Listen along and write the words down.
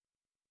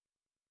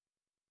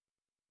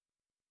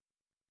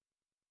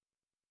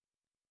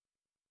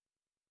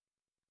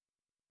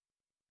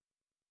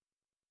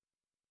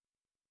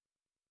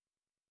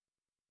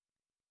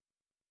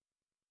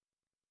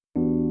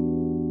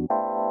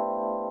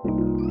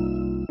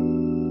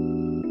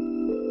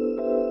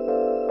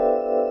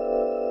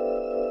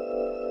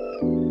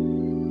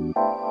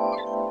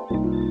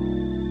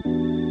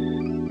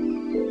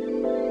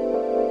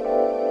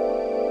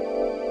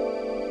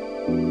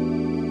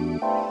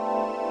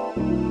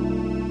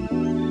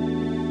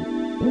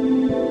This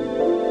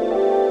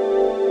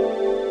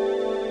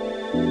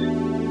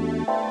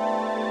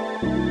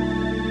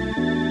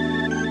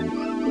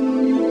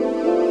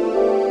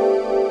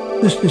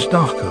is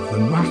darker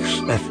than Mawkus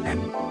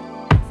FM.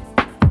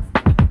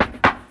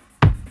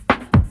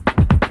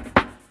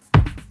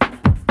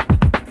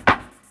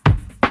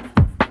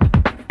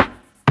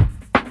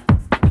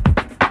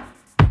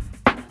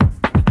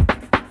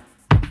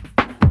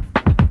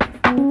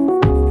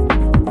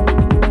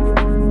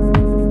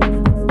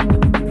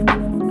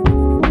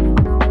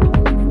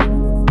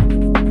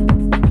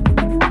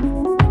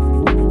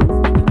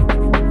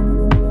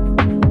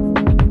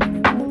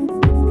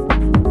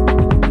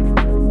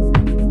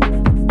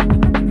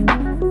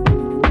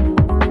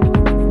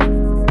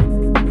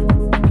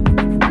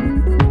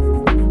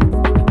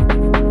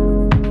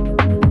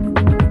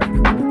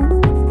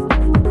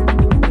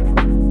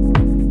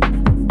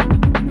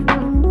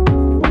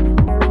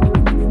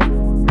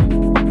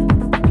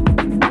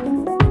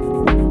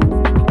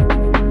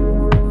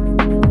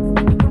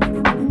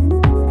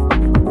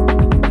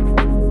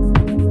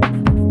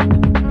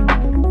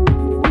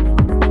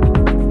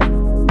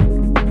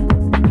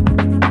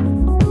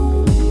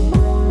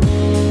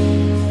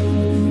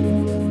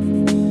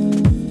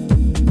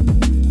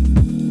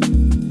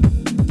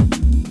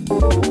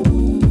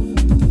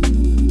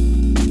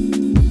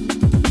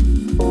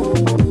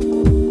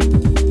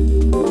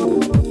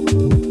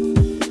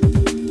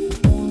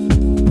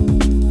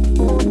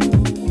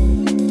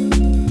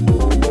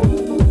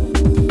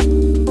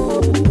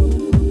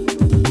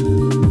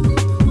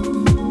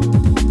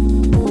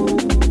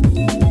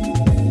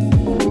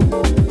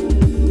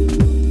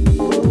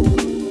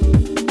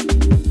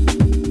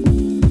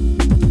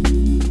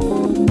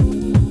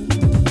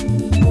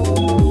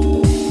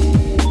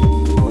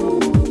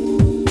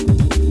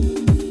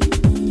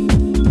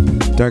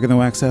 Darker Than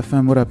Wax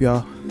FM, what up,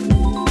 y'all?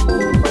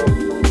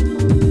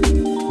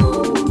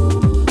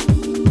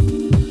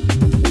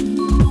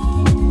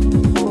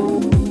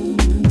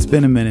 It's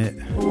been a minute.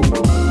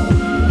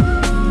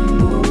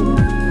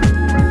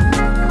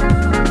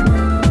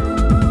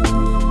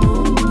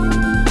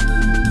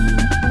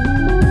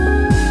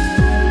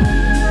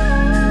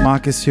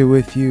 Mawkus here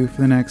with you for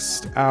the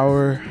next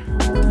hour,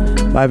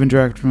 live and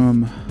direct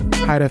from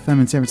HydeFM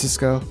in San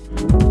Francisco.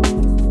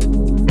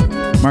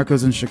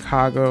 Marco's in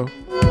Chicago,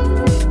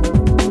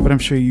 but I'm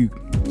sure you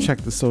check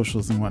the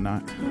socials and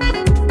whatnot.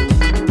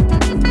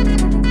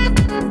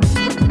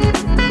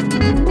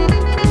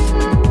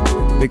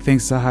 Big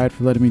thanks to Hyde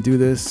for letting me do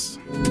this.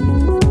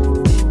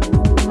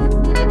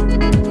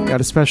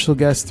 Got a special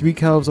guest,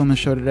 3kelves, on the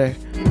show today.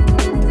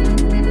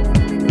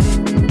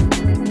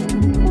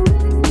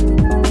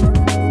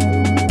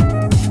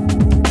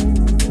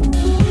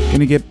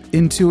 Gonna get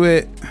into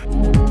it.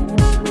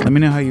 Let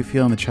me know how you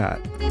feel in the chat.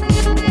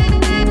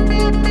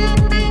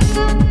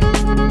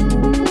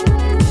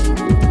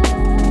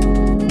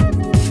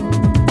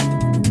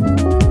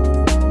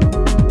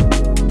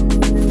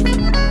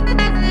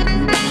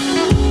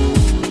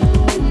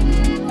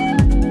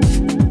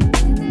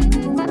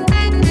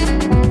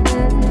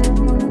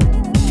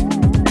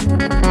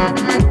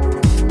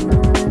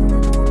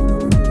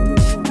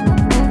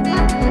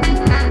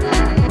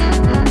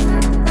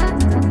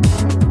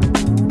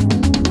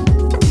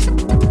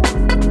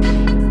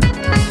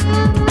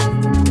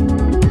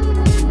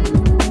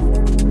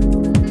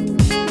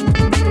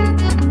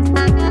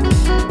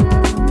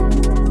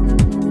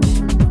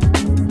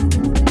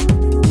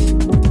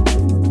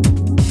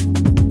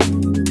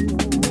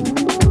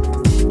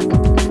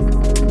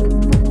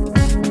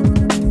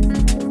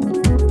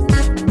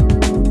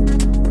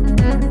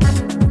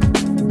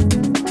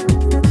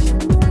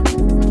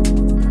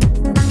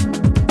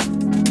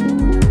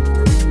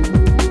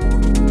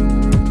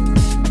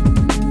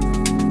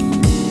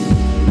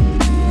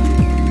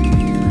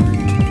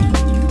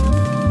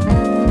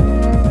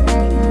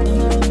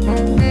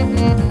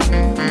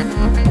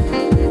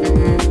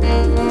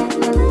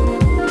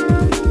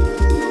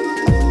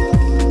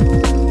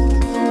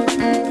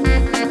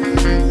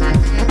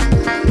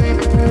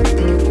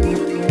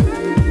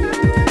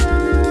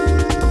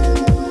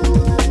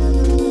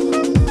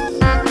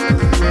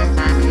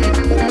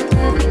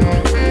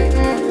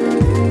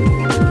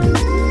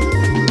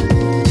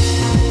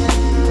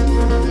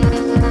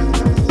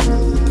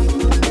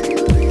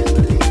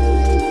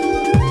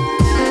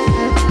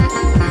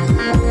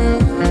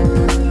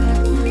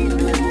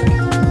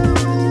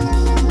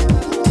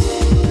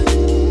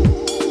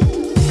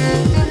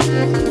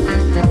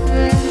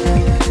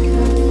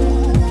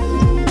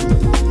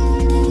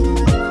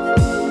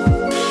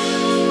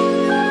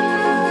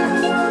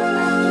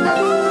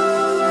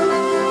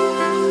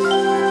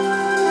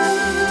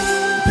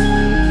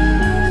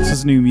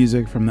 New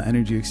music from the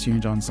Energy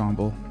Exchange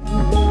Ensemble.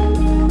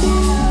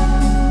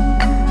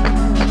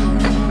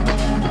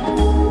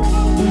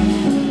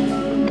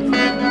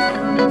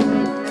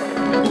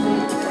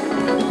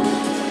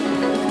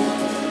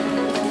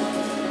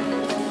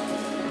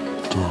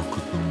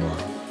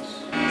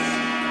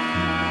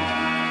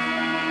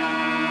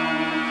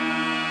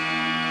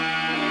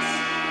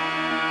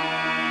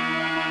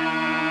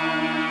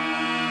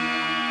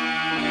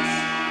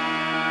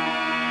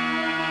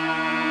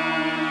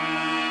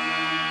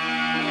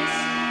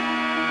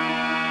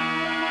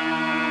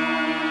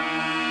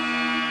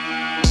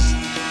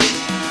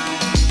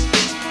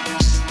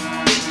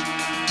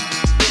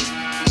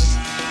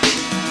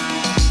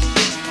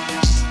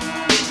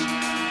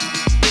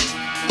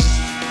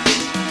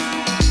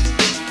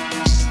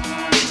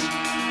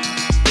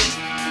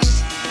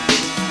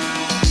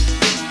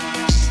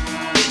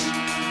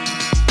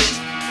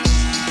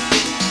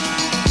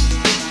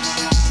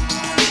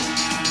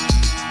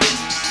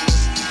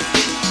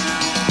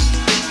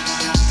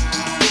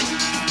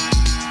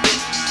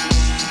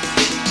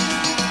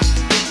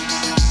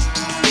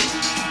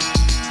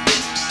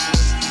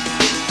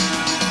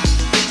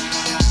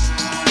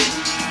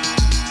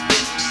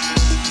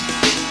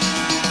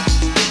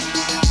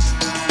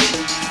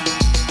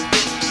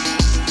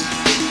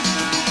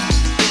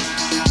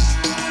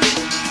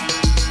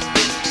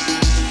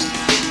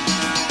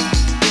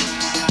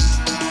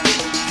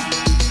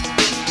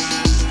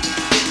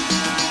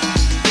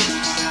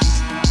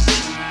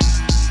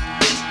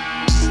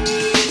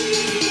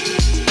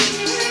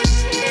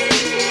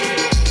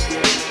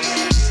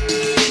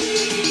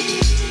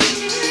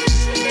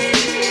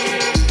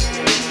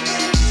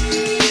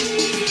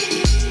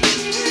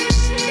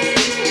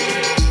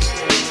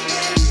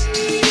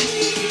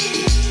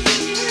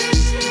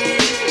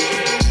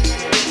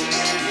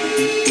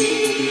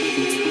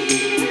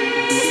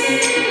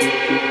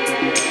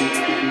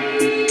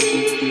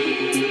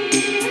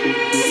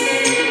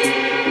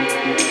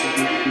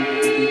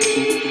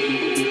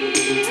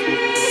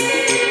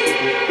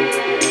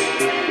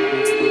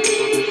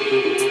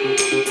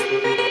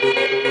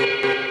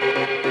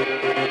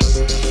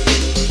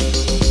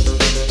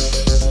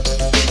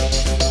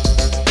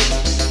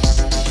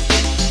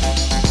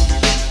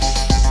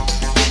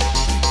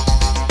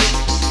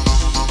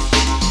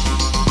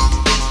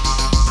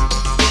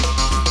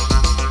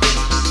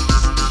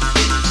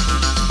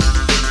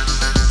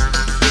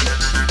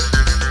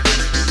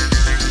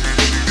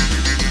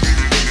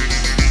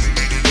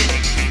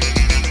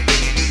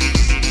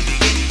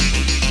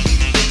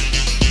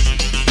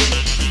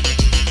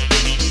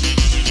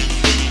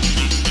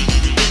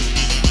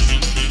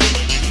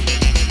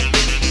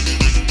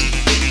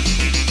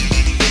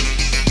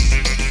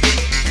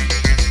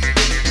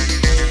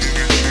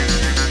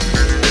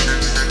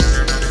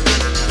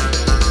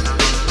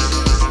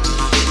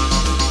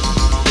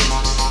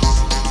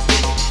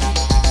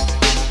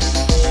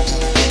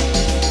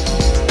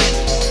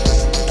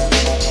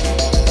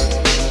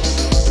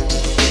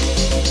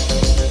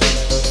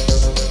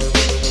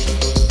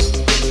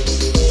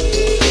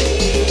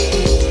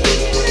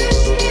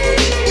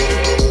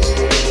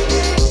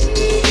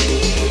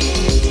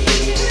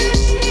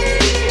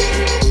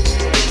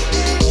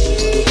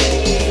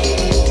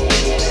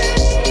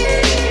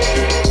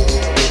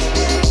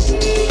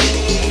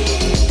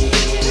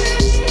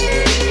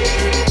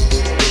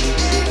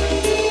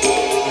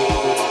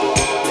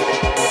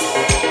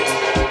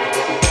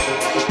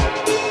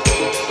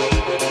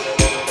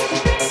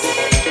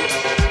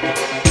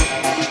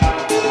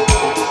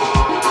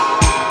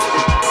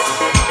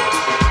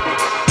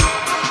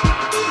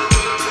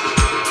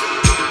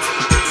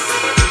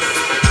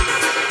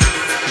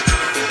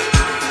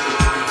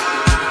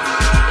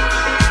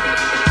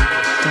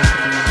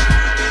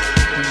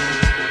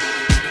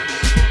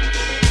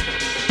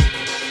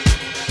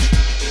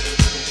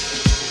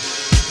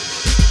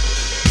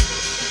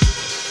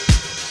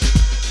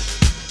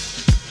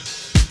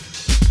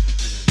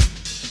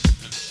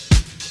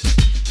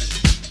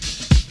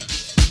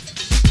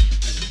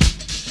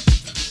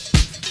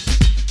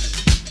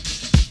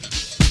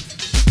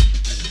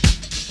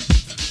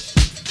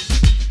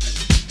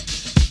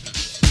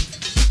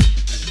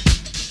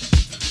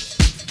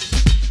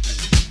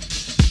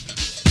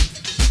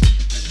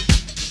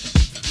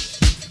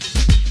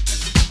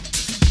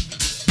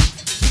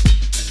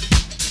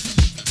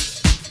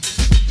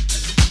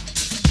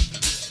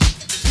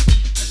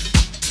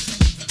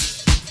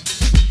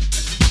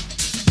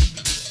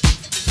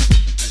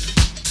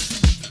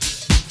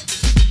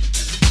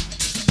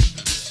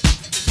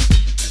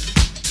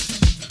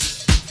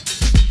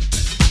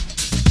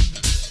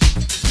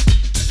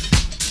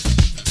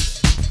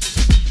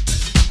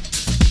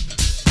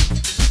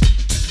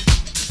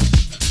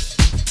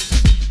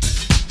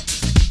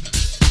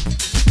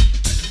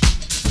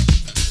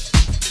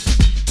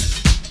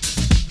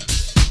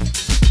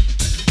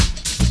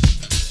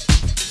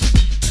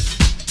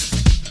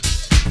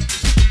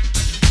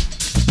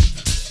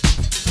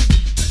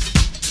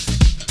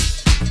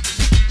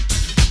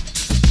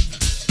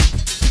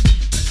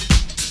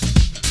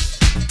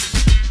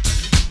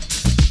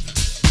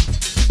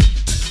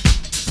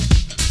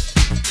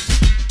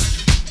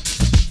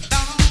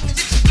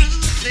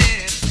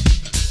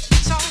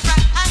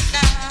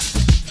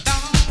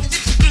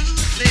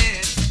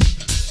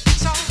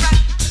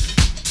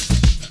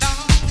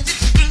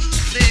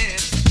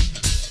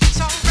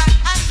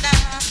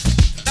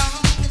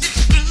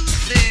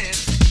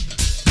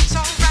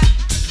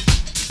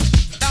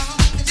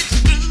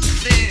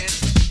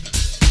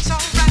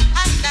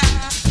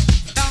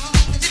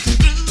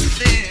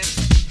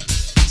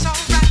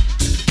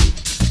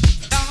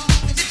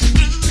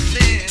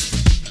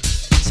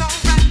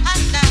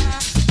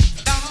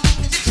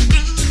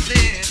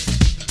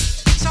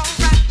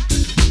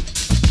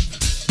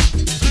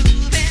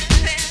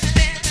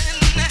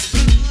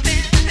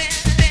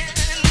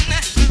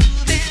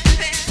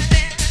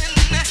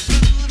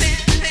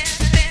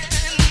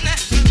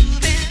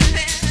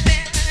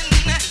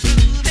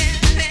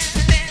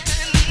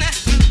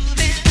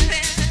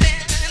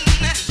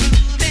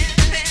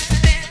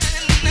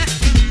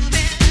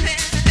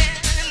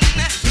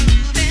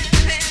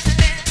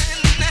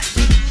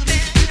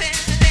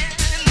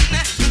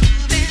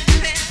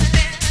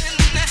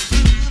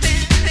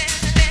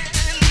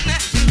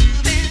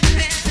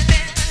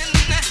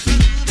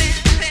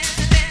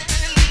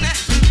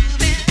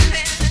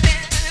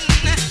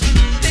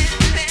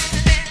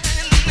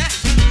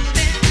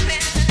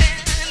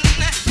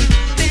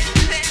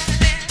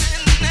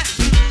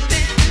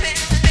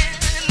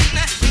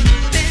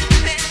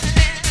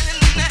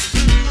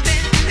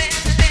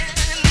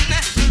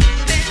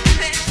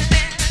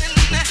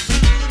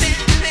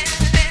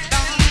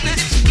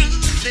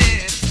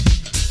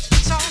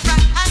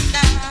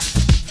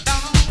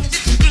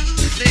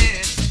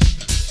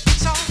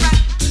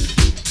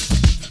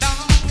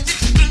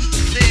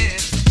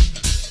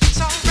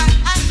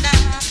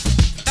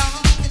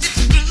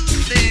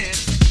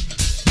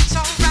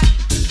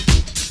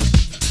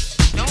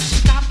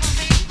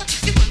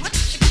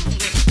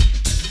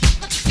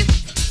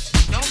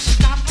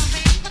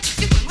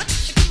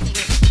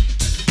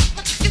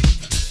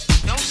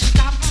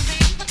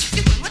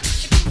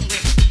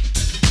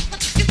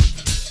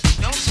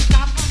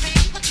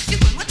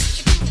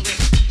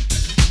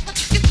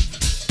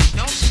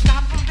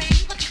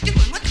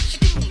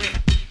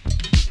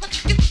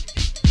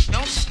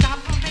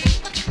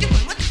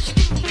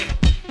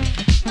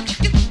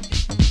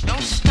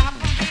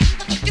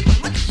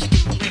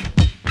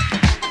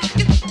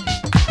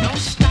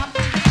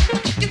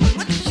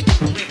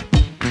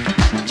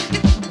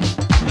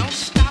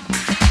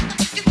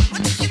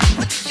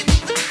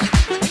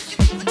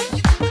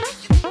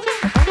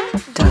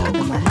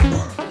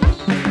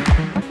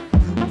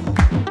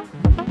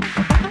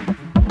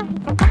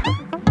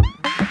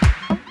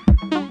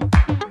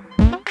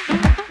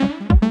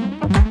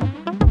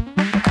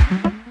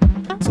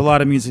 a lot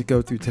of music to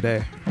go through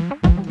today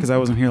because I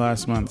wasn't here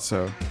last month,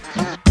 so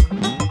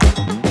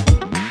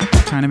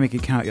trying to make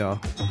it count,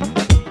 y'all.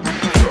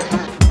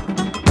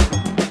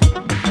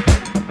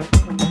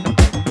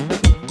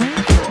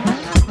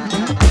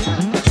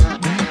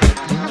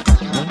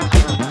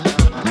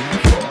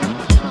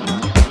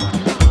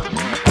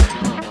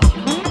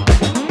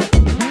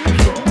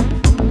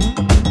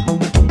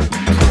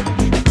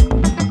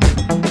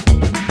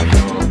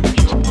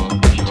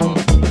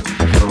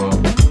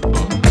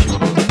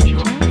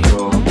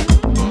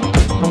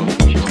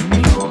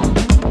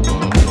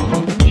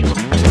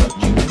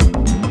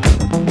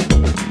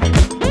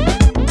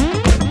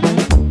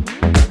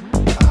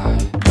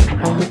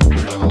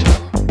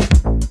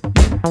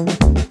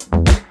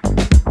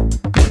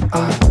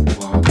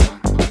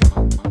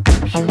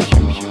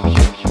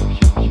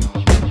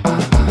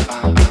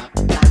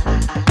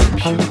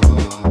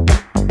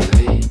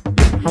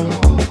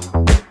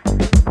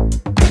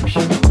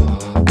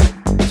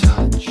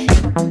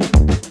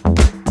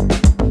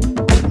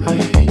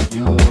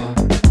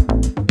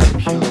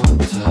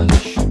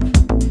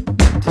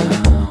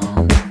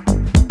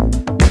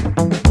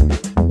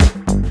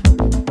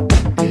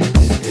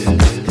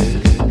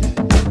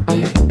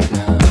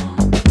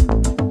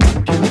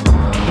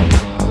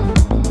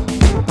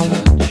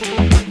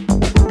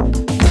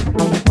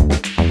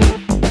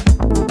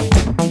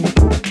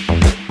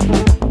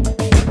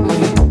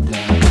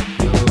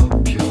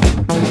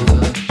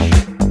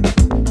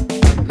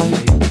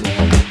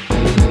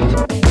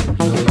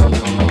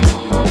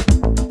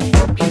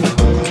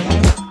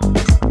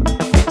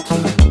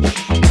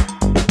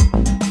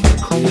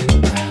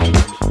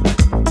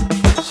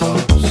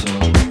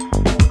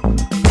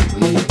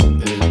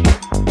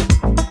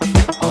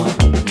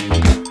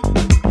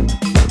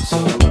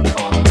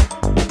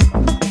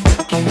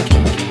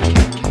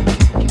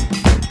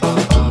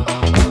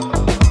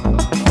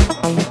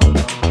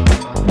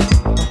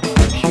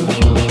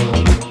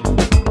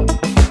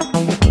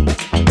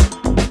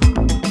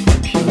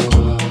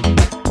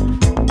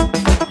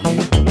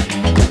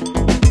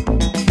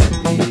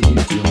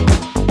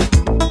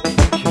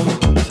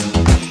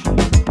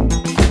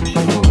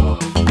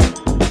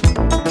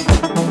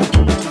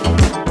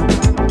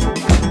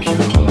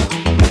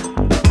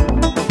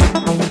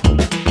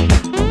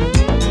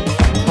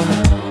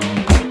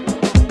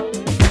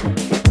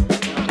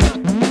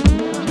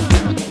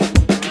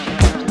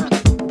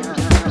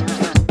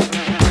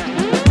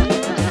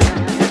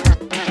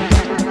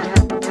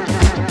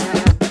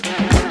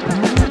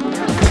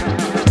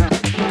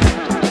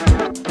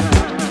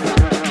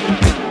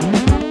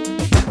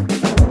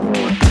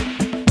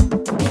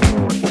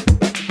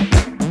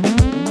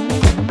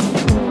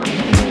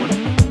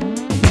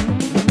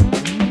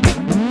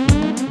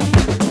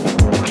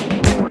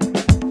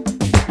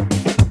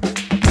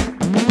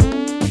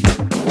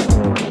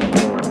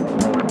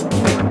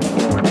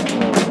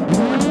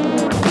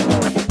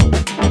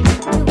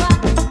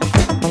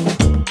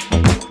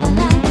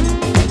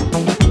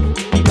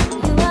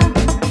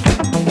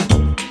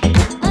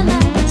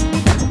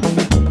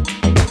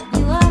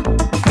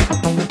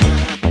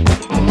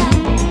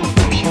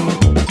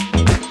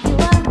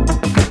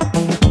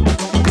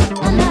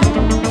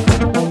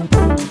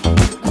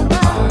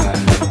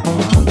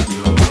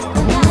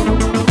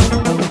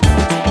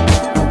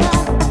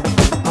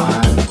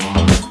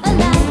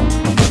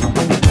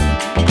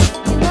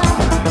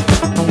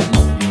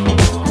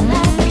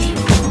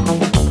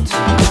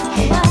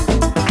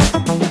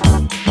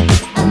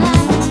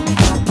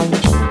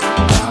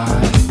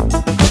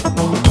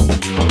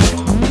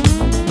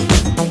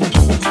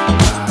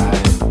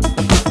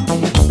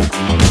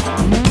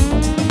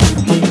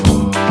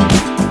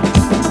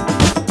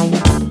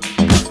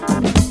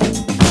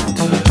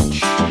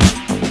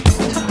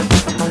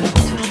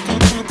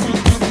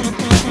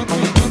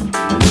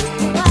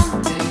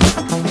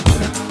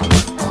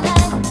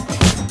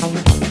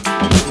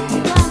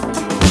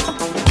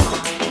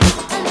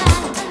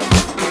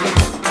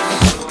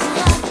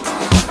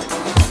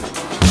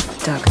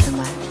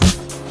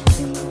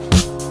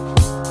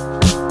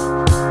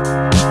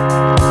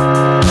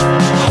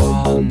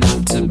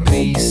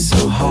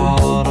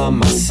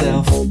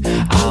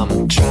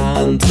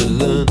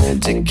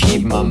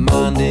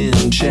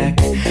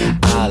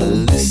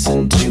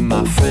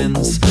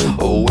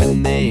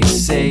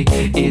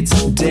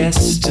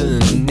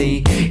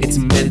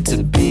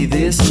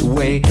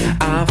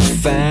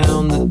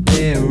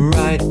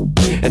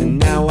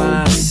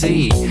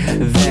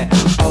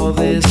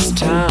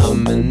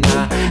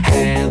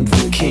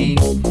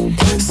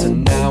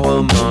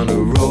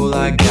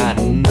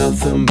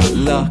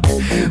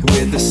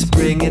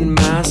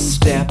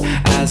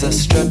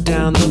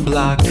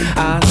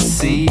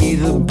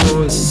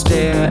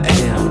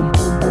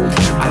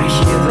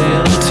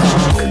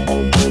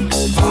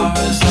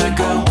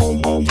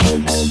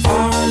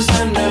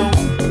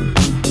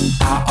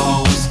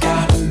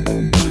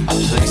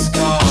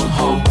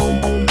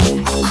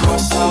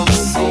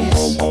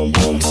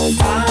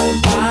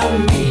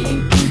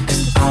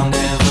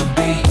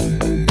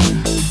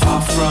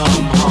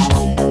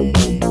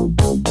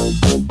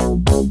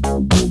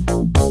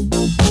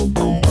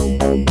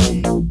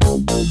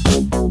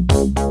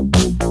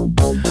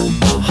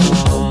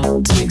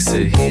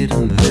 it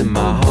and then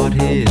my heart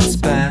hits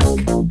back.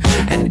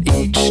 And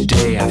each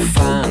day I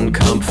find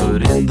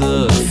comfort in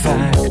the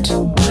fact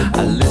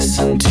I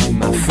listen to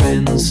my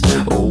friends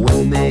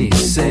when they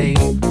say,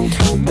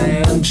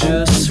 man,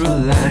 just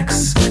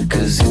relax,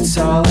 cause it's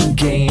all a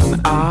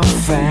game. I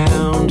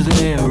found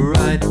they're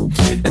right,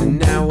 and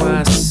now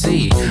I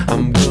see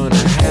I'm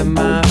gonna have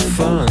my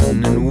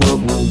fun, and what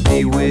will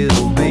be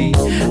will be.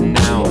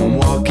 Now I'm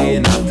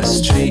walking up the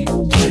street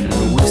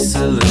and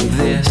whistling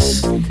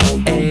this.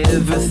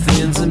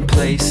 Everything's in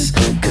place,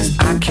 cause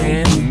I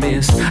can't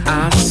miss.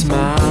 I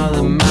smile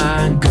at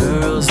my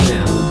girls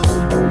and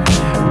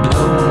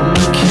blow 'em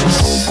a kiss.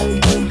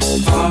 As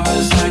far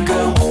as I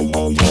go,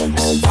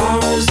 as far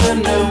as I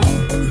know,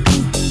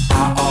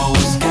 I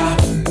always got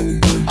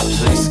a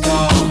place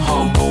called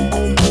home.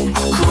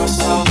 Across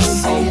all the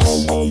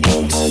seas,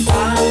 it's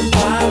fine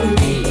by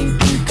me,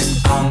 cause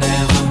I'll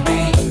never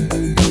be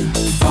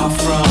far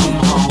from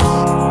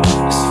home.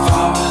 As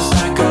far as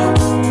I go,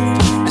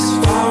 as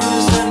far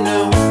as I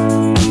know,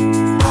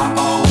 I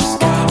always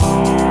got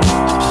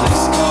a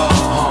place called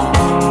home.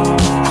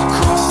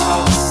 Across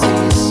all the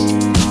seas,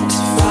 it's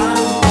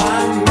fine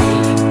by me,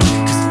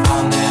 cause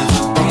I'll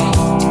never be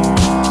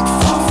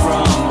far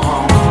from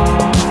home.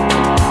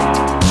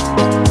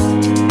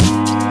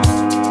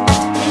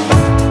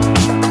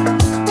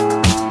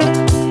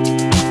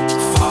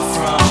 Far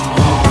from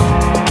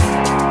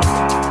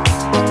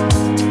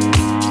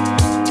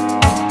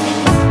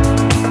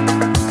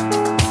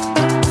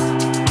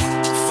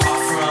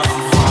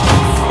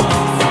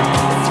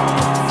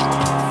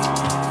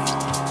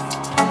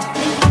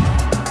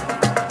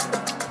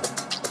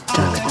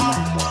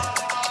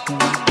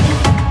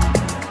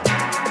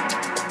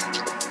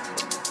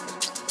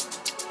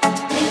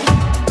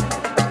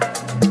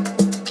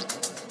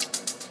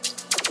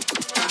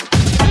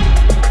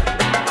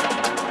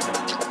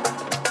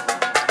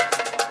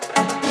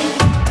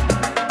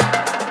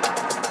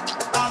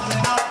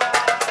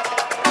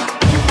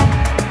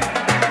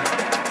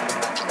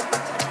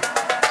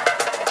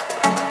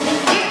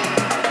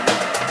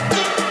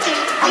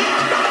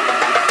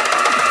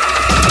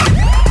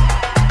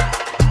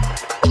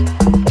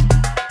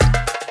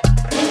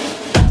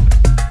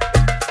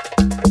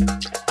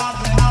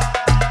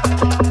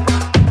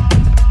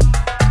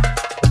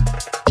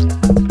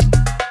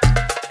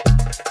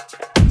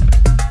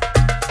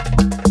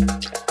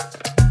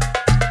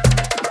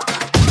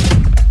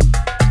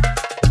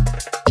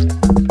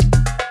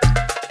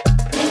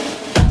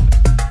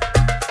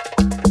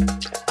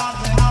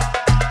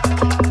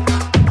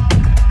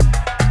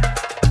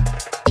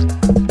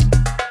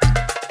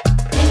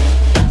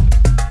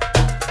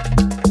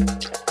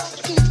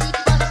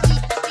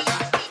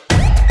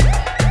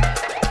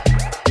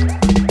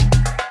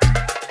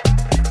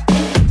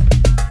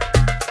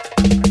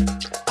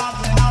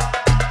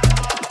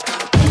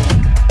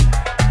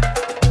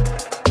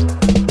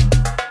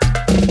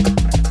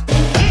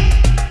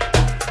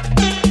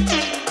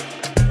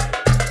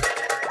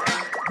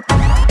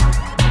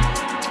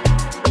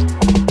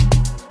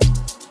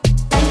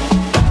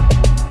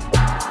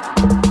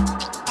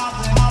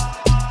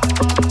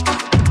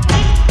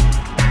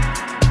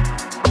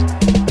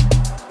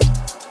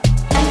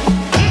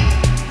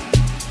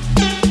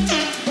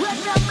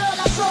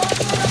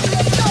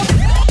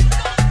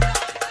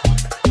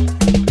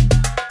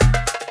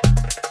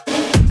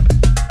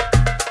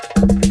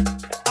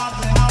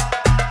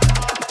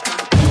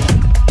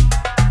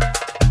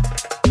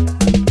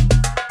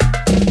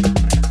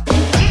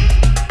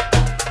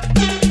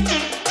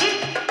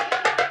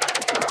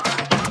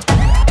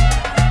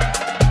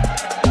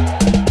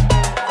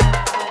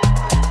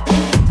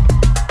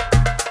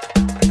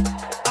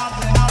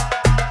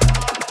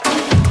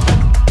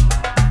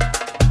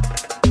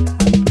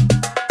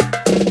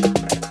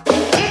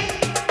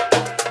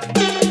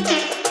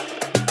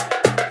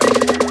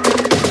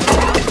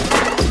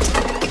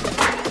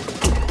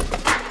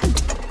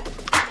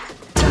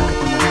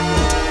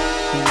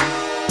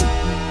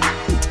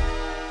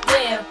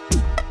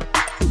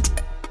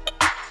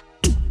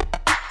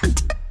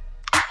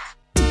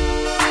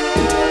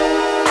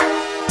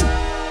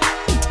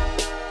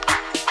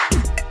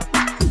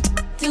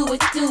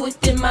do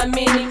it in my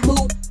mini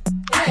move.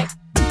 Hey.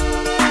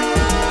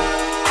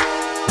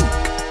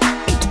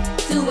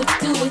 Do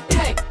it,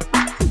 hey.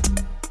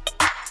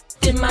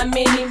 In my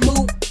mini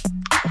move.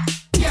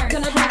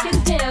 Gonna break it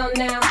down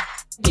now.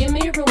 Give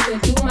me room to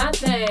do my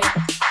thing.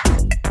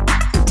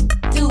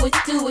 Do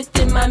it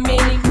in my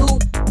mini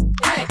move.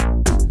 Hey.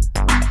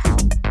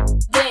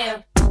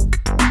 Damn.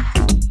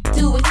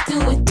 Do it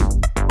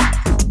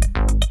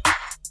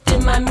in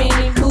my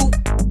mini move.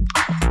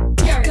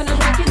 Gonna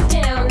break it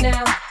down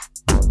now.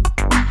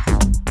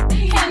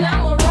 And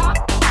I'ma rock.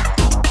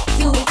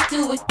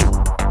 Do it.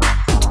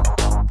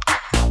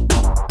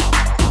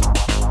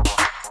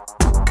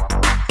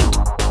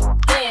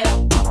 Damn.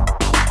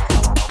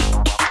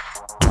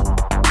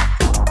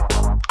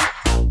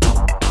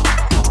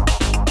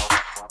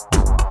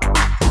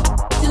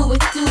 Do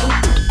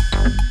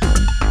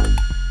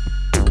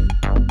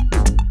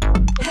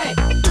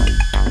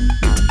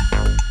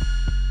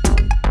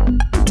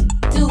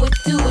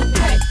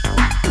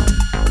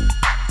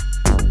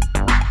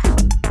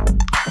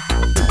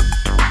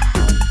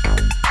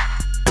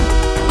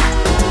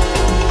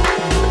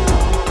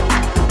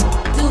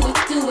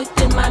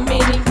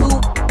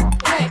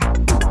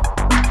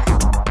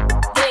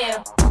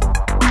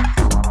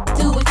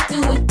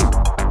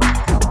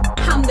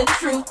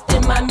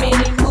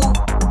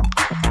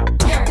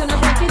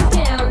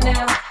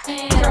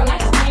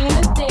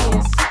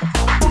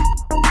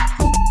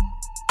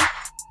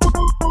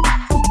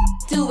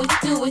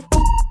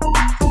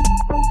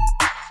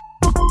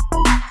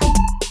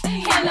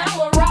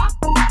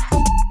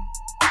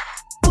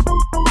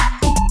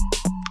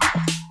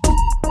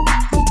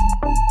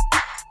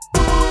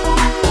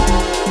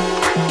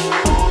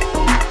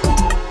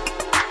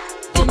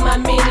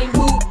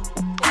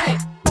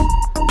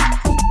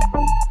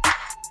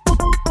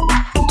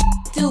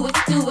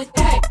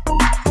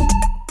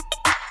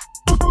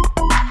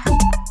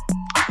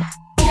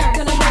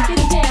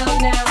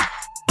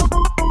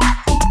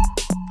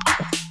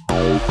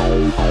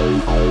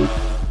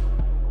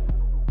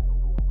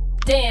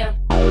Damn.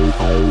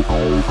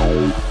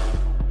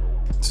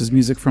 This is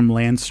music from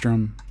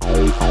Landstrom.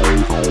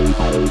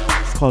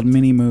 It's called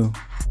Mini Moo.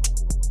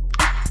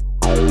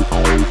 Girl,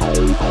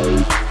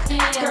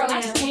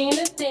 I came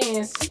to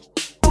dance.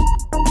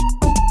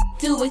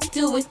 Do it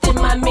in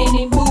my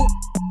mini move.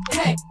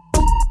 Hey.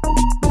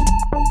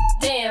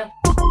 Damn.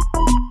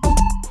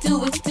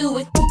 Do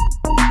it.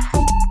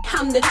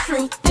 I'm the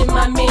truth in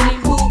my mini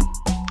move.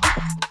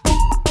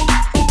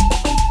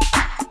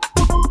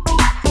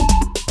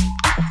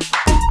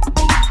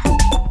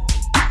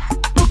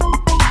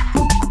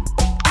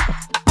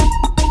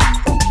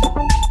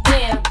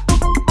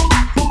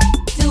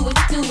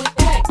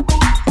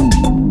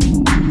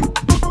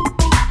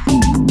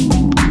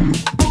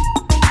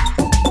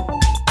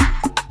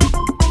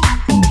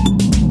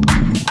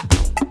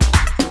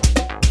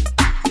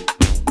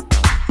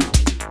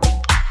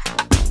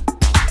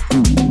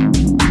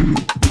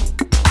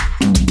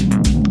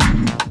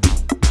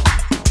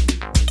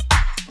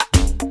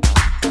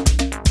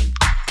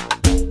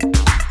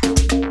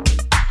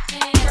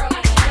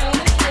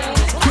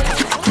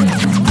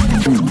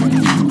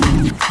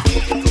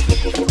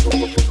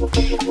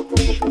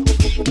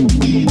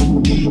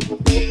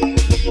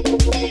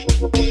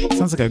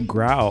 Sounds like a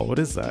growl. What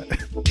is that?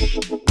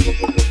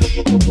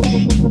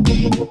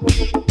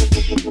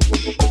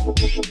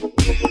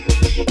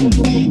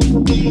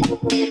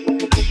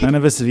 None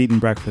of us have eaten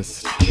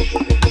breakfast.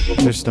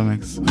 Their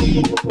stomachs.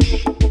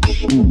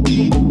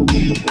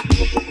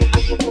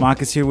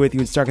 Mawkus here with you.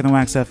 It's Dark in the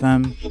Wax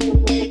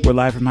FM. We're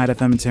live from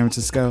HydeFM in San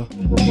Francisco.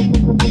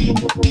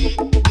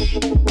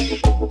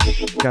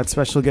 Got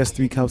special guest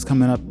 3kelves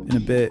coming up in a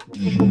bit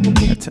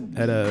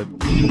at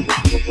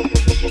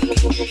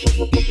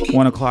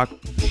 1 o'clock.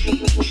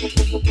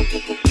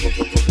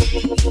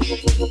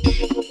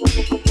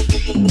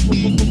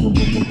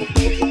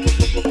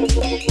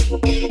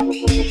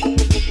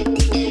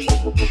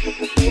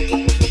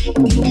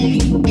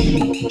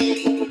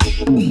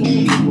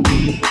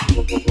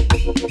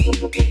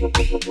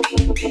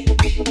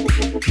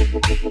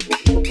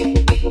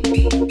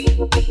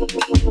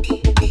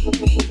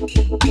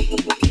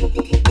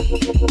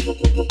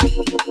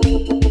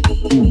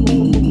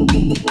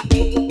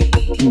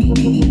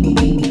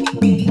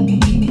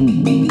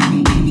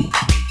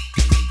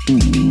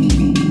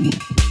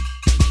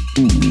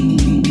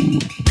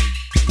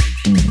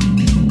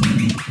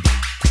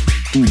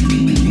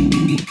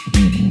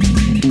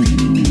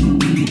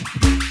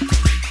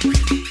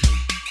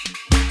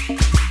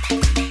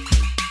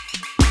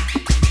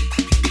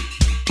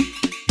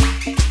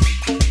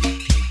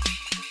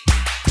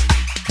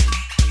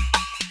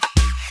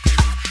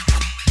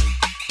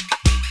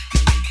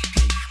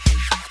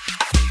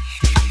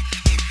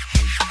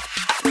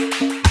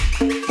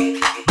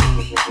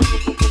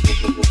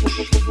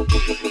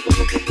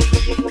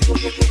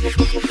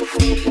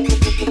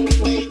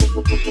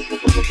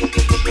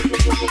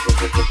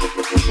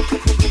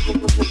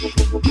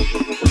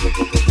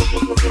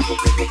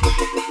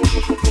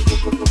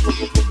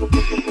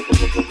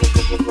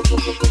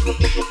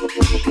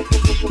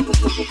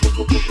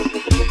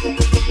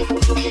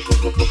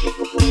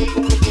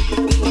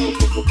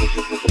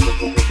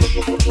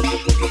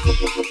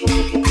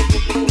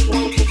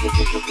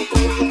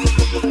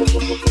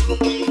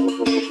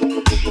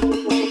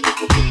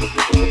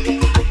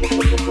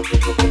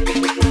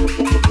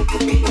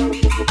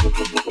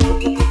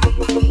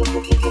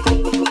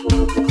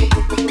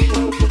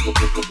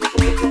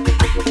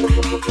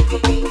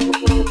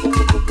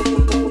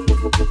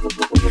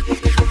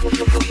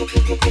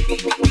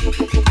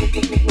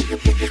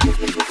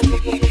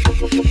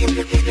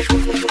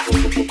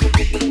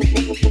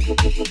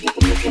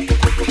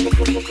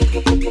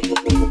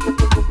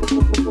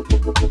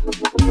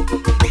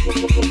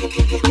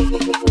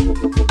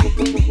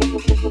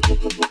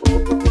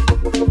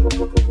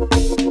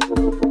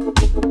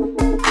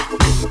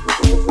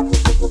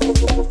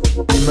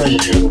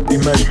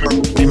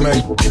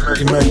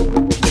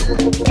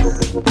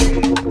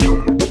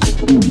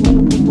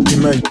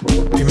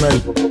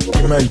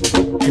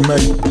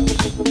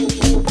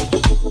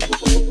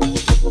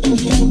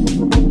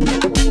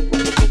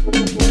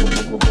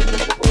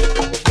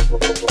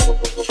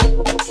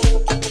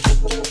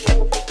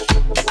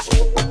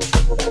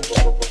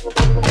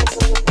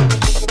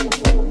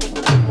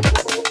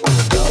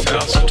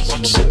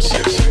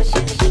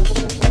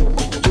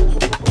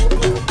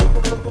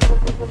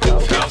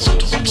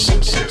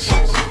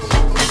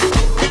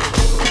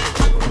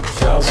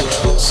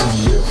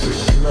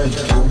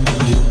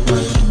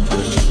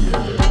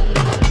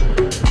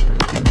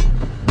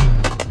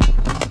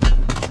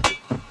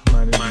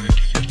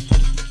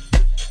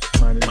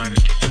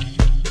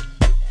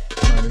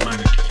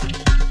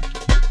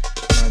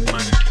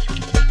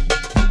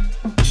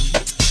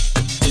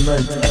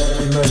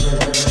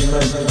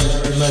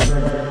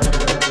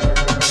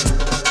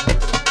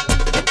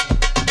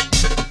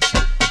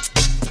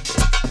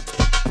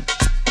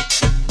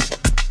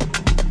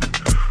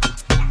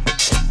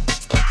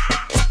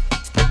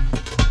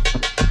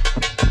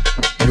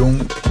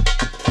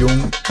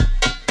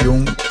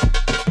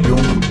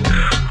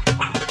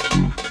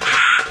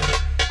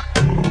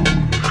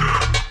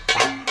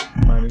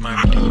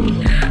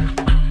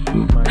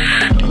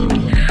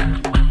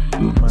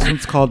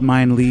 called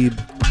Mein Lieb.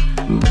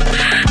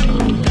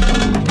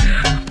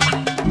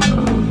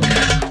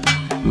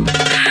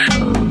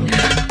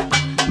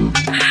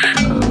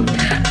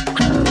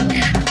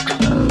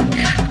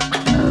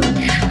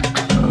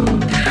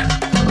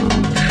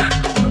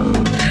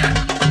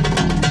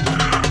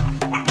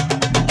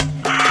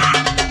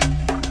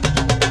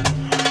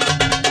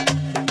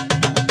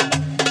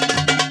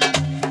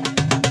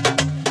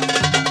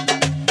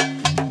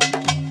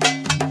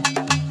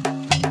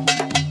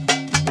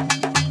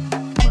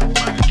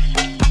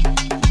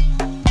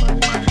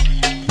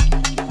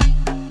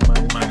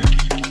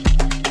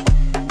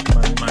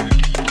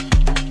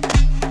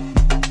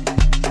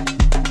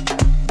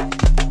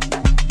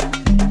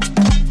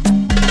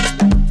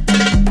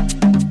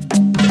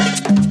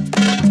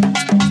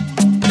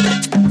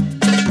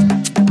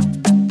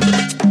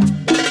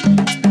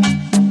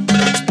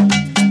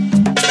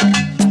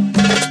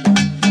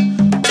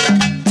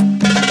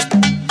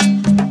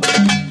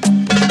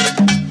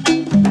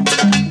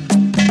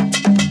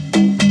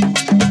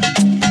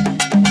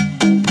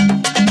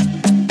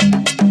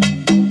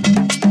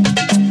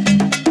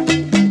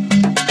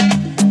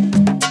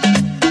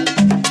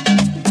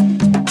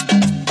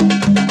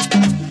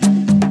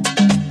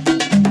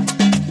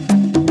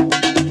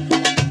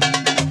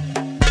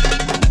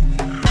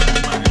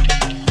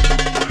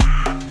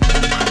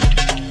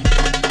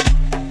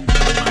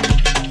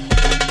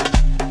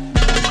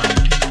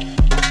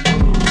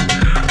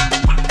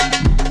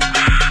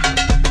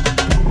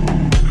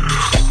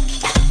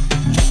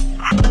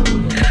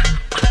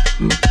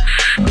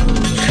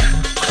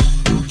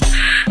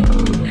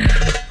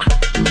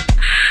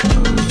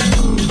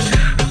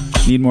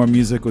 More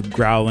music with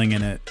growling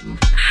in it.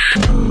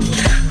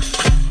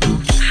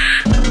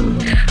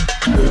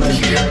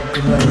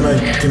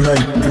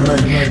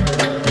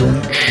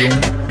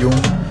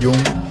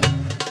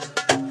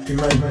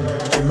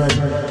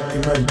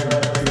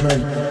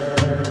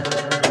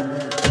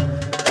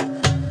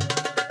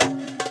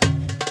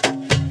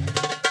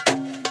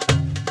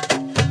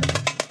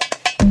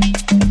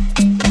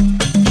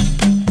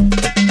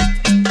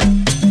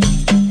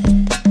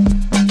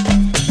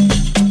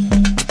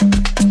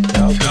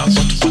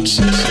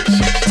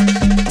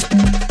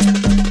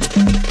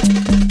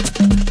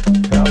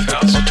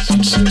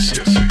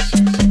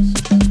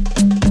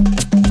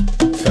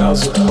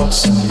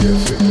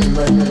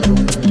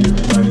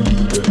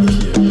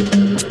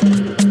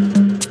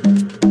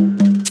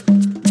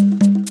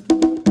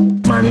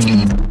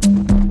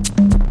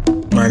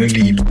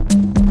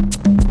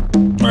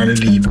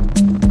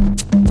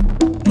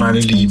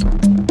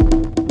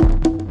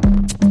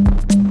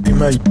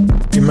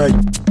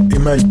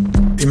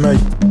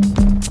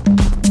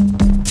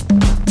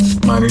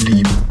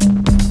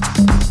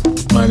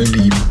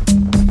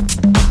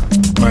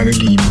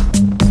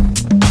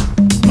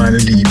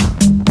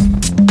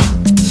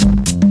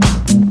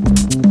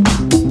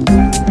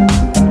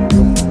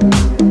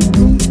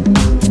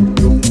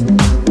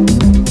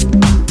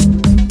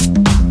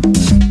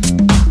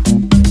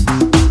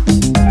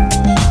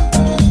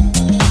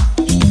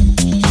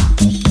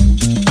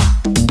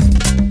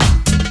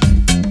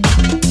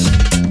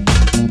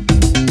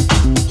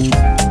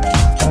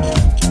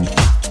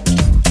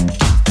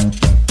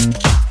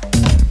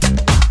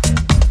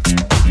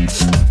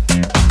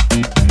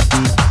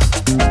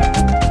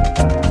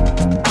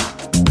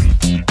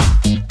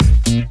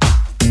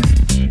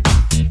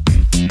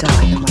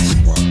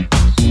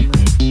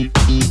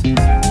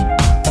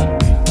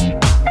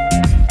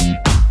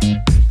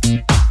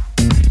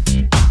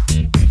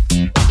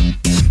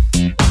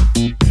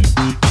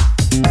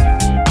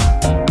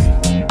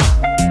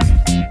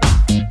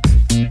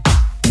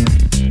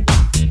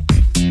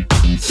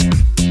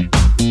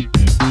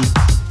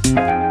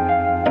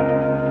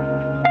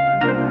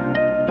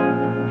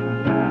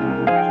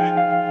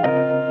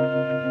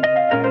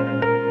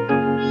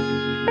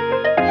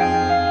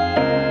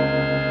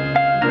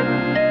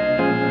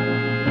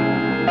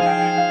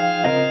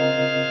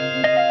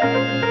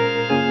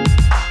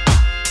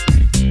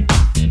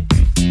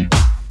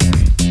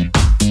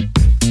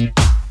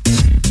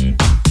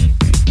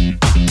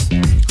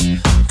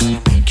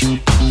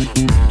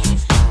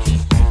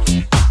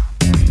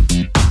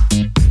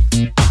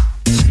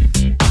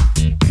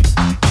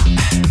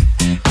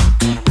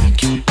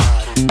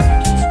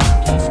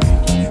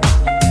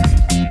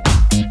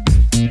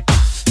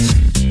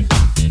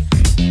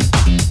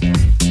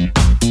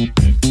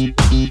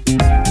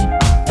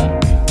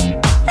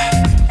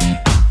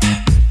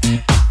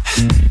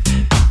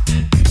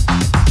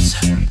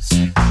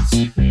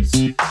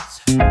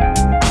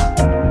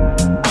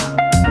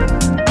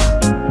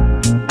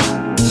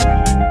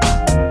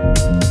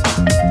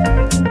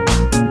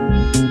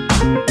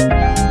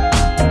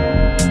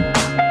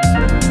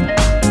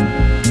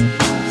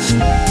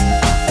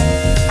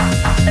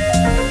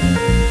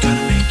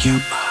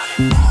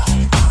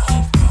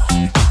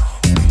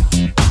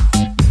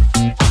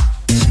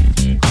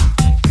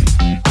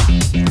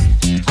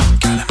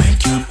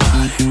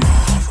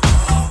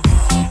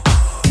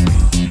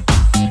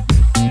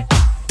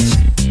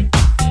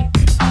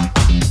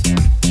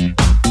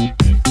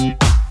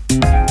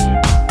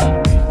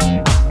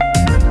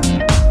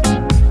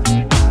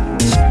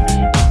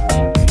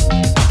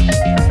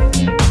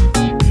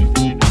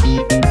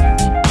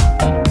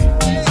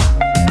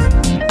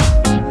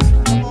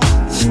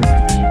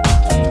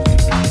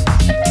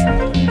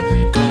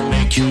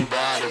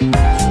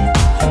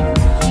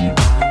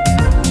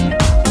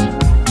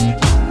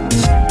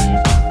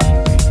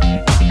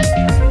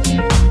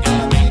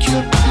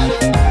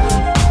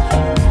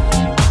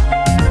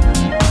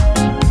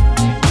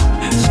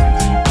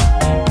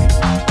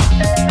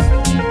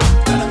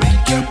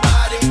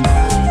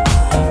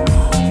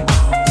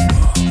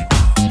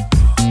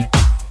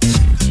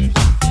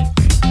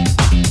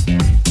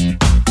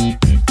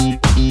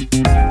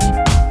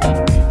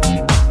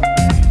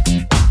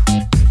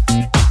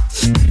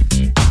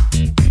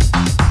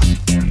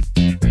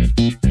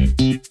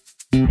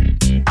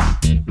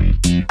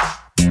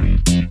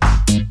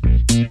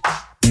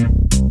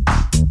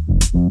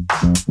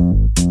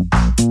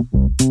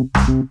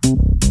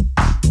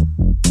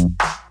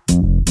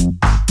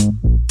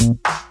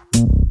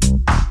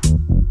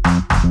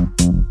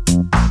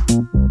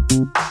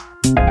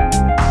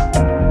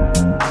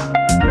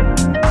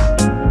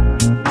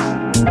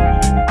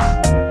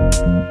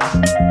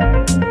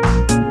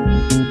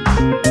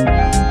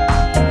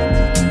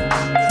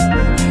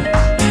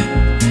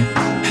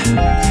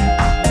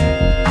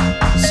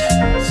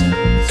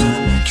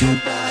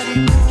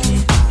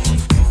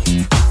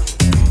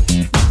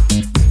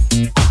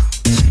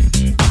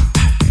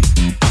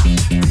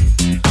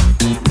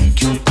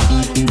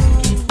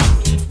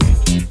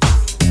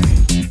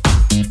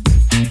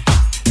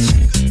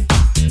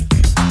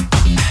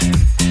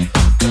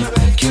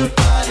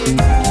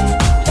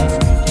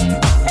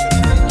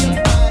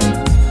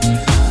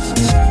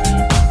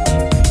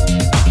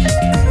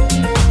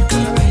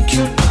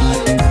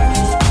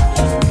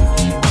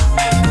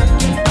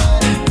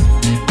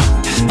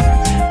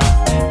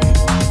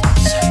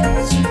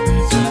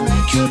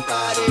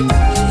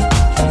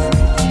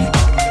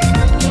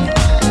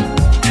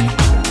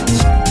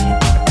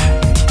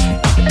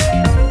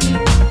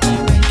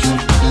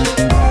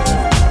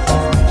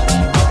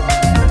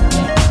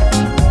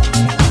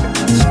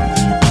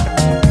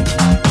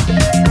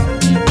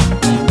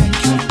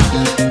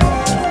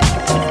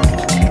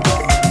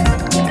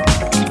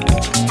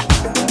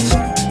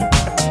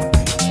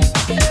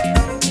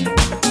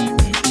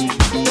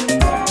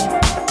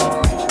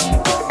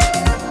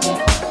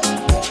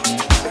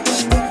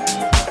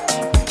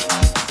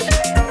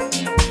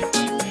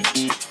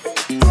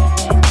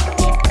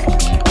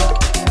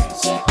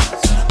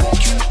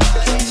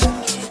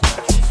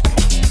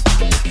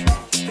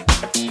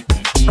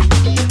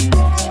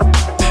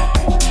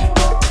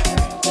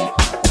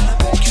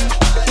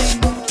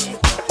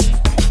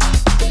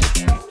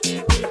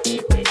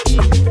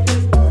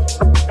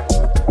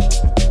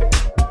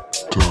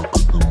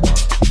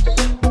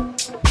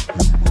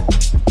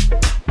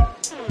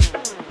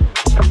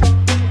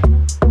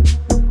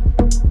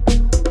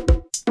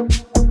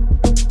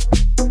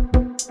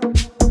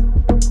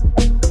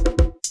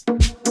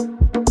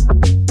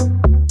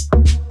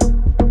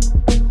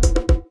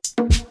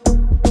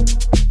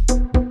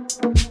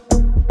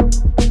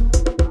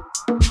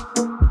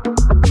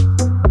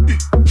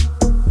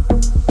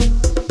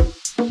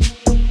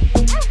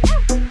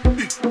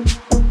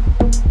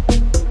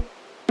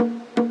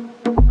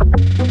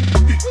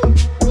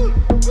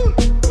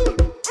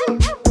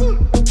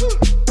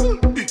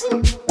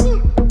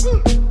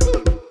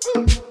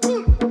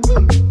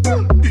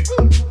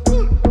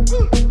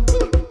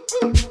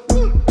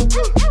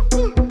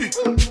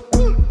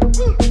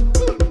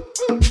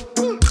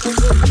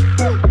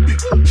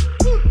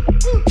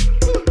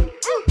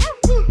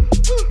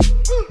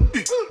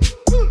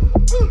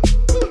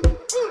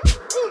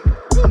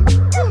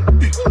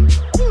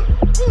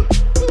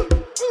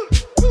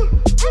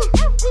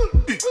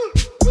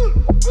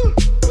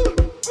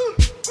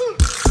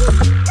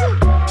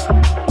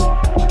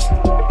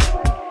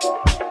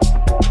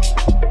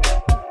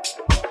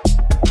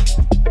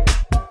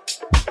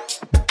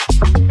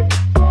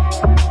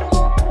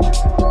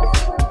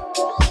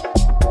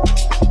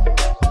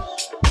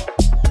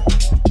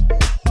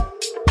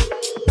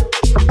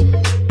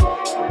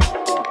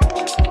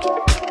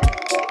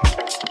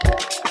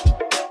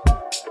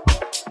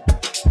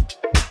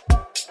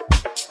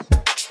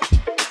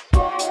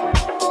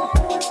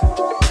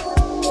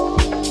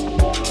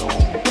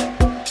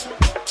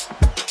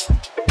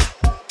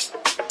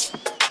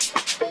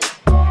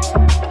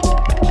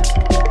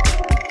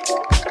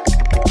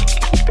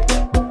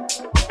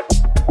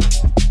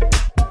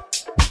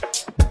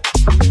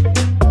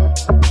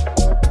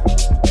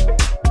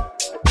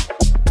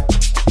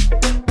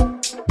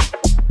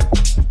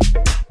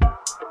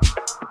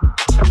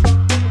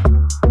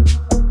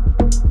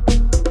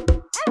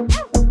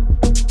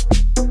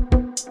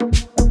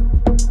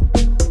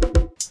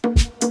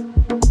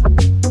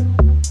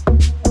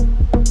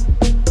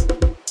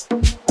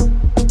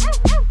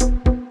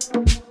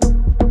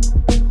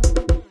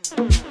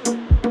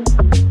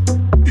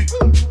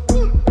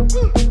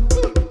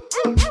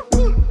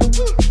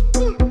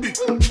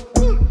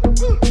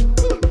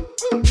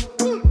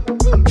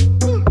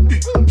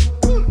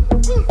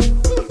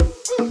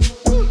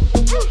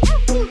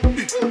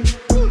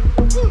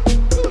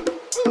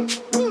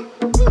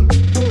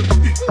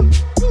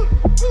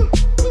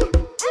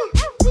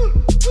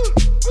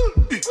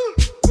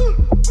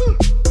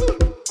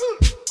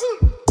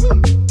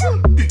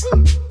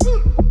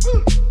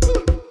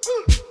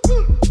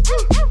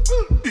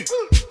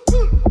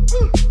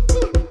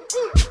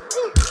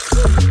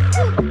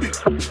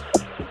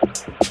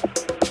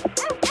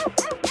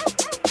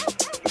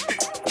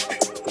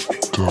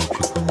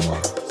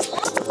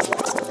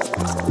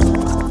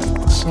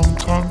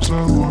 Sometimes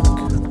I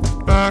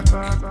look back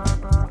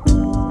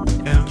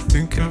and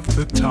think of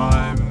the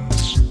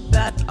times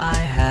that I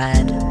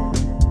had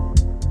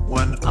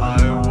when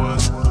I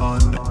was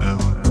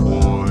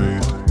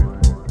unemployed.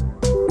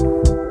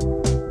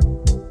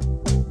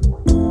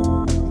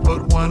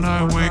 But when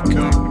I wake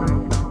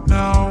up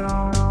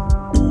now,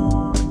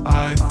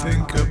 I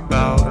think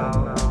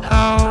about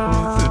how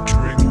the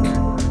drink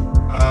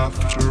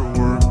after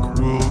work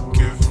will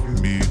give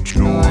me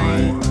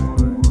joy.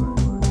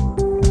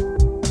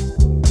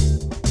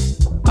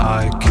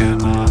 I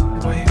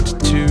cannot wait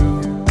to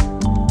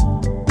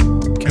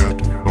get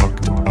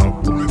fucked up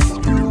with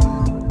you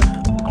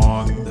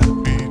on the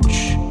beach,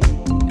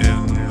 in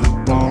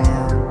the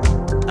bar,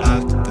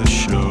 at the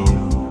show.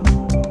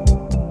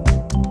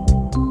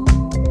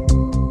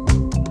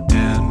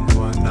 And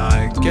when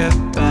I get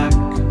back,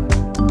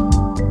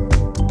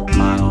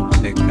 I'll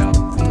pick up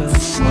the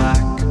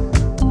slack,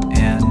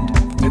 and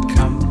the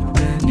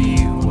company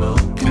will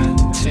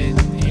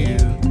continue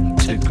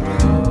to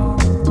grow.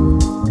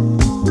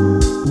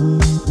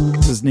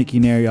 This is Nikki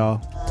Nair, y'all.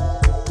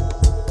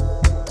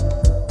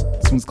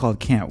 This one's called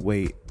Can't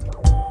Wait.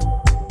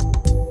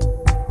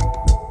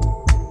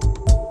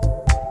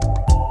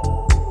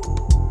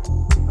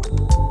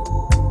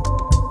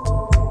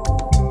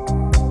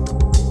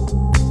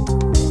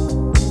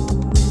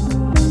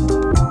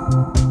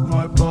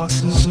 My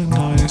boss is a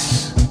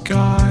nice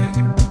guy.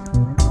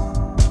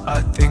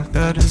 I think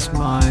that his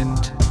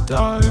mind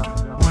died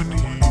when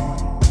he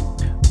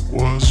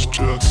was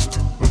just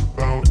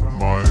about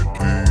my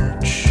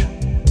age.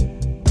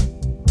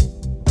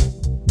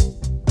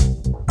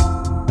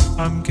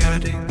 I'm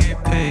getting a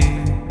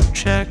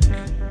paycheck,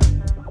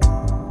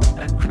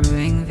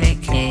 accruing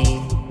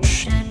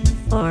vacation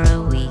for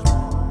a week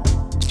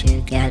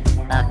to get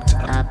fucked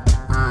up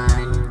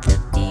on the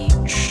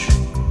beach.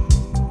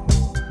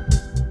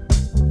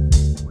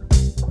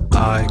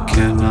 I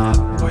cannot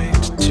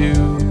wait to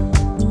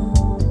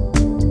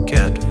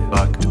get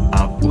fucked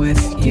up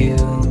With you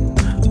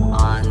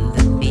on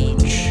the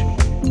beach,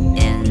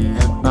 in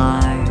the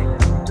bar,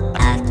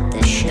 at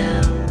the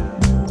show.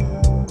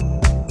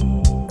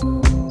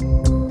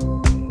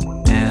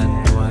 And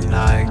when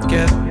I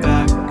get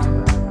back,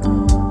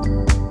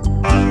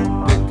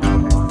 I'll pick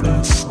up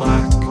the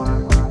slack,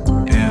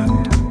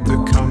 and the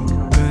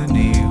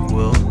company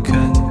will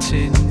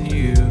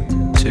continue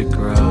to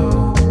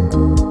grow.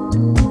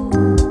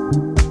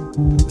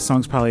 This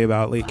song's probably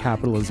about late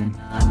capitalism.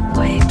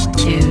 Wait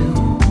to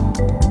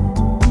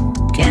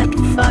get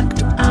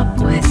fucked up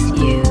with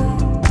you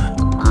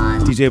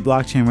on DJ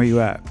Blockchain, where you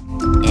at?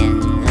 in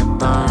the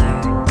bar,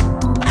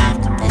 at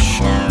the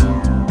show.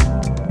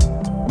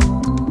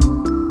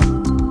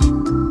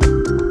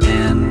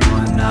 And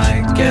when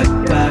I get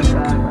back,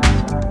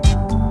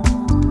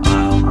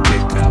 I'll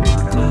pick up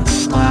the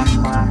slack,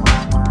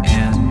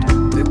 and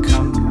the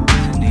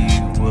company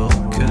will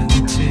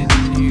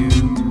continue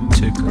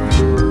to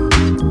grow.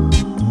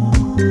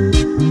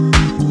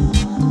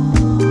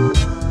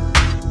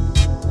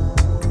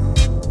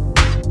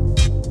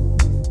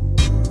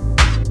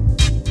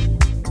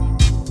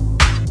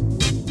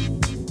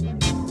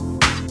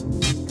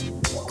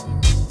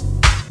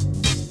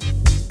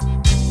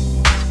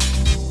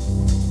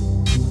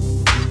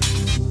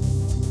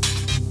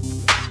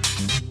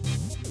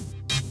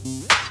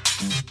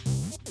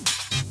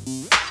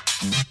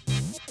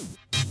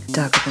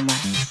 Darker than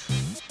wax.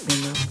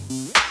 Remove.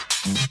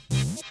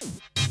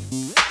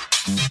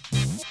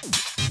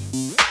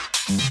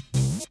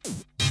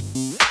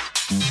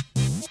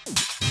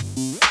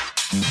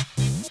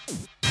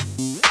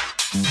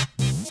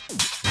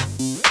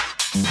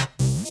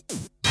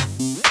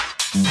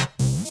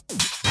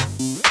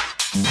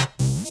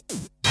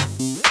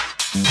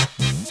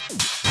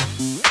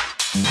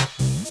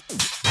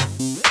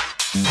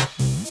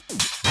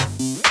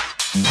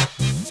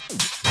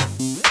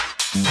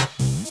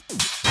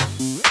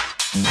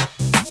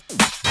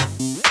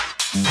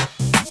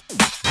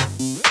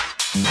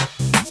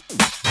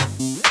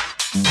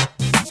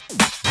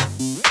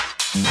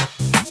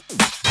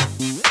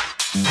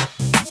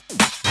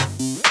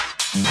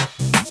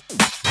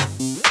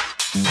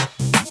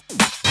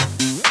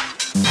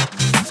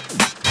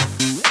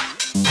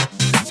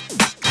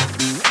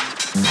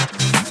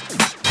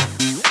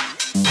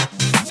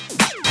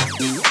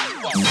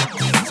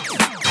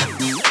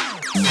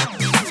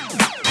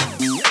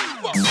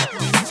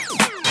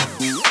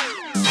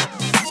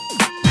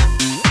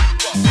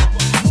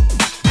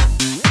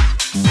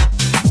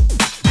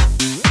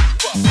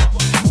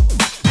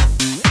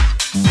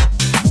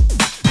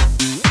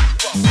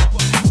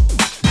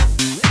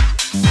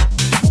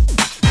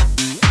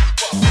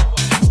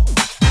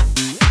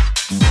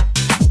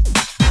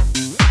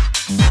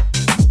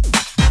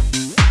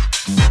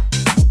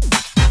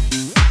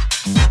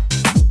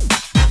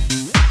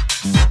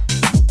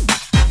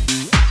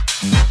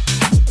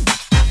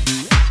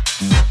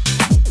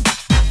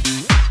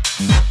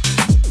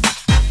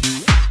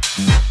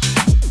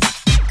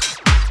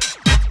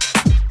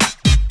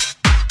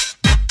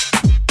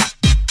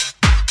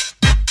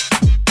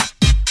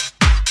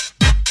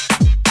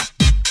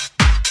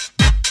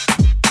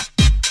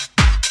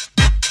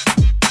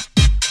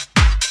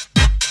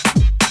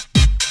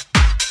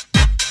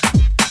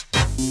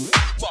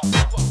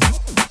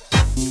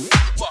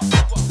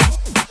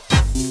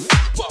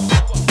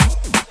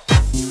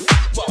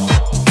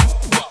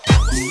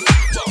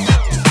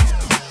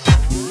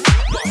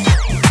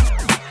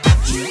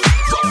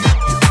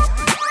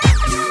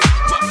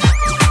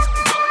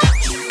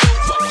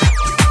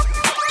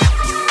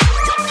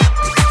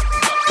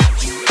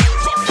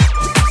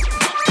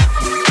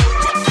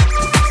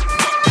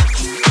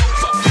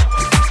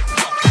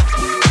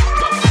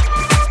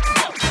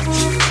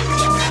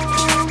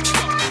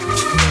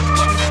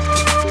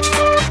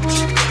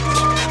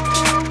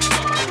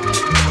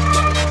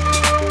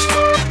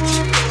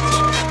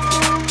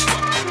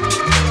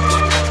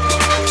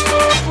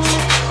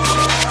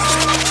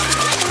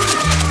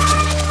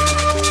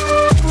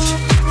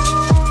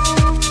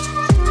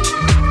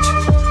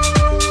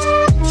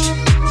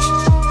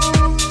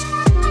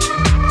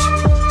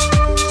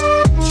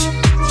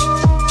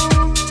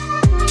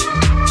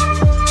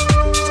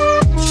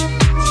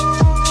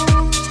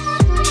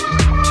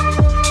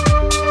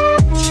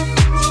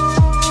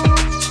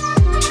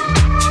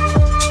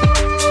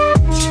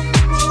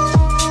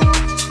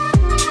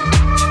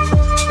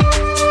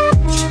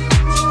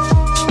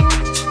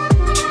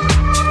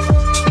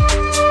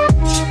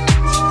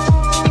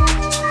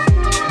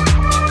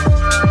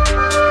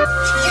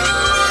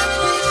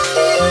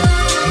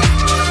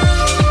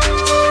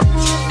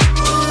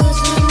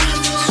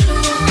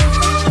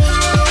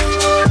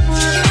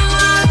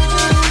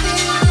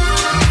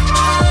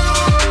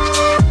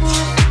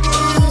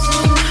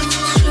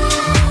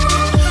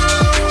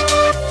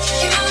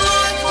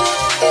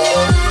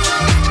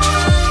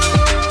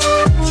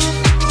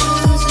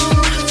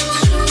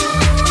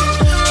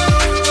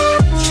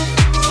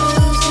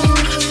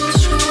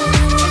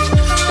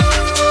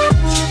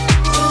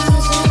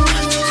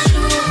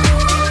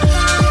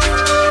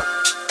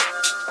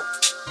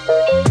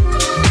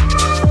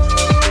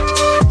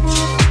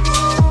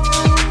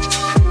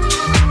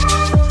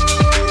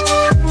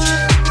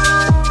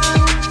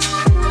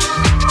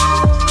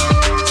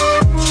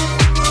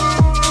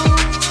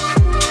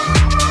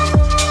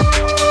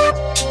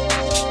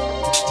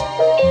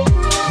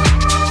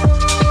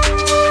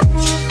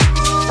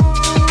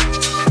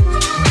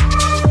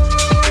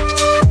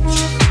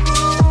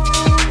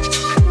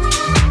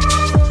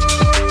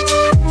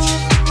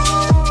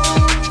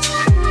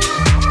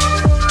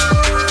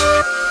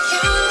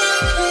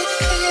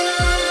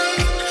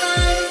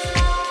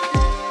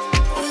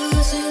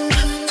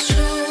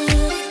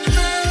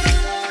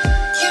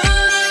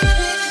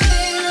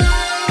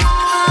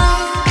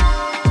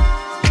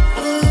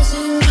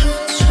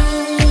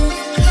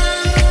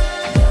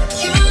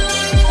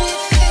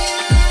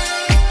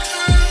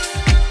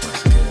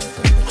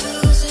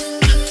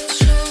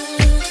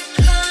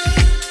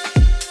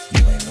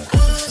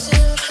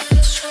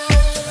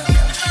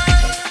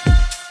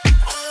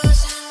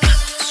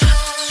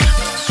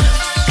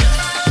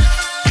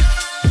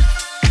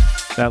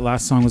 That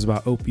last song was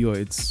about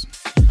opioids.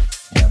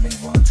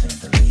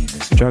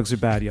 Drugs are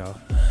bad, y'all.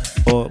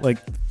 Well, like,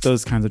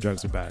 those kinds of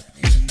drugs are bad.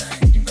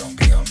 Tonight you gon'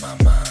 be on my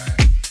mind.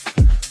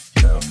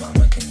 Little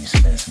mama, can you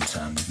spend some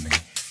time with me?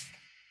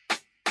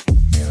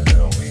 Get a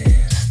little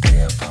weird,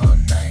 stay up all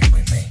night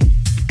with me.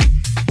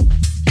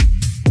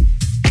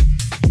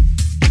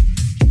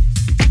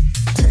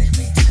 Take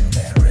me to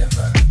that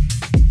river,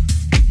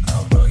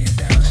 I'll roll you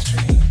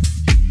downstream.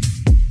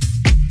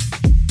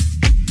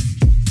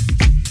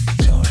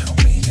 Show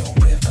me your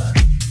river,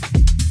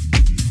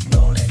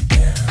 roll it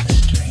down the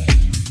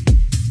stream.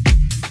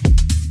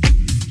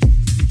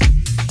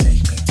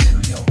 Take me to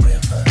your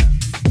river,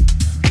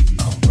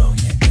 I'll roll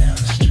you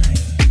downstream.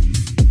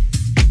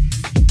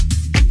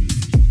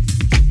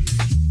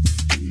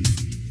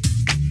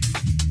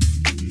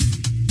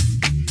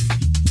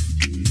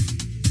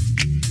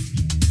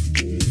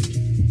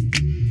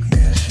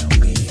 Girl, show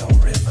me your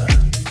river,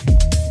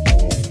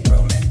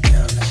 roll it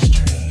down the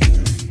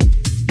stream.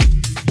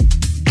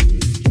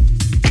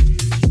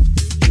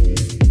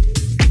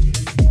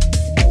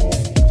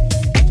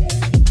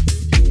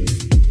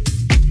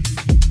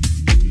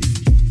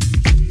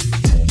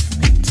 Take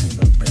me to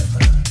the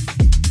river,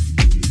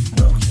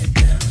 roll you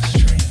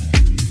downstream.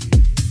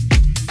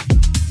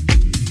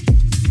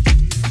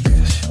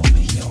 Girl, show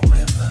me your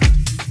river,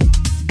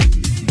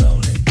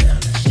 roll it down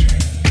the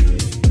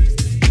stream. We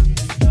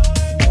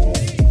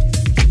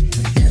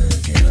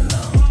could get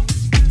along.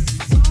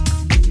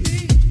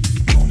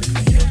 Only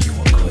me and you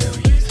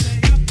Aquarius.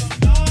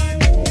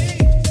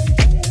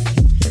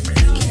 It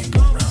really can't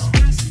go wrong.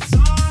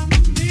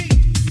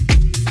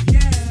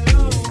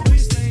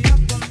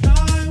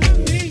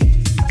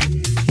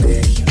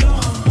 Yeah, you know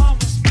I'm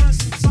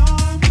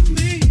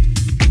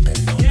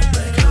been on the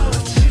red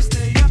hearts,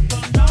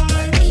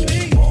 like keep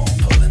you warm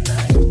for the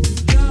night. That's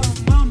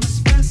right. I'm leaving all this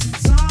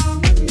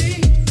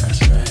foolishness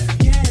behind.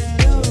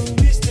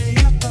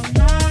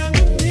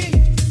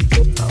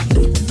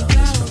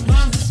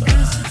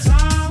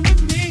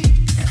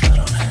 If I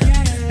don't have you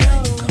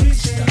tonight, you gon' be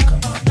stuck on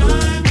my mind. Mama, can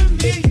you spend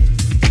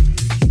the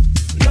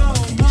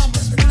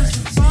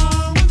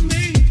night with me? Get a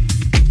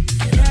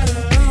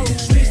little weird,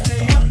 stay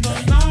up all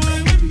night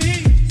with me.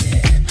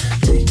 Yeah,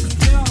 take me to the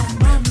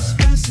river,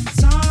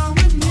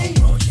 I'll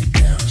roll you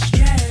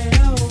downstream.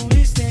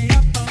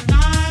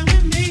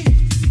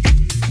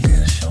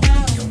 Girl, show me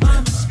your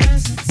river,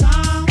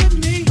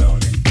 roll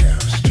it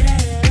downstream.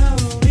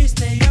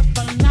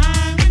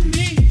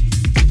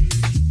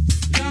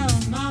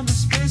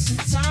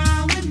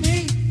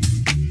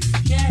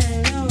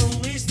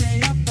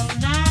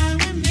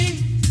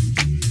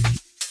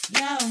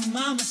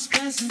 Mama,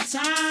 spend some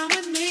time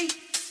with me.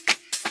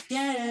 Get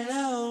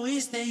low, we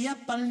stay up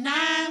all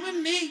night with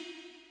me.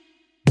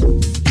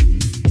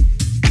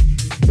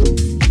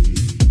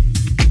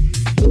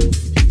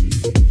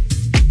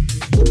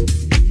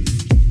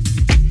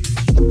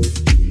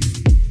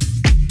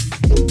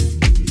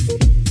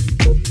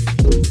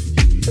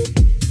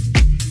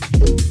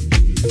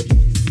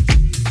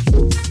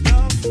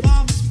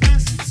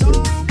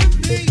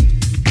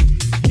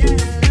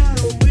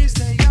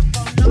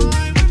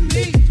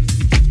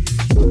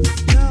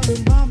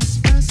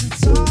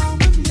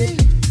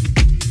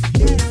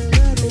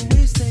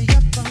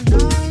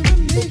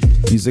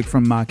 Music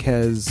from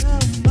Mawkus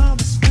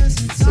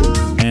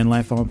and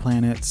Life on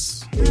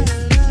Planets. I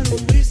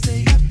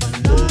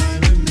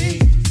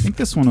think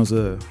this one was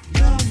a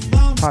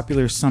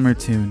popular summer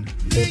tune.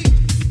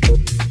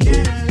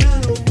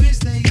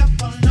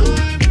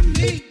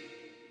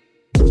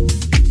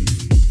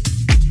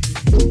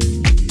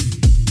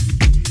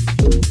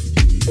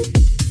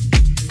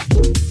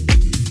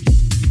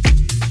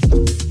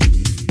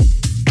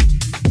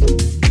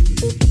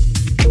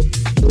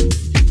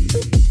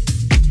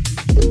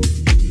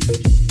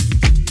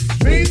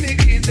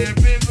 Picnic in that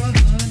river,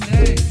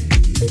 honey.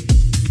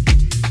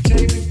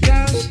 Take me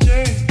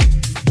downstream.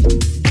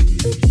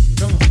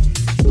 Come on.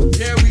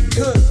 Yeah, we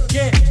could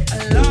get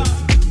along.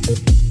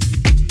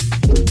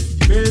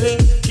 Really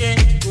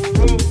can't go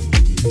wrong.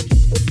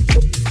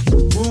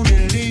 Moon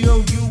and Leo,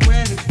 you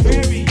and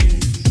Aquarius.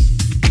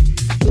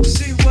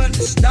 See what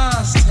the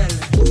stars tell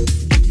us.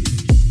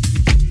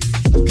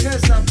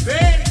 'Cause I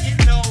bet you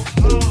no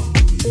harm.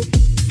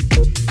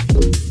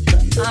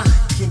 But I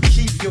can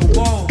keep you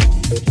warm.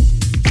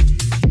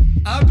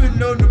 I've been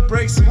known to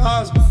break some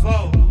hearts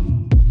before.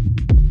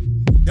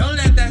 Don't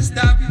let that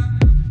stop you.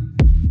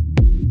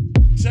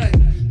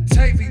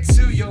 Take me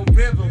to your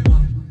river,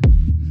 mama.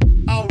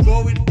 I'll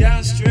roll it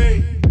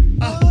downstream.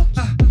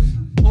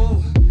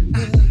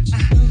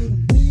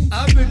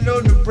 I've been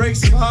known to break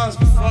some hearts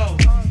before.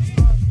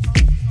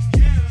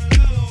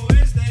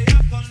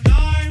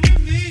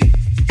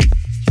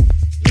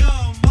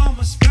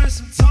 Mama, spend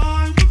some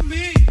time with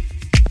me.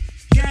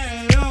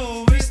 Get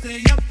over,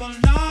 stay up all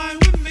night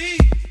with me.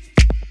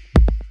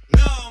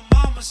 Little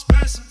mama,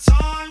 spend some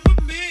time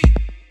with me.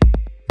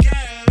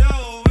 Get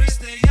over,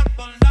 stay up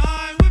all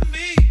night with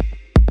me.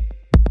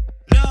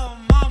 Little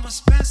mama,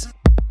 spend some.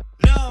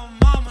 Little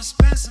mama,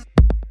 spend some.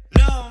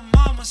 Little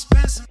mama,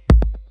 spend some.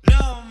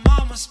 Little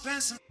mama. mama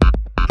spend some.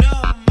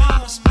 Little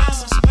mama spend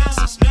some.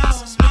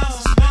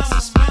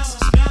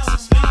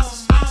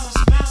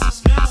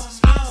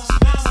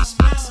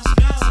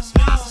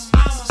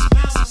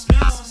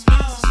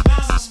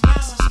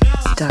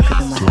 Darker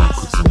than my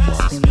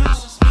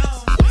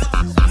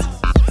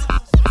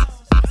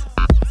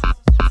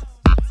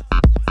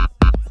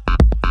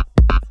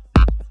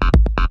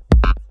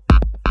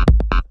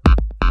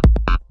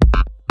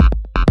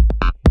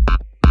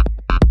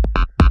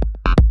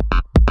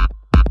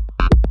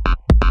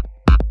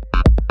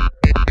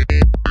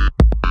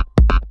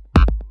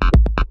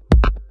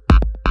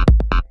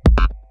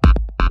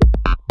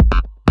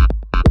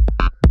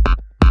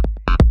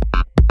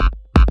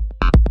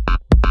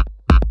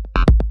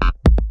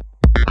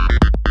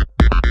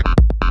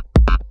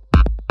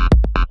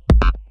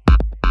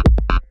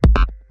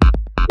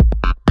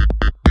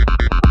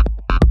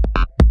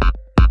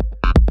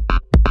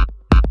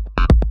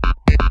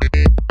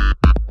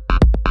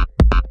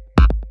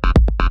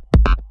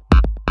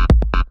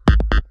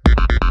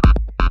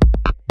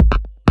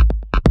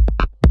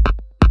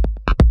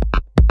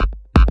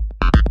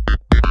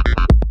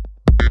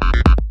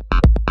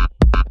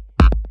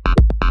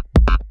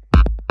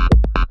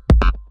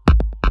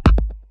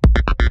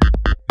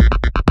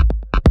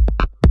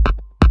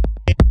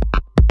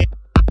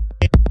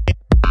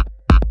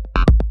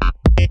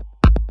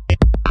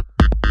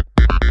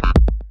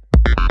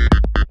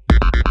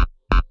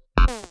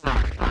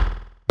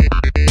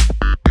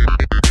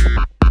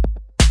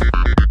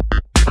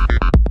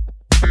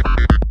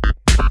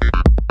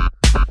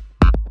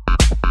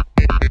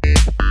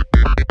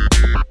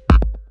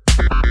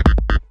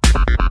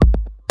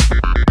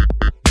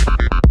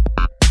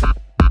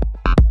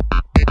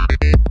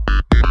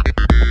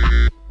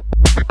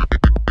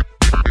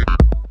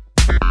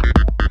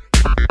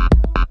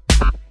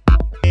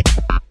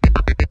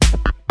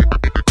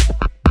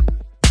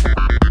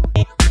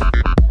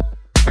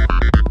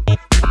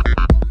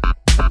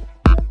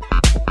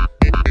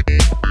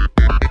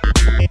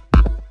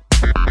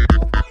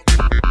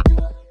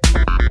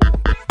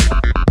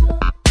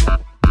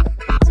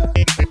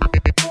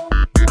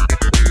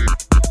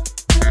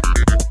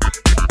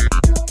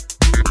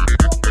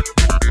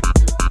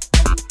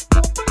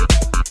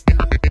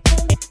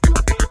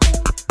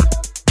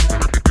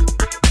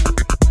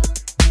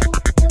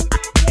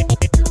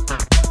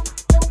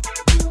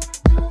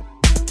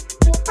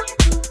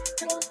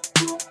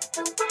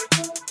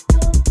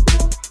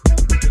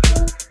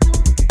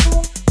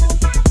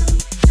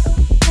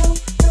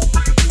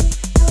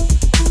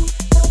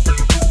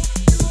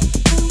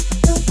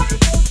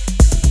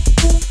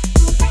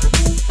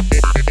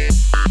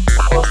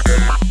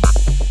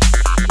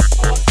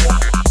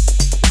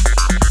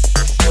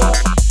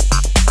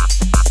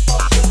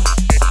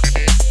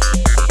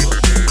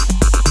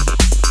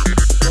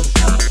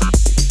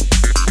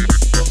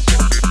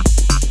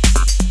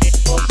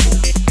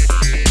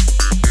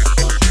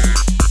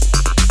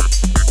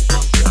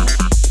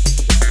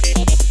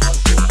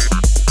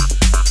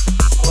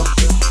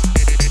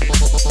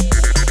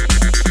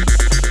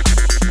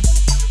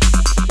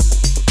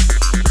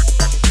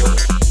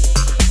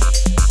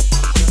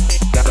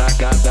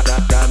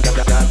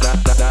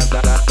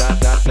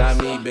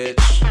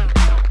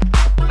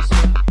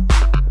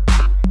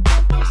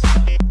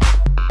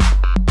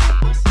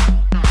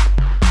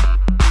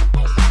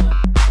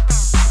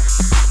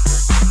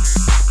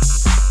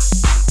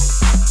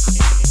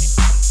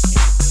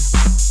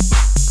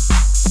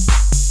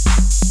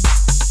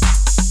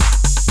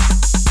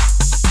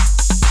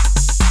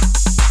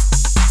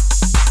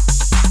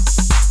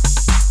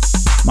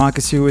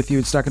Mawkus here with you.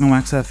 It's Stuck in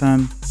Wax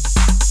FM,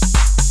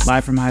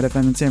 live from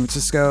HydeFM in San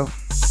Francisco.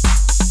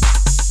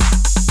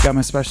 Got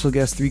my special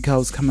guest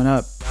 3kelves coming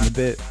up in a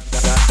bit.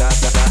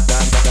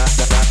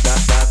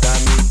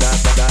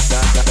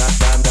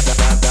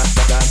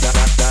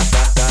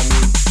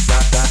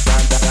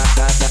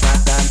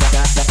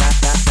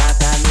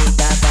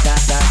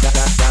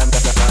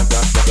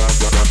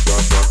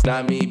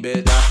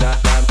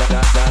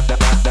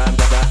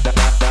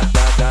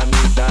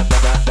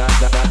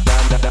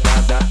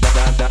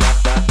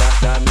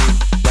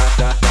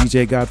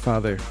 DJ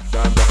Godfather.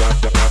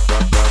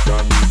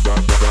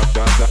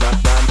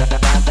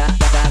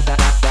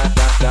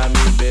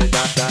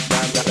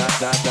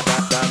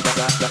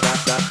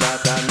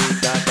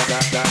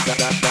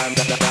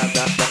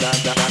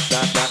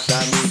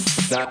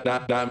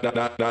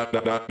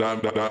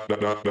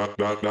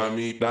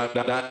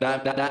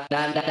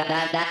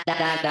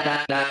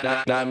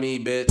 Me,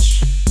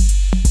 bitch.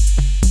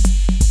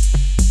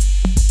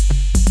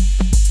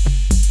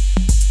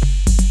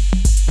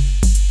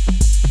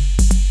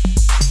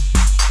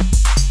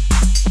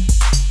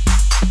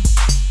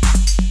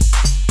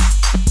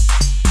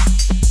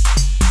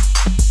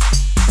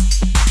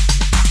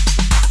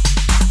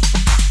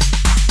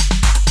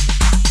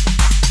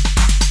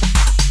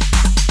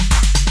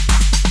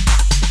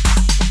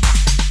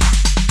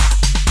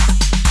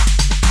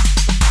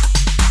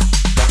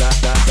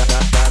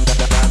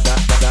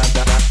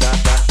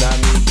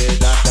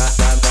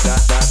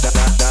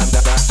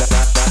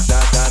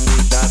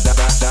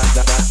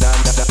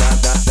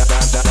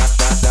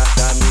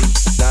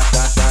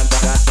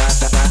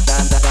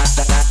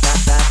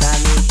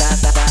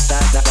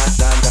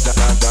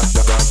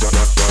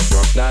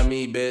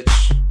 me, bitch.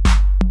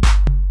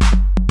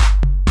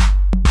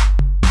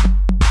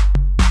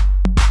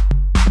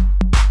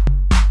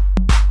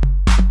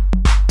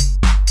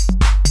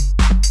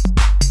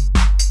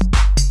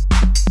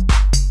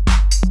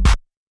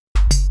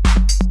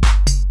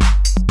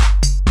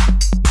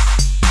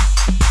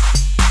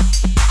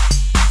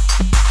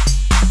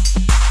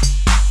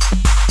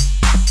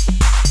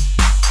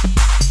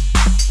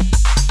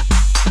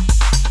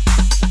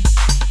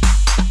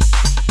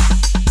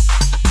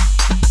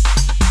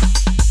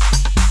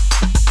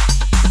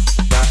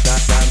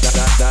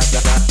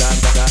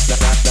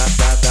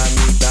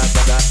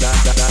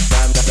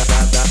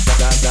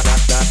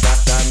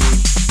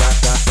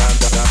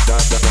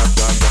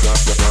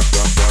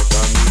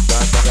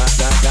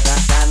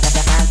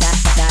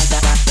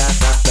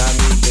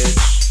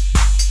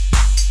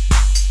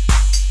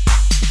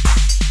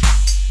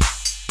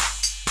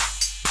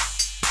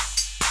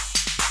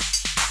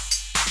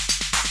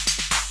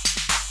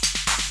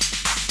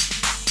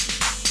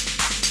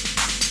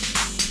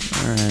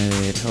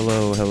 Alright,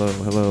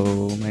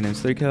 hello. My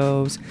name's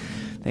 3kelves.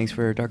 Thanks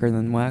for Darker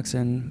Than Wax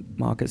and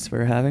Mawkus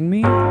for having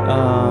me.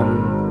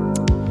 I'm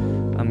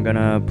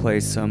gonna play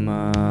some,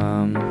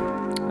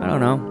 I don't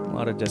know, a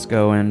lot of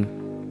disco and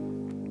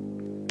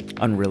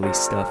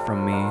unreleased stuff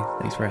from me.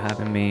 Thanks for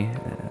having me.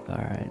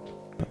 Alright,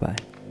 bye-bye.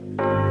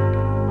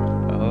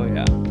 Oh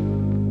yeah.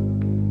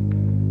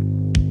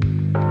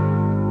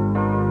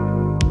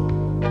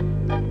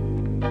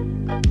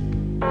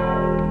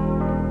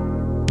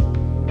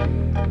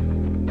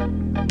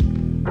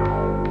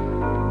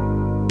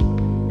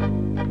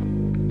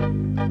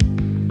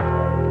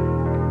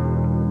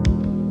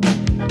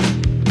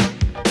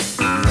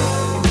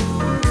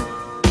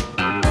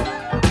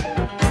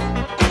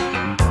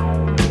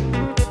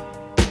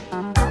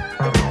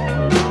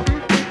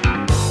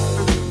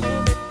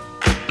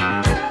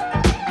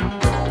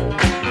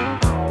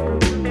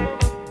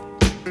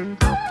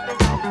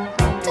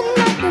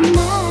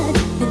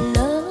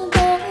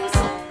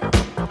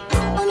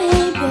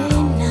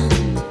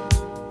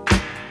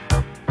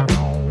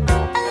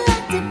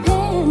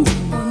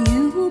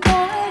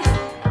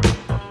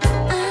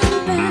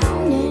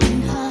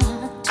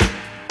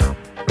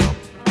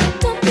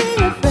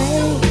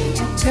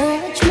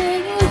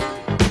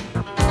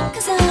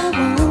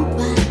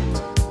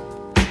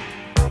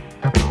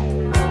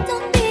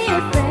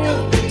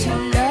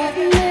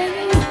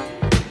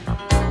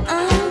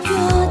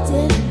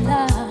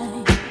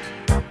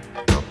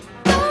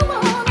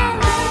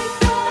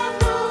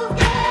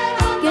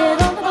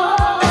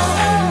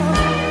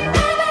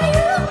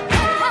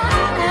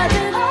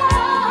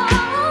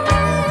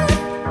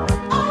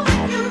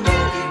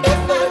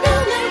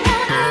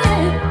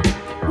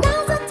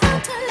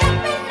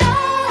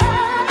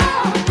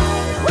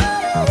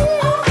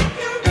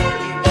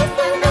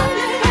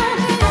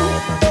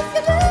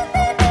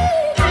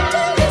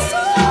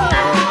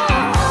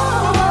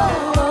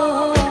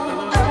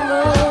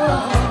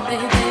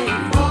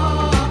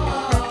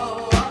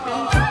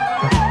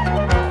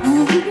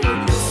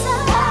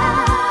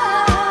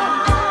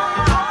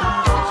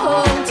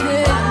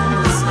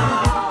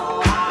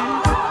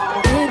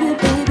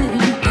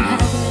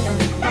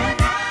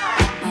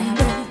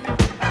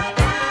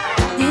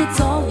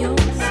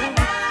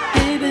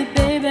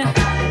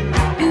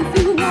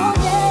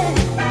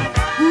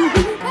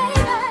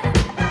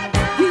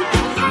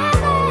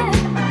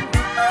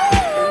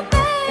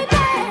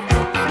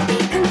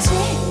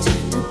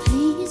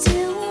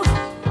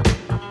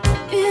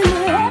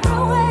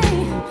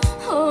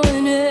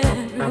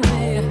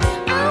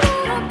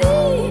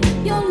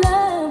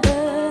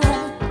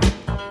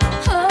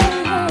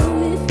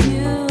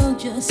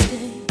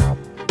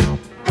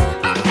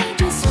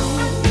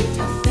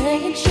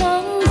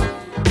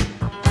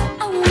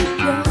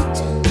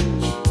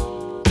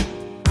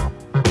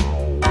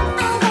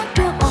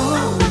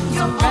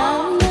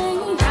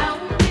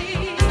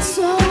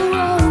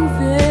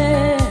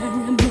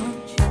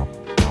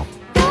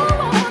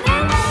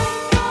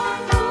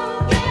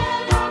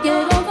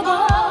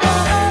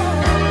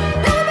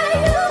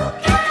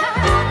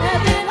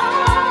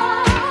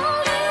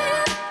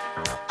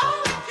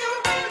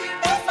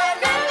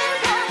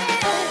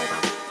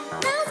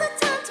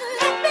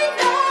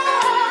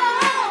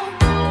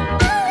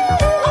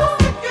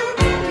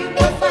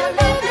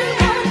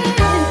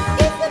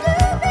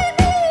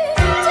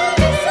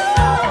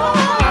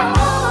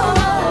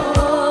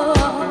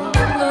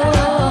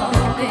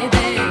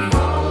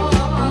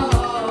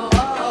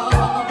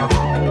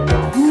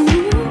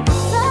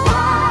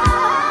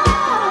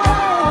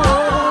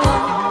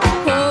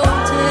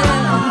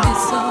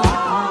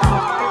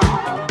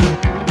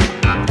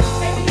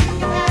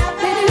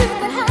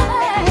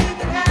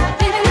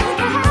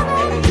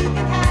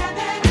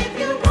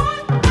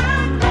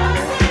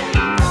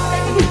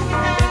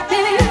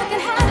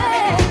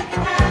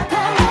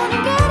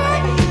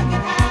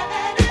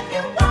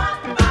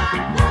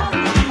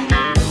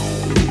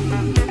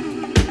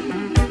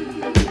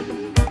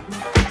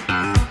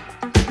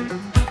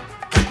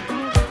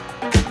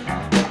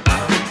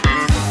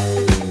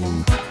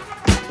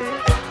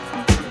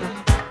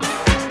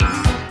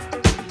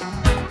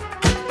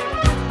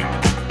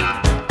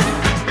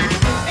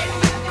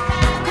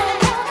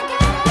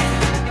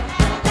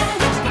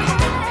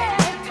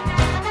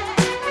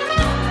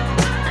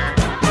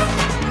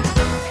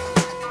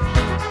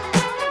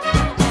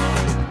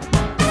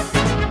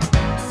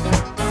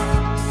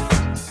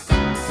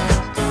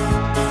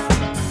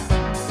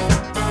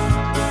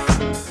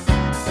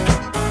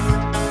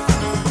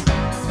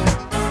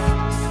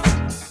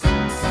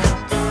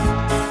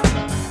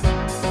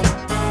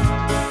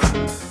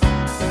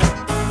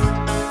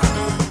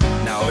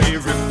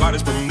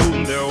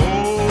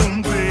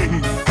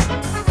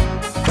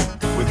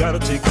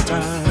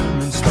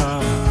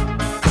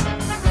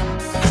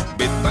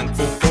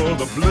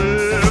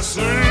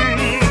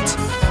 blessings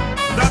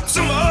that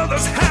some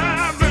others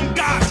haven't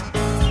got.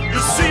 You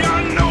see,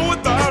 I know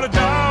without a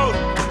doubt,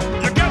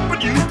 you get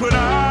what you put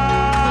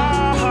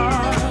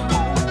out.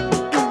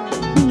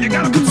 You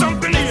gotta put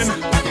something in.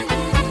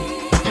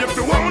 If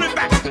you want it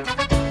back,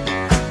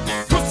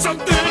 put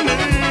something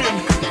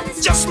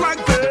in. Just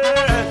like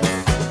that.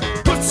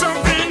 Put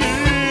something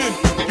in.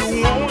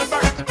 You want it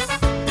back.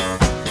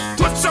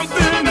 Put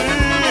something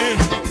in.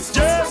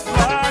 Just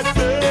like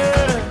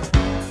that.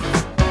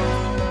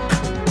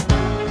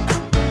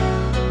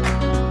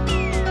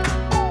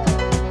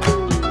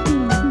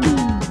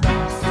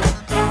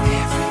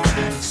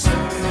 Everybody's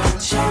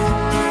searching.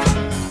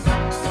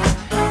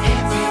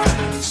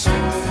 Everybody's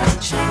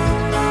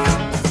searching.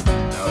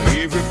 Now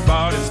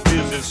everybody's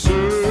busy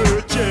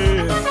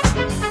searching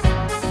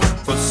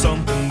for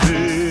something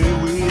they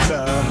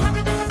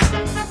without.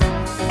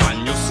 Find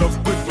yourself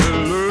quickly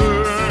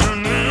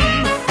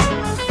learning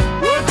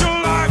what your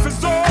life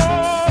is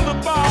all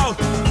about.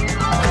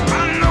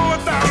 I know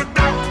without a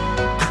doubt,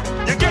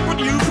 you get what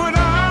you put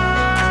out.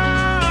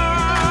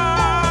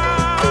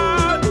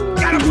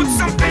 Gotta put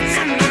something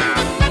in now.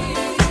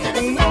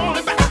 Want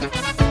it back.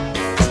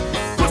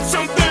 Put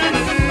something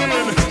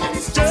in.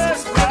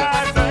 Just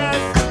like that.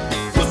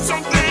 Put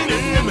something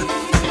in.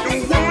 You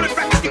want it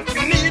back.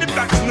 You need it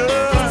back now.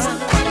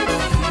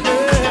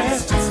 Yeah.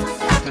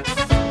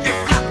 You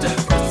got to.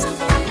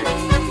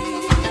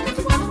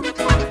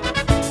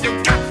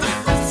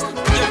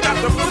 You got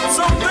to put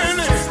something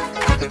in.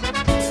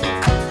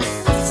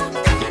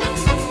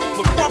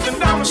 Was walking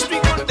down the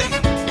street one day,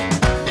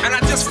 and I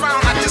just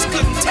found I just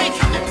couldn't take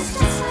it.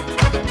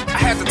 I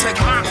had to take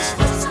honest.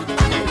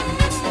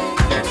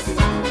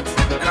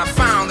 And I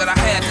found that I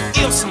had to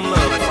give some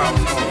love if I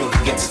was gonna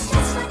really get some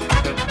love.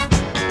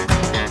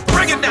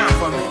 Break it down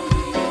for me.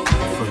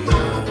 For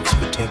love's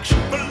protection,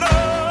 For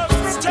love's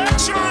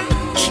protection,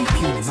 keep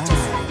your mind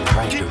in the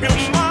right keep your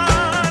direction.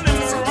 mind in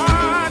the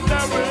right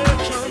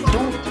direction.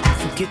 Don't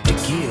forget to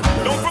give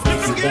love Don't forget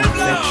if to you give want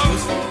affection.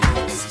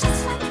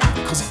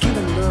 love. 'Cause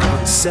giving love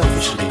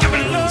unselfishly Giving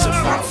brings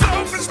love about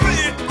unselfishly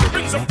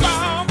brings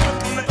about a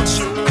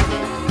connection.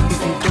 If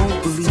you don't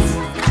believe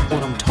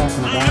what I'm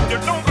talking If about, you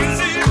don't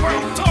believe what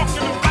I'm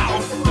talking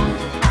about,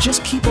 just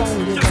keep on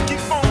living just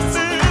keep on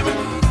living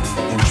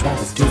and try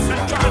to do and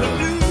without try to love.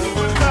 do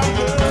without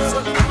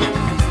love.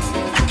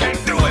 You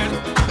can't do it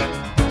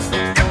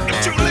if you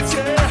truly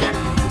care.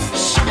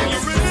 You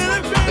really,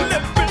 really,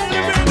 really,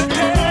 really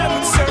care.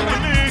 But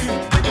certainly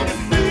you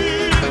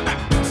need it back.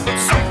 Put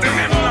something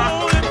in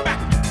now.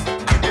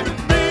 You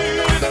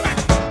need it back.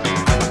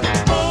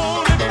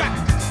 Want it back.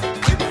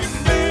 You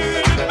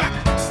need it back.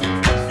 You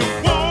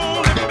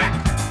want it back.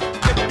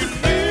 You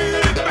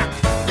need it back.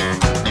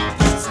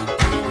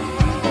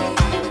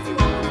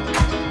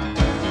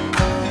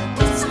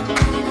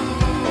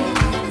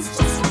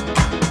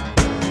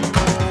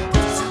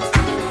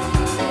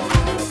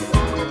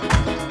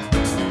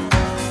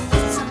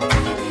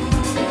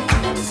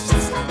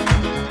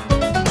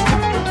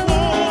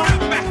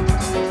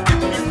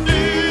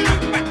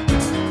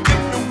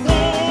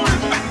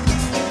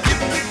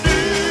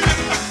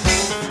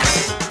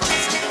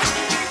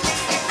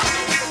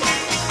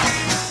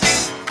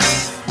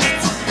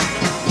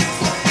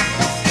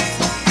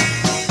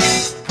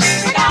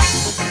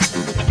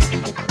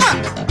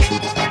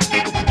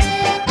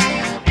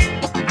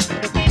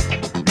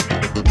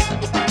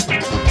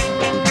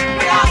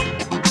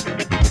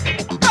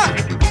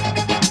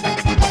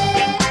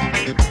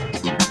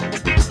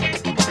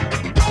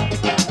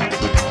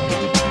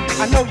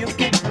 I know you're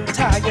getting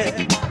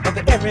tired of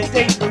the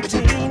everyday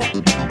routine.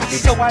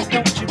 So why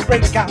don't you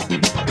break out? You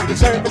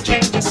deserve a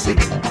change of scene.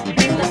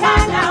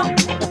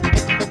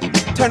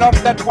 Turn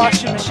off that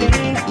washing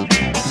machine.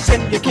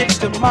 Send your kids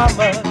to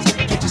mama's.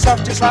 Treat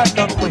yourself just like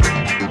a queen.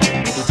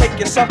 Take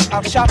yourself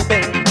out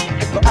shopping.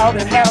 Go out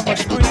and have a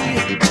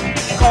spree.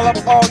 Call up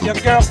all your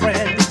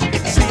girlfriends.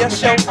 See a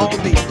show on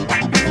me.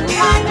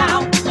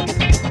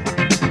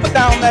 Put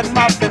down that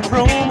mop and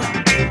broom.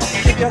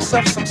 Give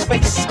yourself some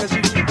space, 'cause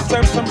you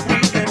deserve some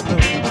breathing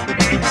room.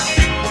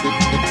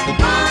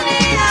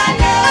 Honey, I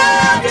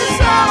love you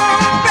so,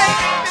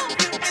 baby.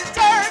 You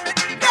deserve it,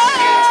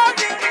 girl,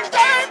 you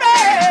deserve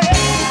it.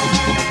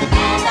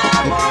 And I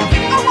want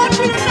you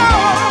to know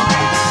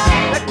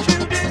that you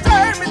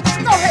deserve it.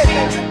 Just go ahead,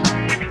 baby.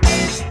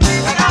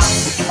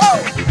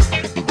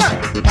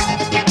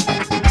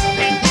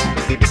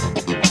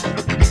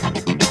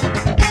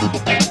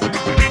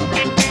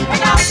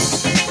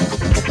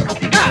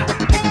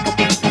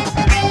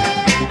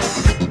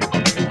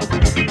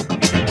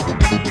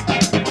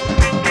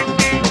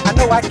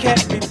 Oh, I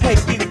can't repay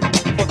you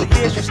for the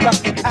years you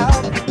stuck it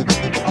out.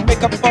 I'll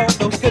make up for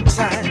those good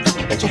times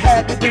that you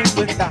had to do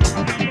without.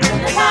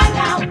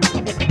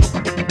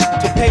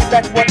 To pay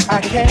back what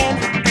I can,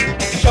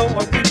 show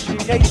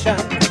appreciation.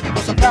 I'm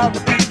so proud to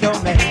be your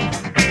man.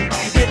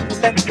 You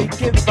didn't let me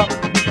give up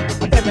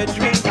every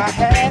dream I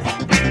had.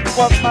 You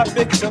was my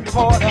big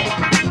supporter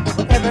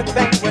when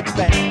everything went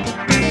bad.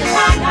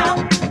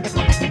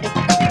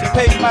 To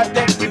pay my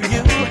debt to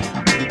you,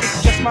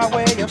 my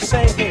way of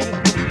saying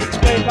it's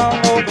way long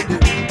overdue.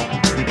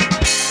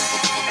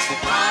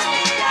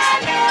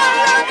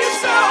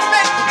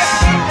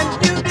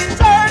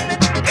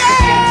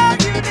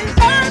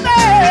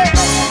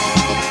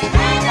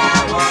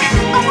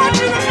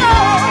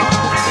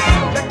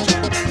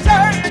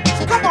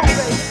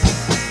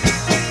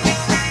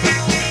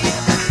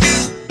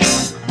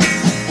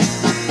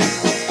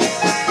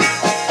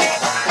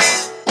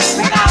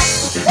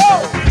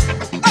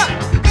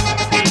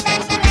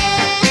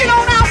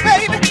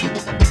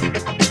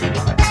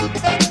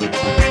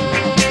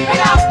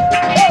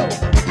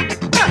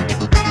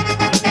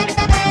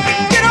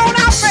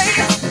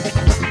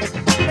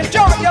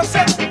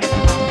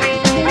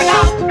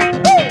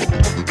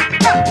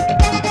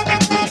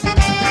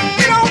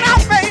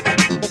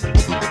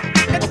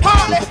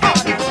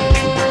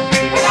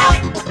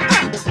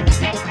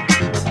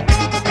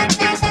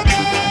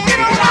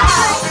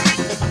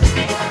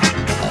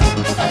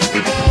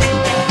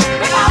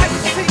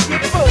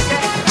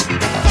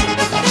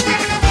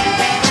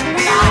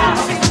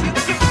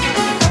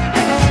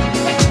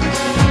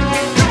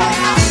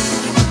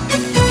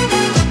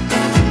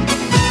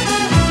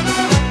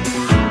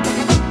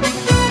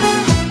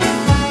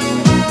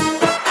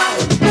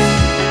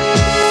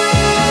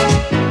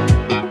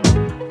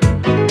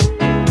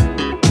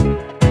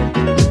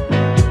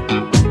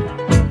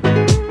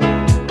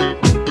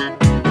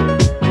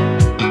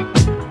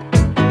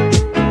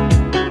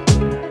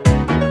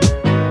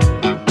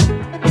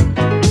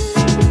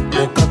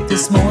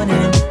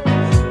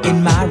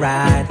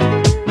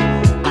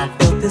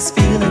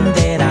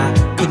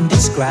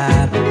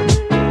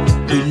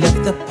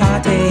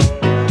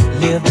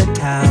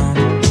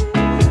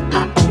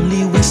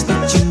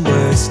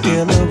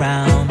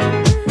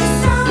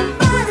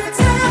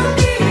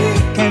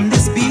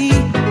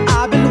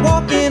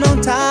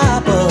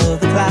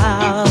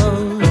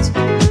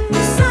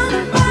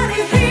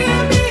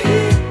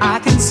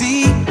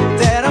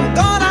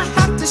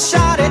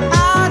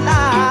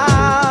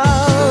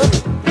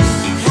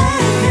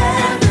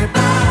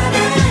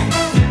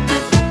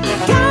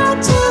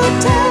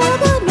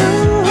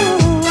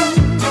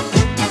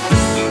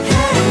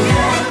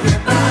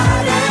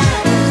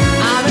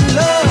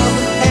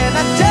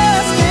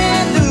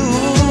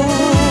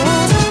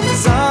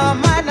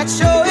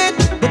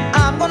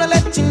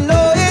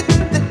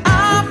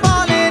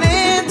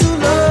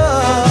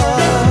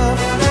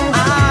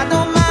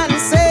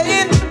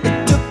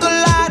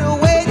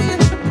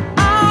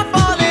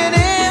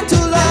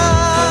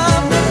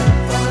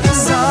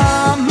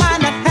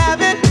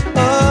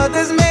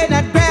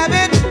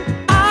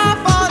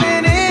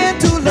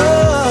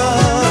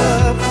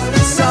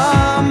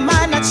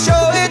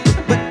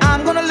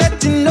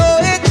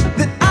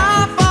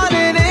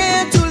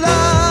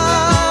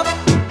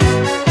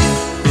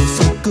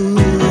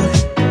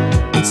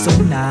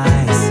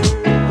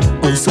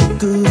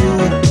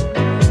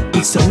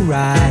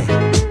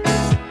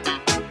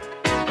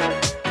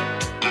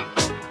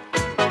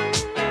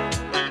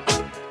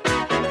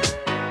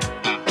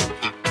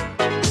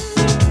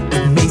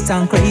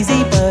 Sound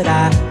crazy, but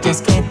I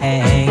just can't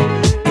hang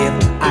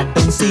if I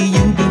don't see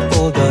you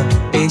before the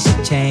day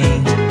should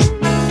change.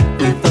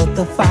 We felt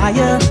the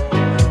fire,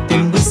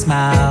 then we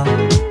smile.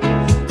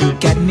 You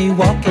got me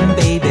walking,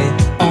 baby,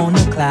 on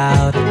a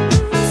cloud.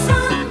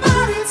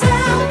 Somebody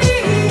tell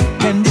me,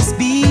 can this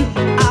be?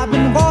 I've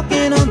been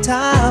walking on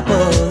top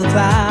of the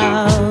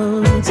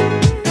clouds.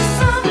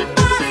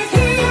 Somebody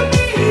hear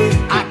me.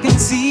 I can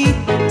see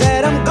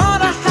that I'm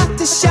gonna have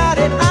to shout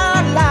it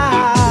out loud.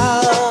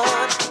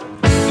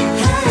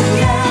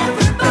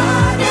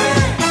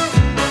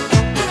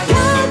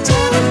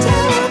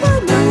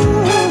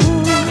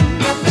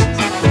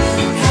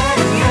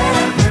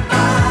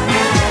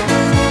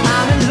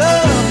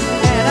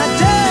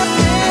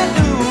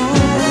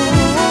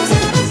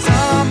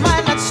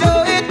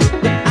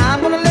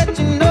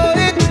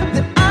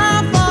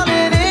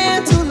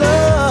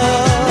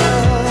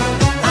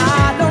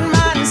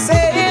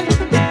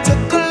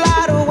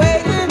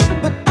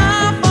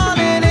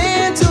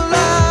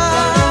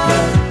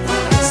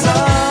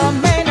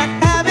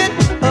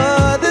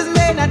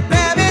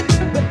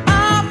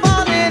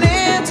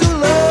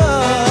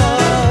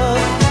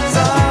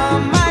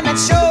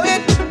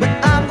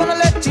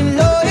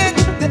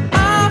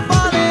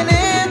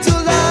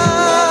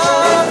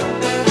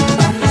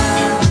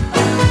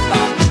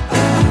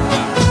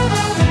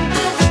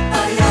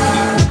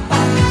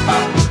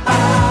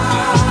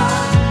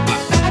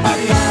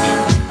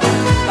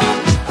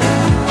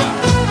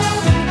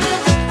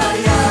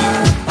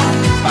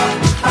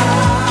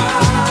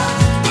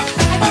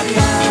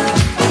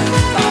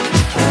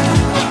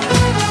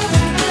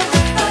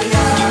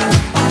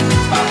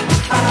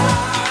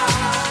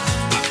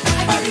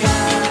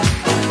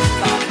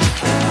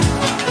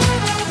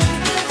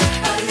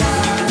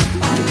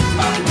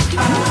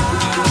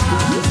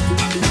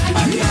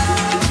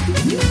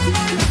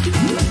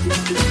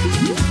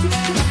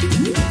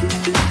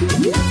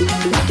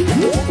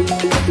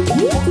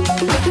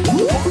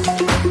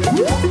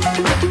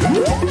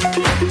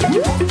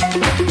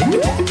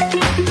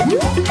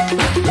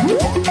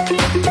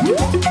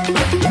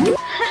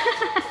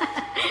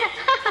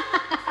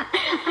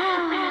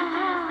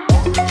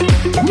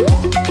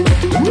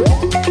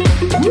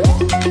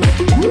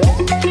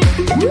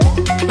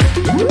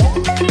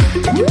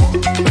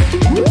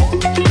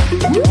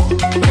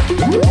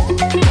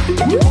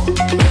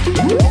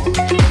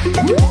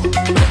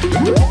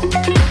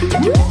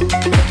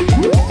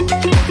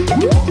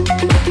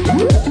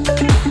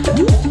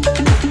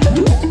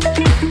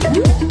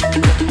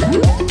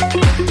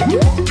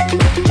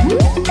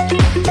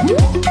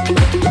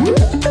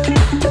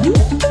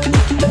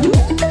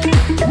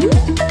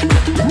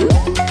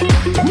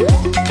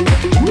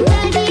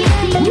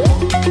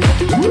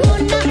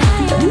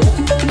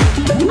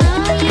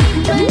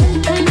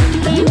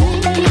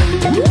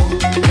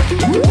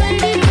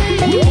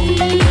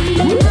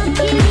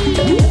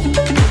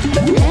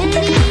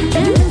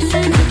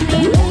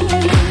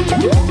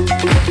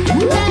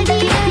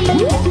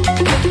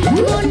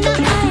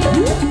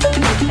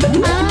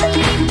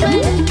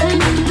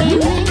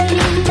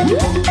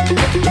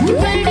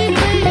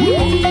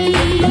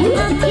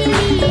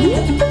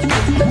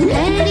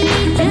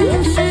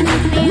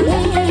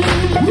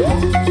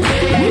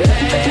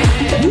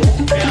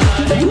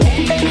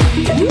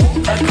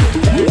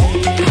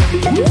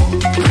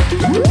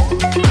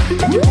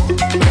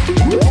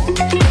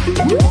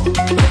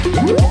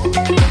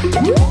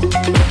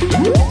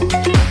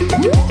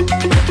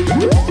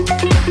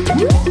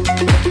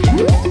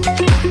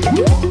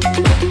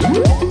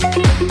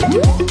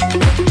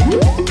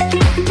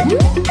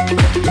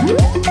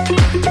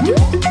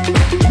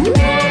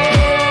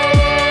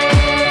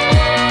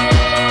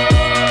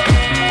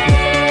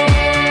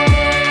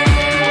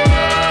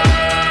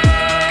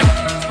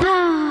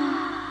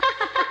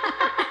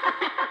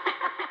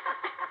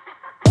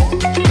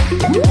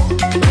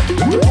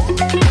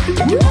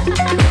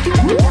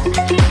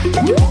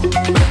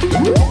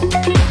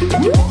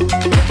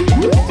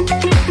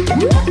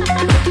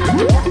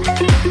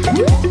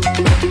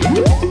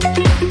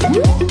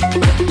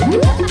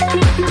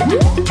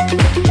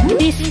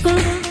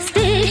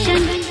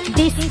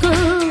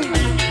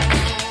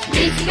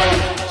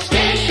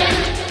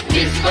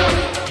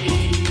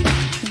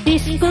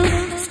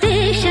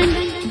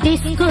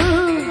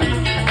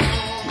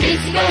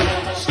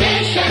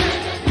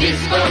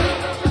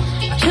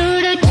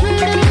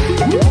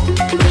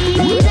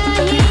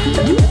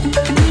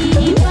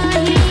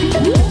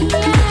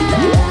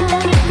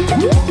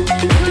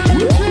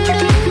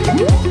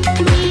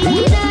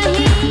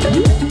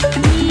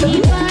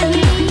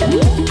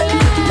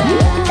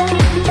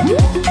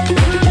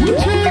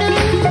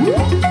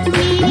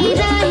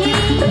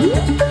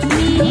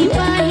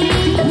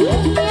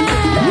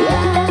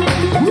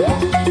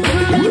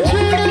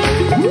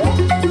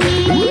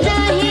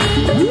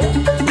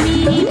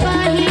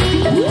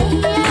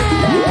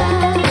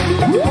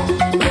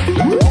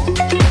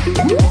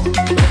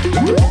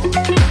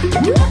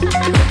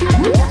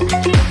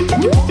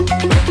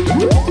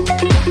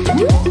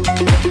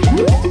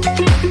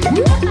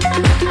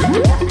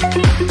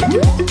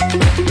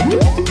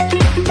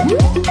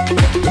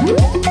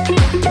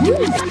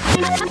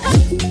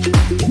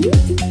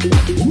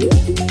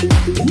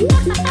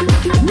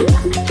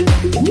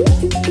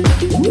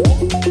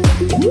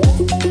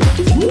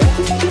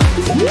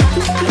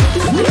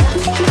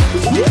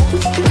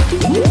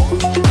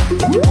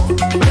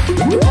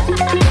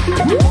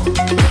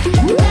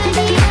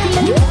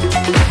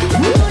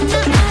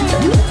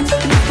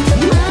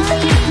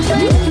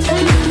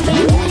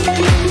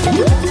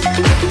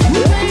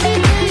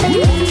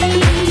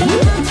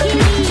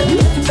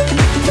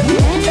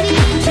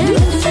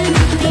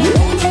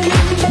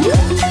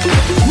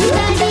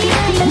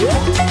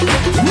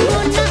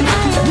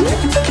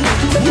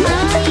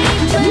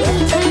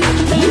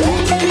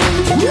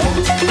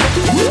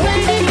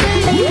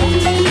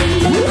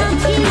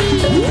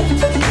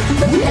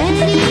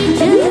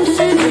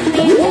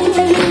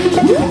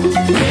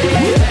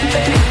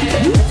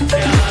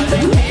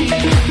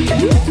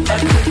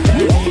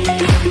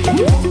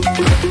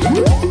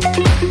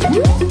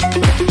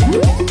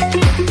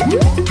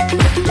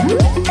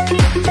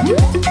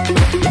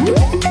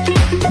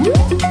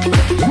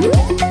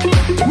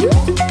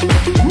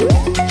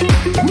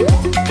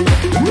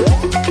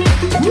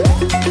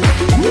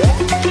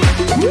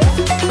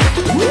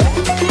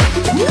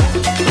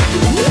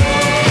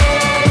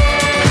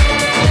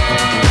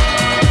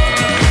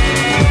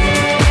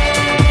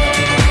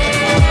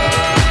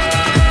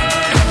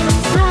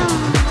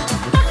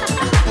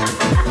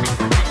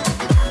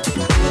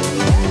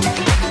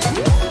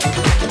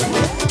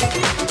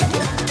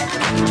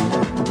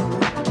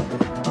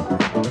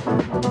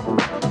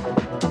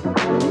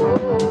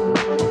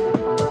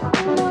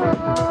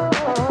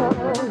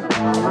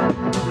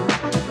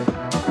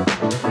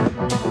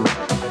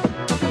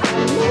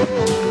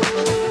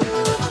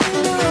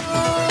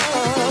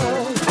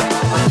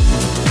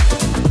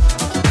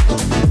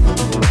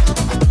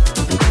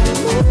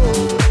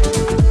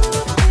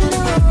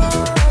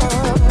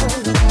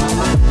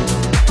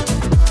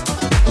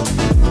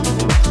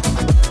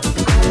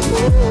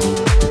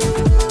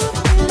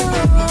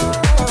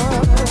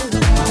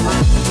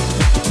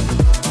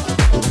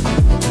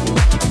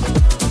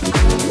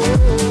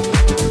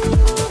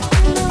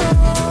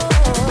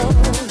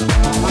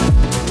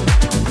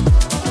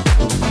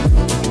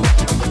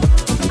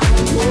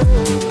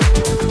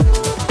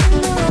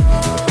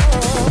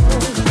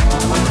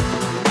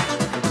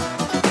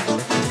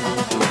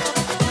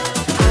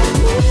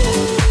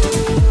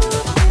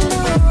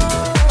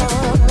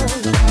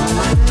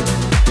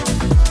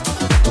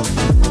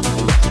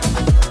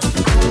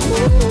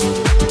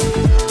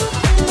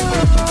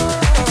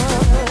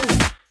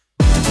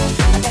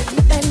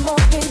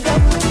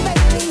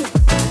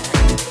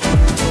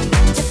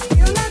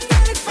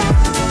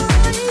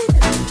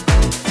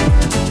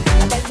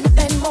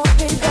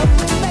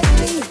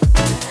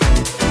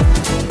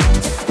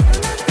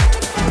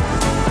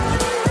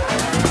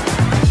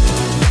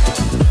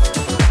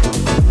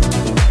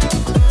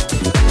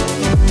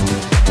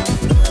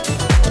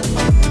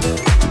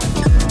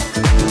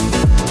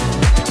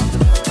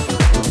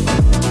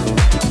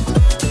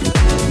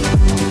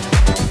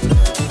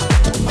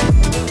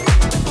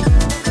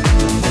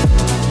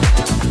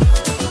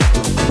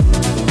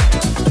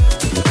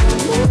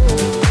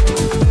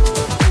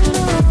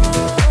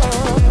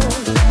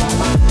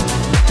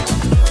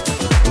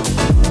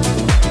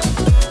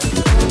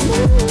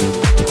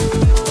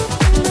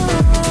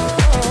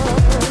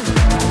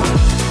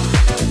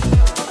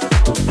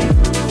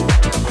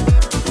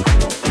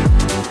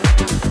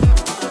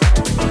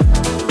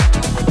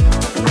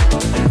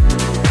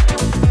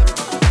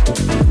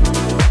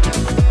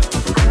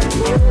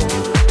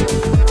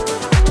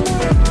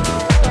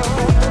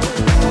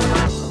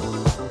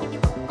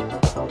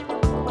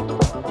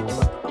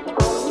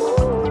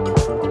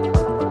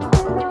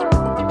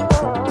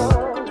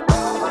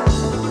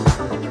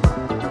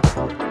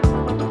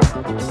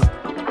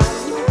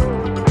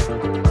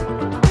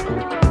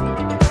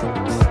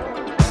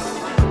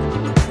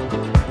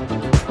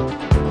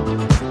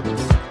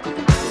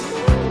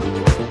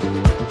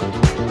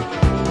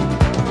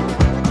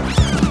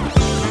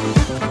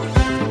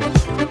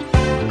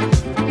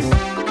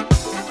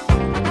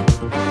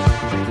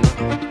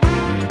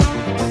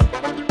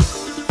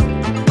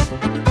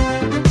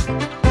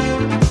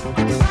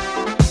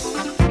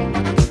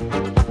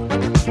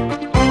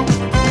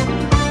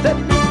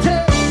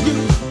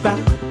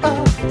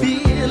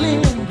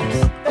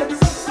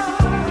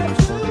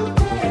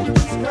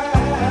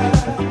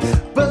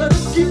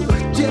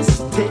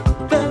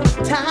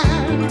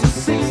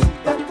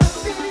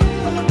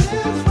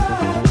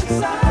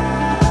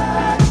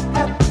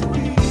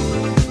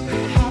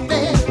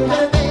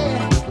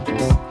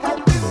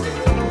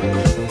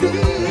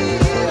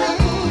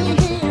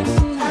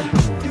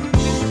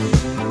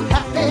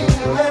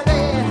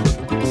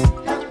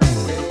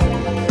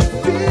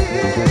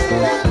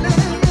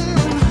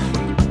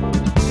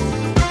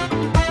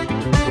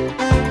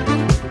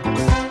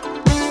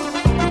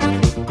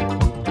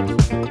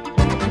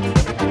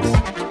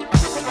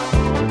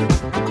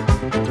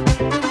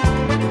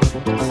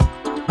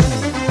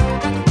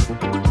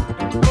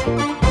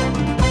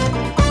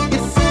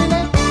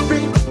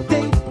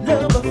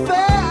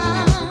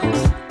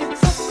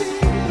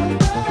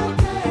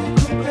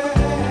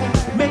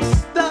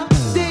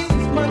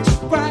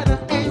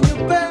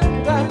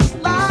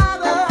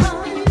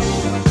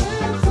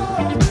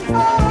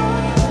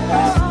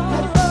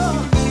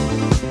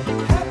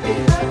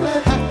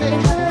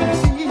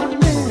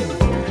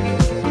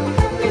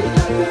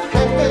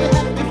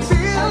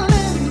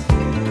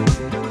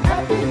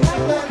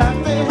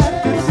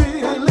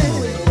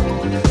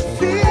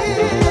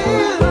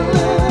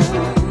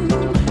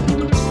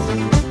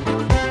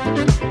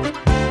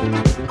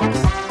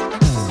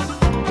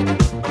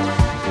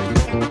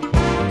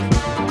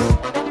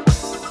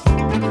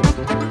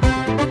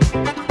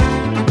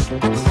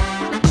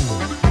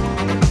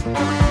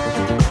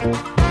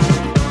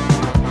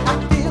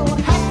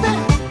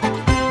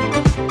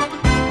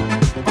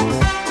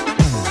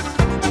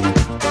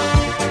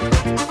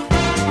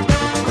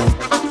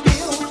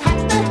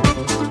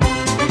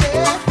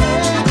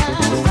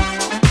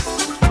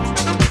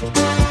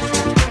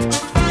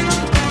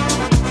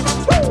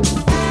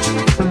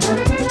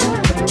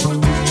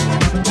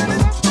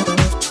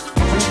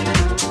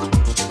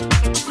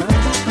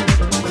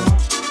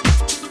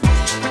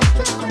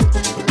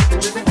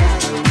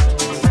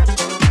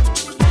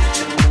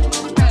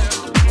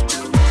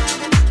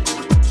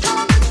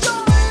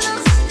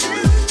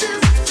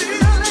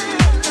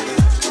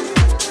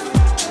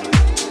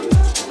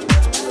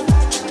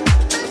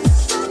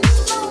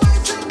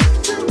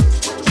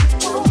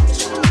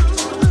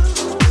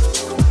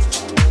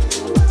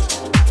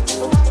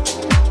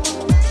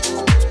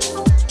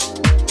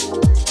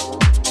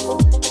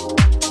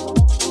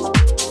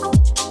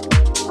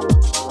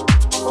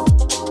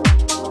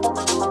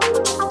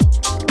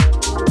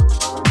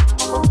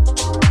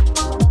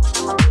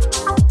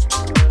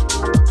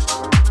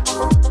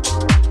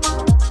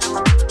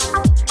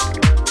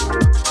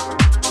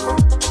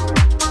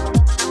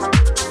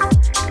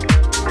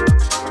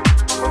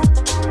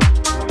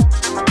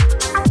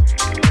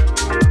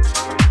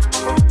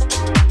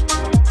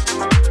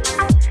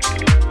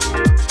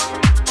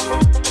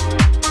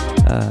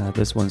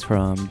 This one's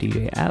from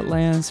DJ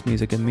Atlas,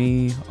 Music and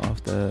Me,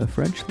 off the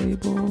French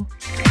label,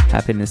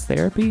 Happiness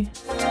Therapy.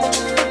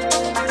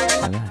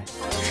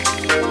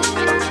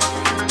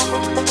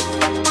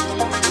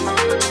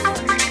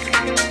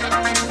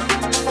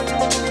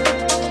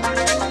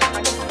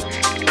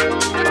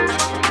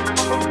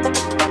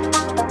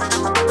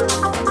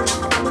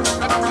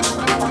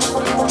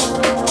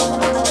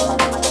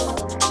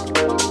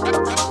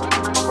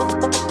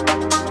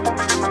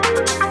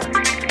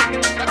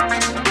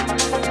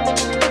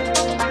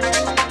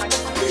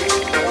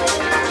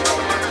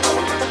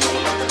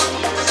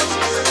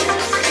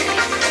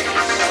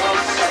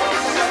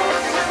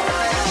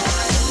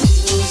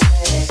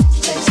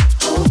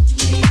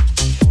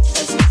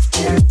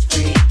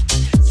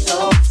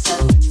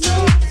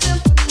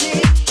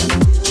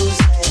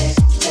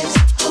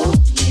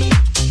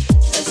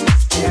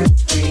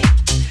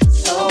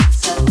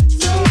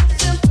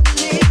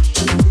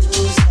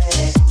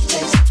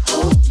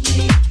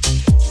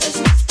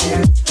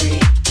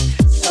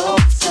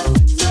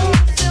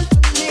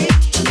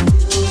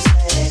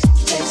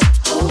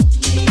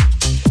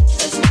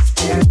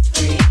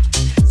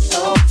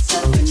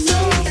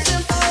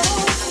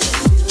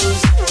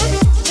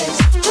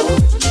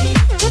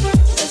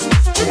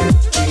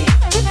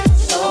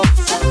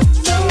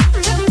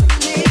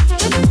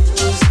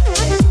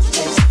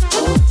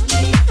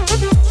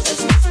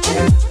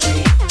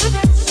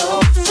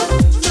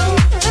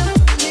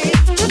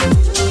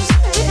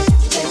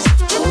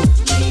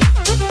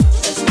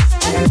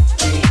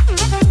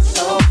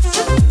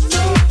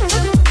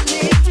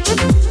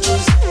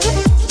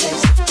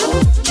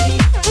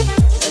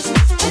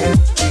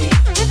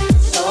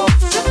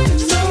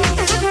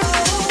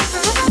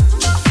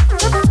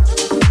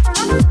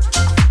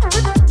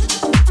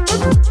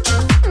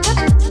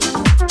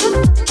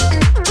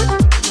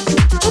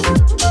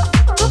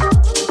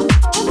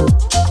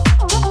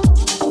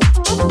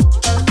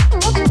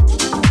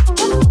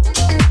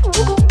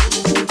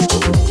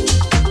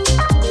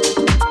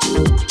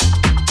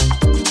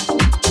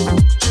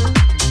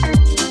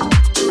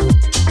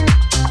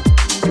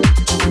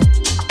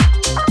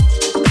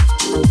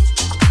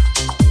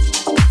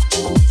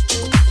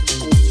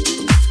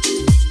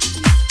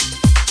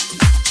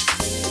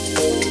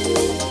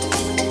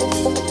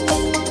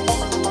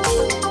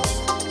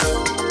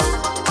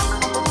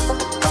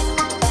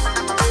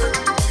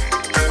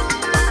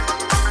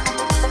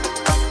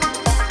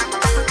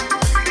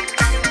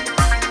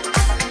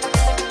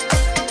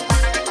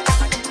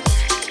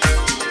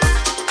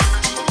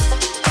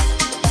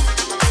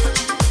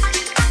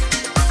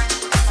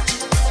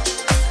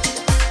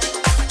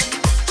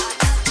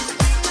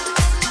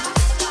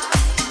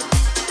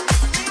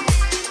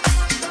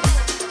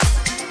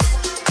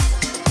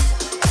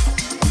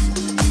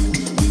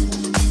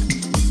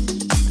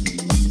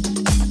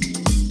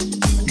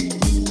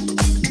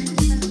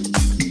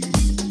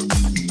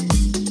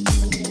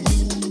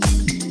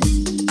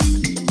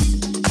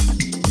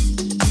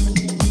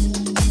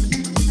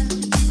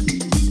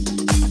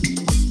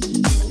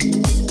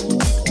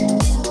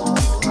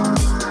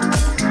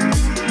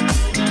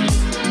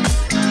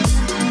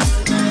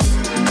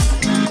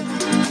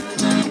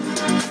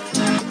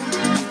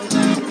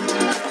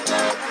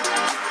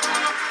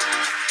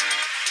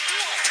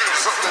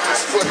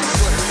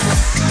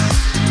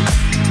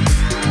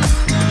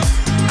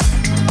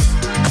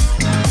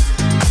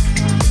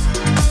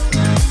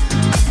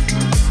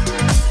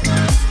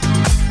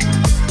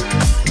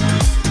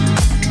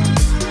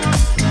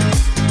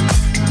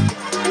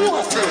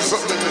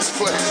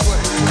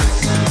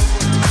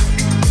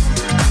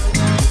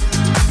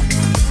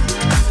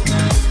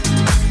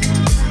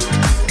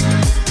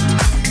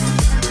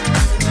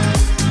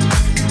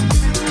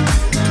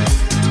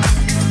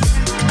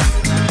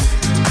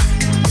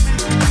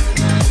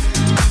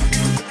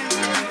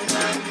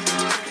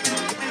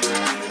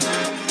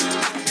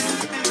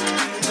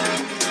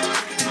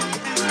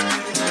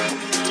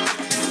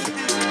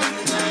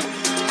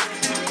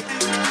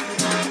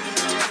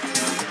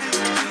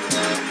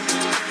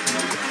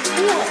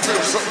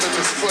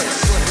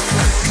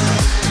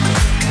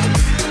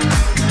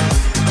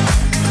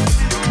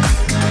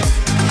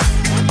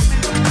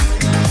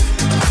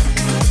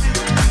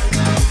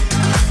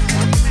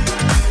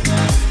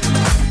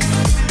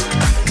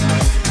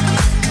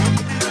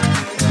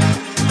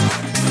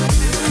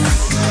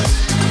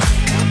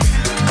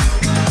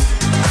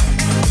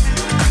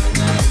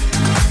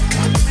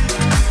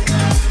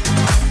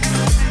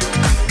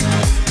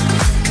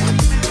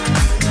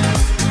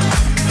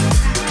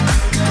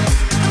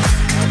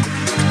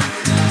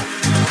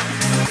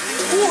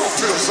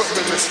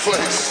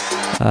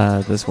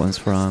 This one's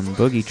from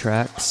Boogie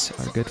Tracks,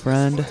 our good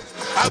friend.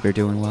 Hope you're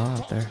doing well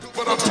out there.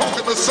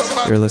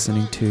 You're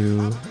listening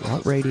to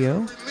What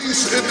Radio?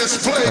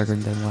 Darker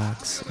Than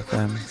Wax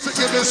FM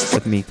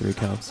with me,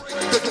 3kelves.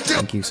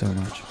 Thank you so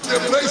much.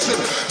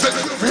 That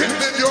you've hidden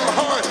in your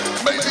heart.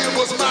 Maybe it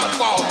was my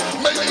fault.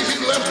 Maybe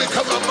he left me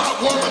because I'm not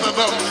woman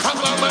enough. I'm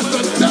not like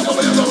the devil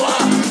is a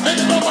lie.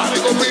 Ain't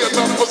nobody gonna be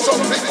enough for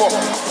some people.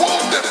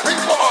 Wounded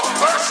people are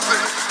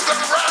thirsty.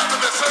 They're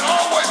ravenous and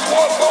always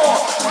want more.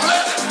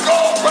 Let it go,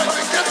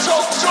 baby. Get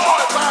your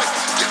joy back.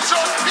 Get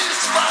your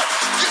peace back.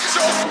 Get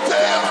your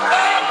damn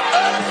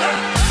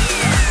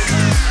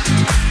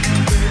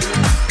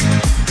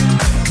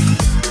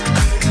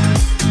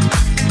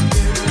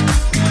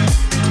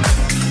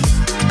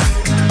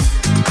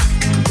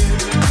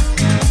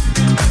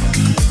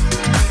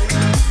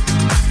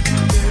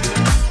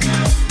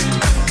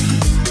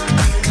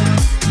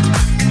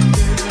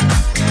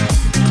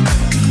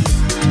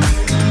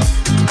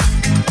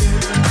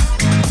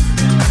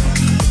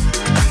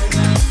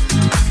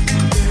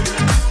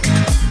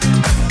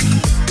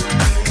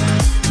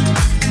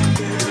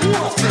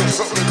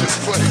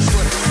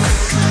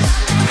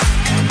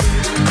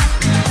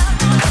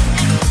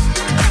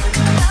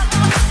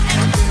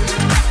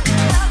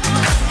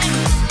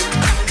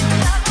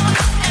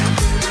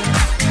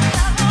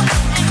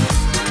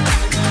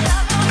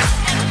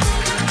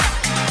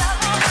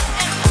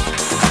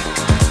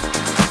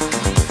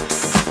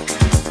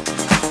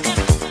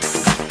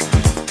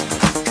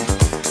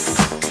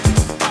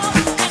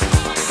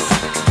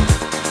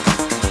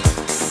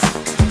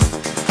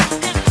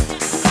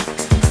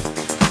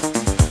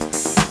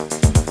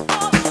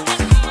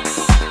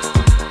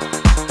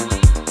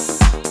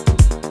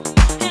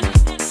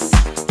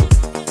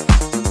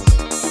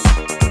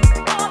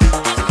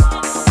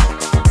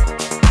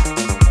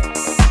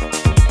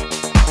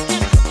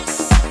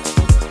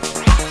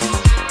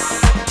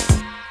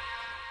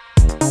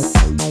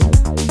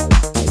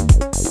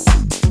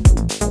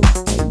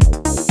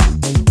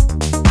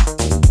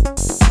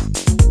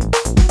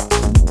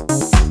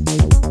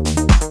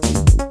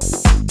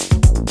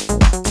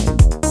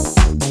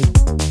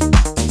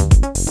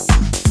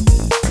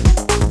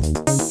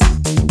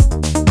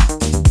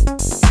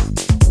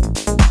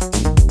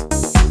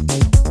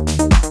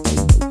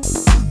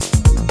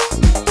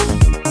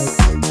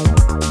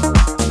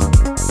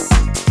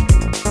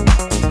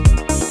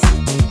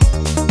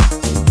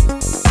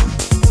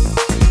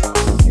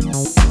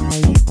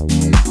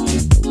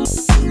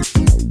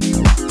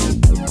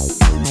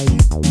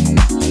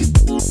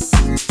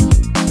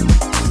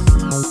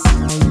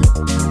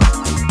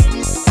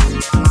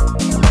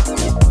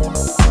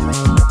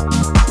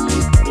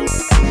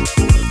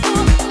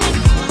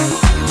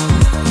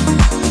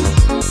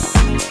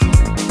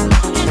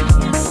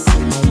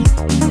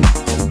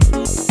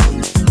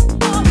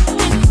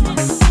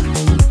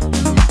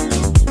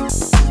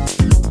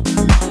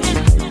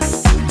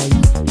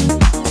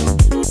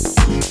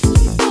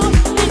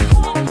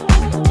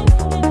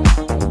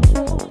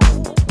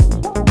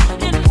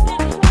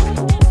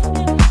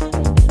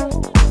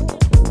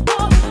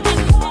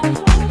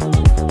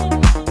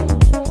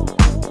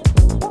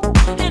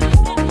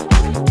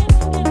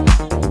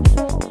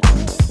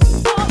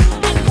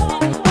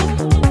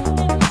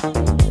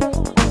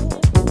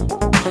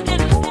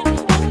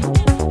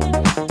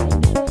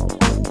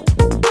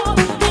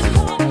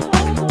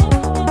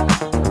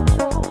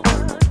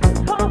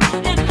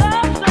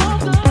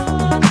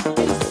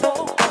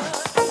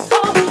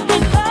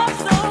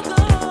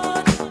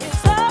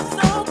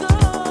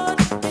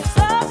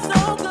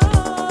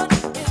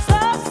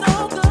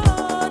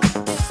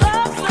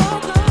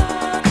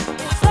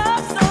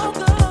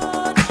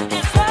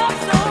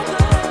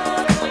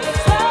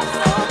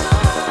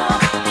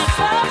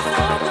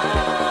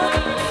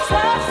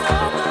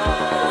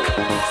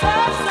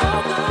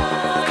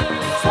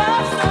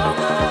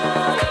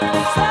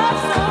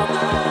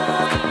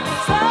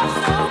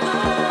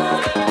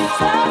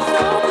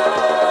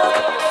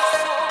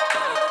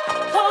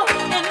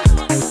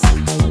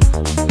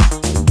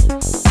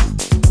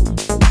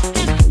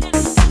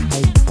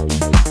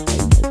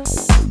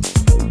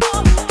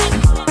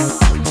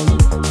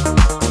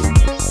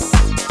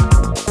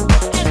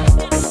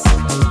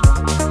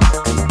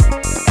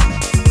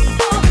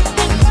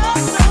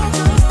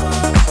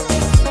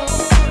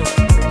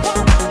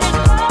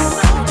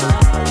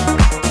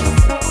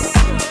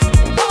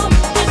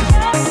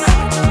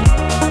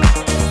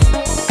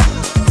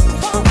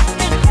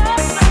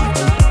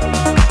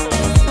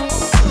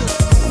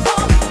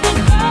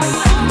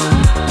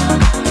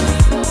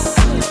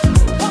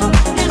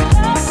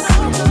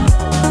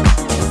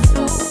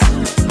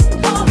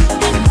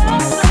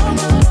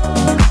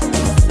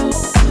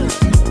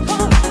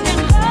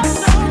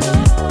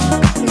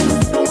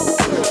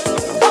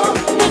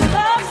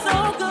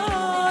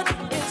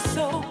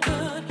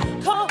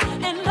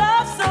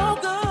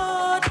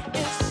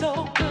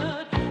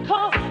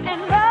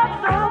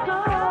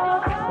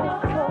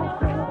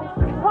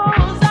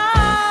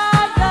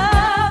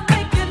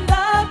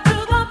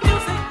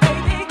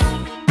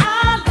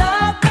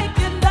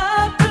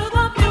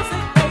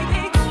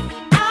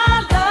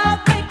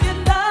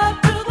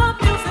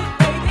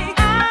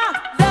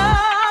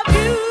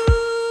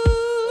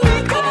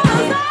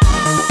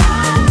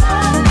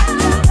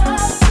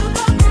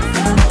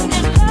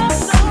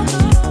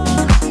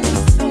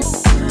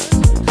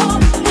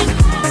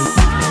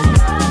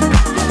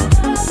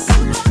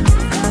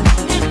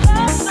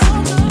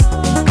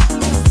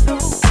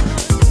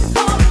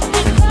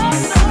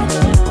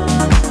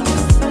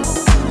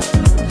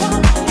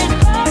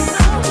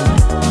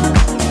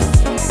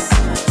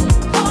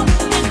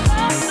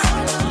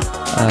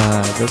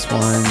This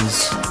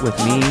one's with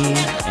me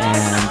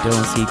and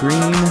Dylan C.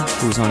 Green,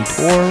 who's on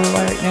tour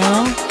right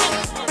now.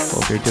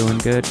 Hope you're doing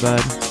good, bud.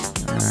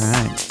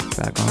 Alright,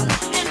 back on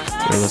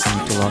it. You're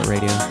listening to Lot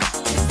Radio.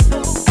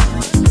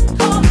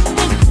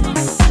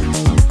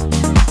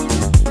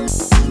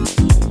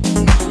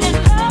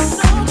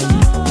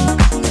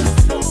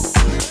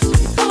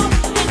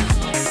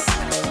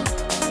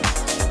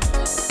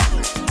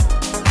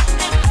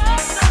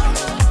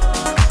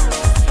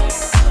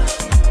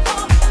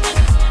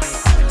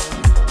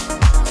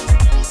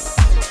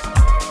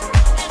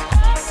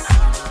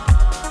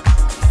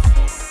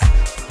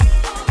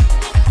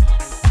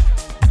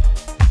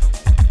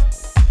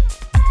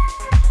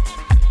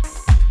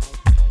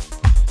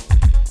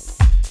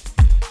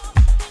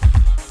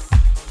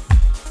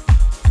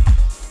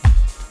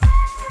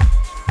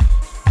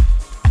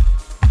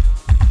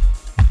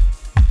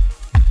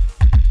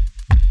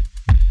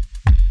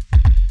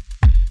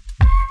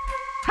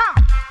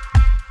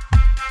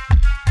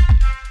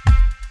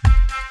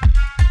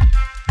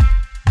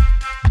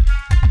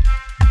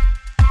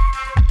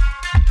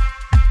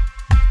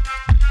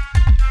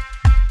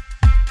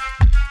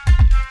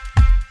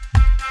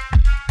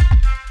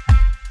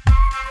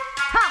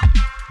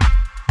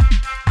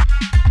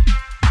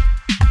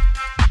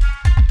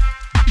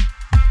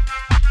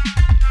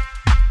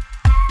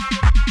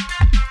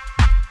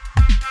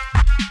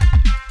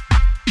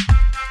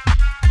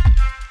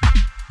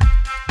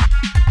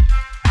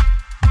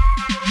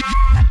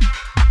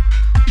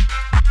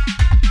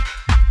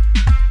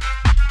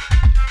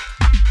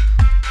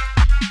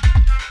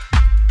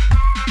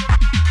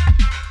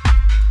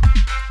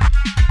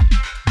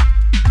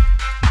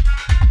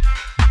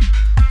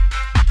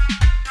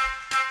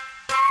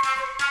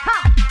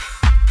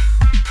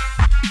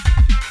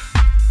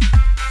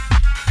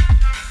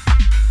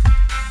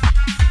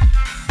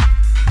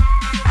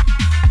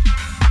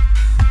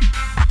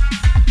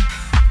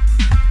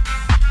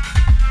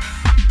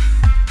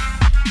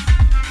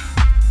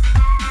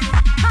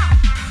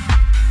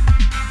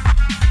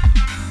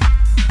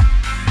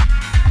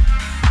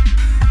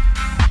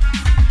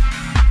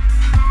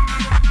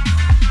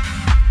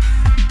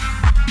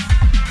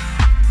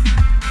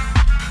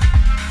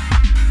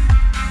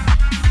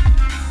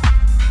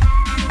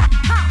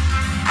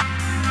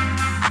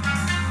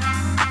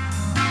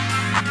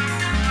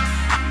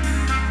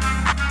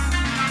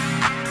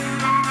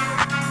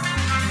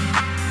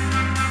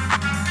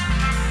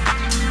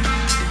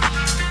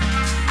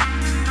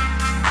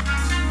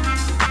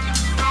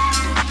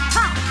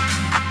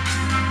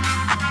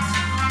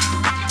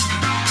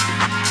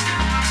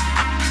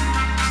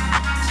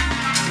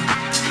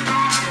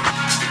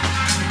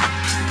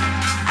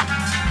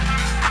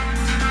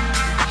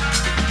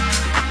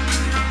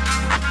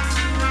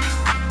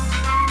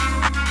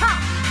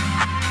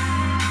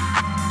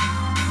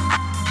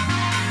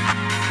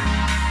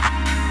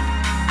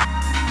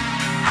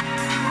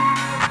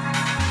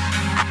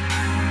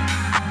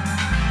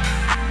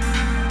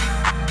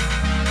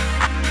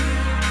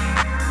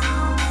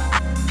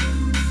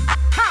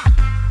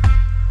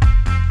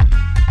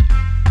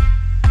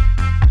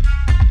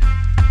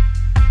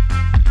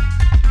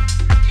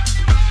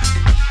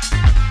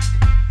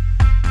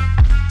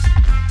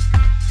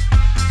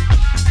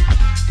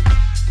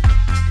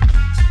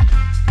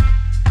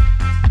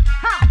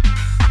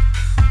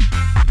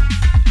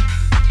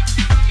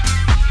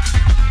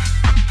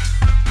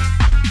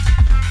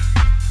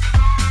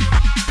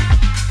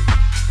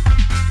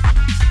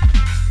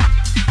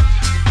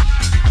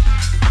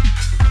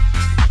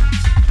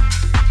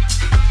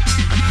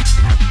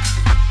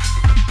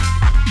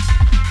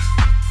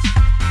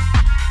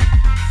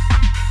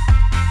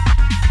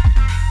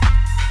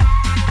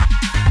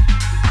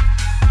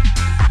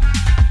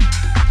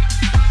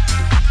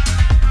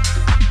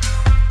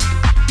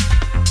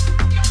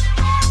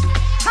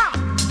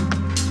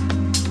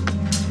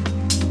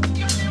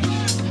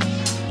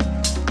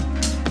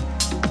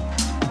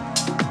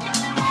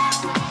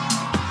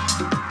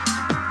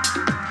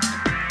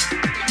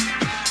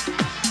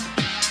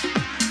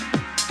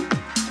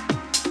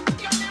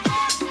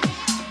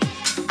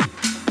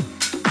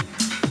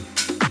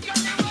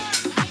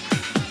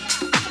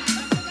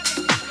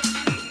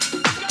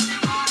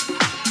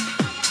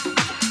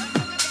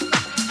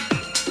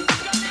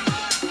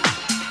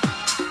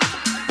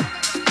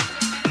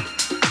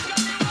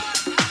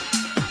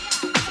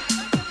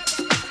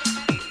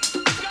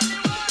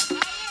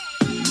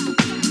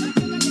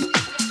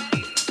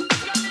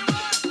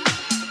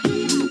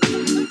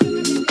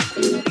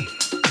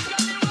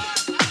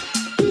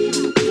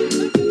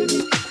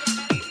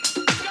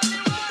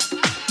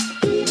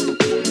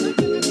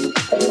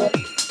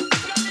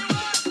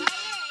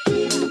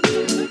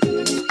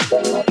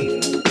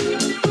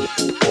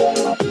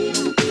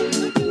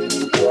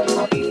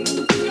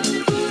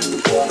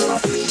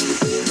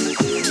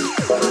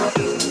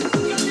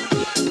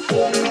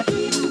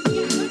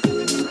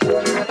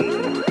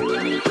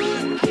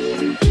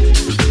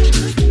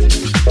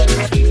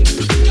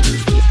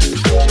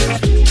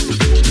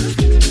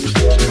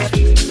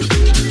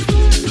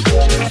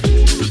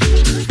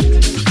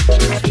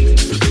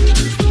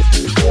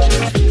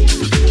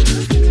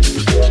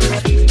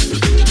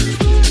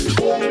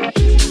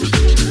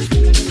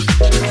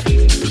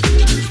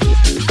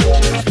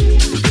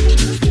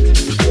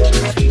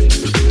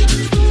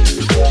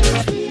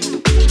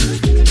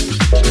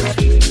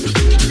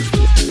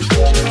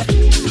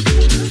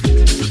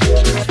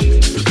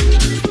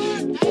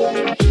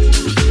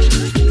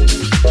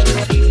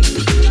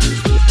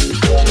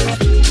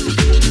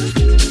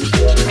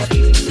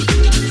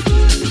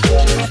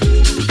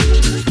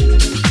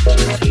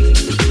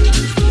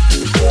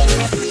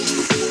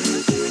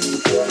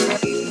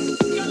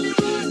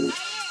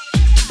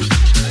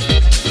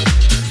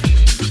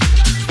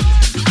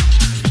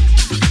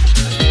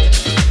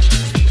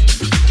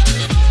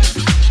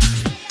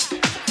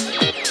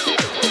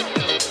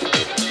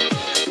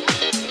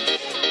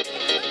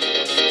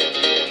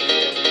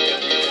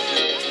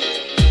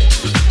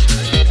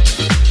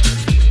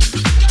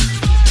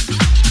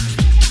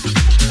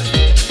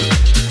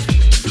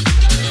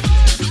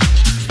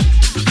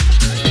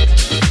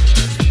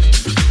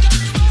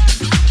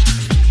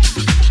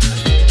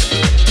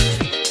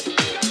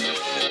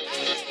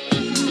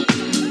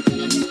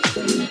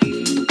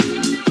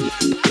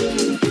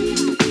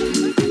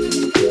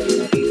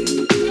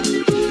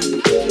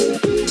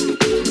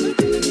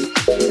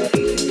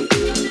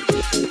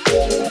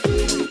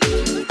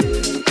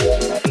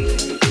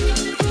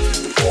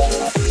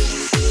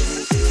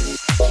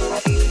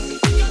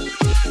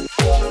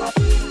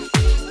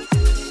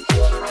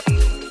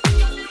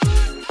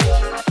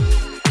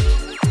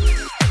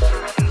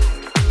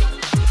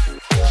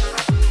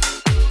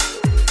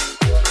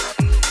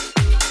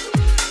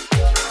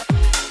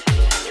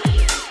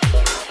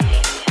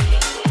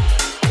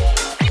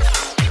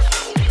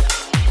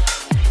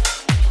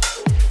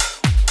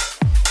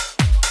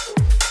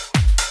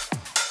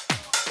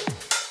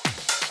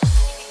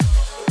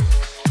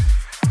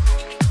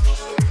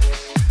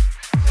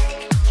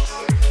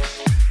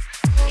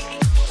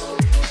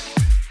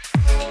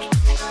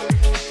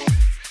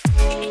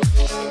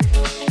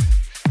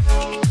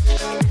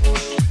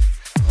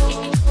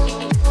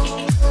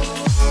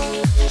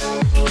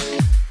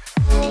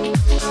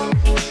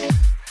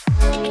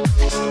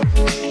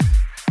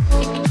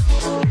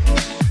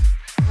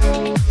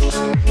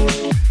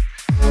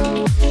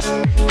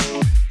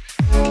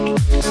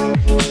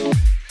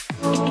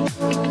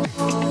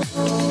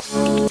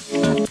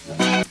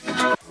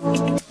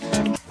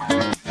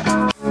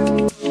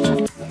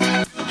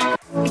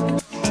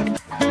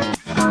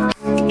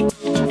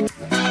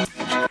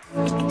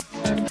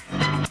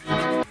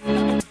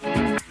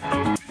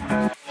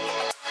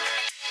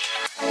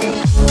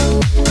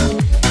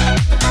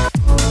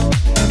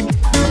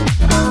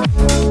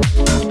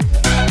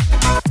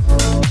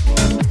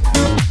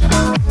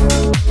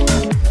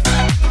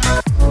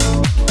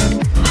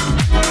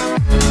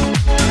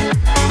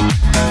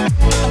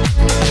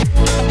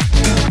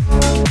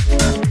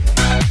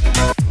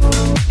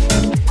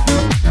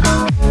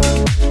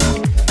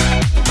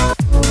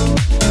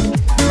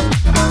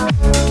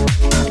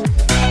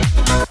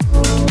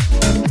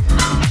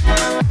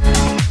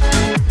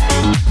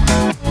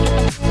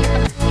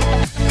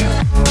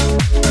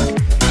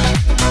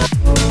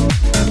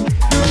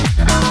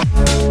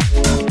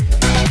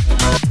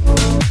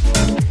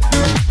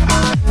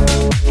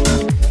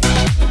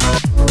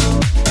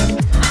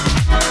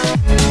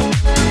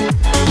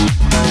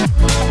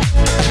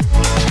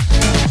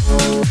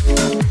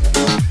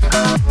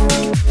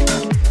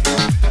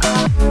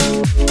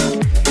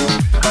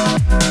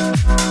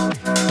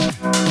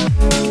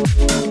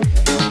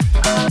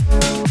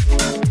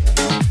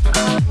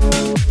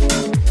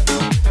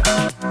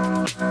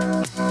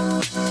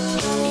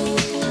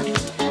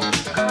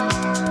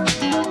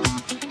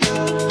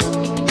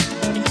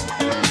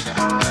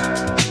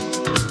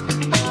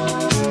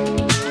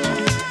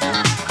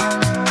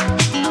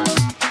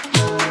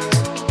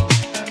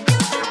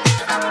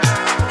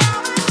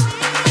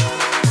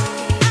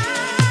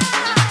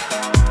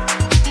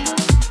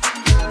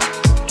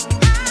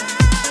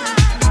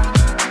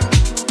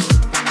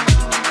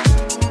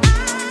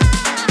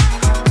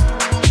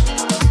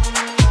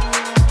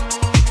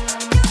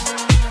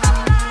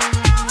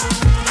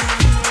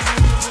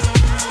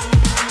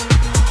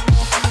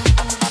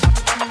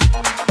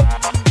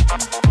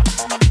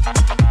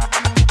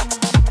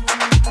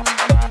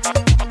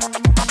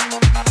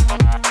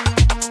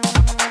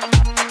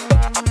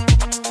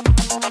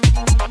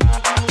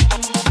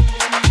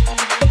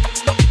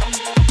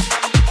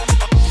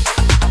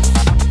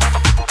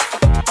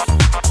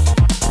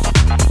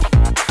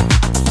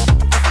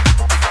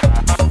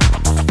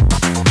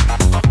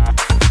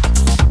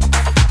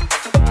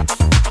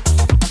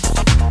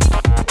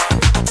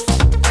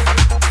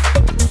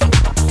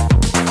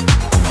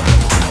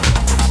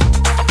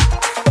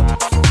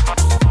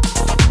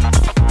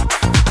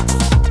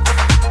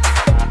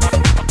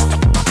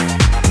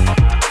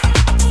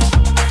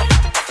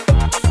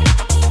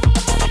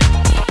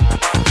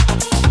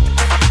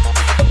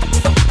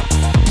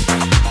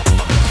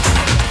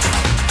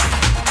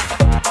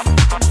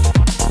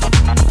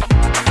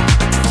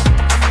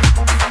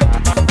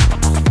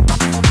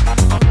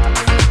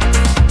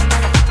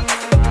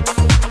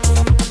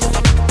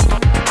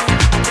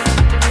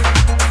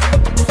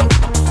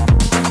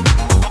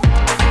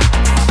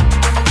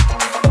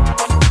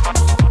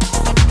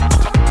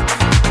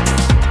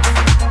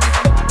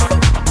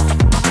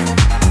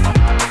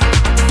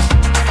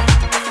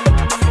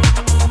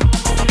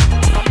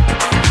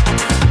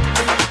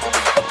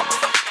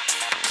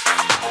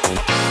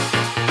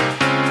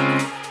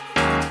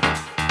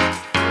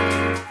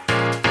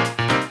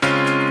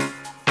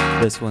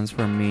 This one's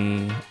from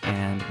me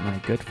and my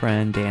good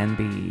friend Dan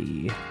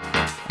B.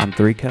 I'm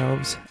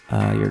 3kelves.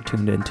 You're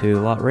tuned into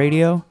Lot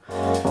Radio,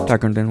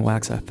 Darker Than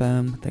Wax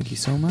FM. Thank you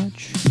so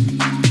much.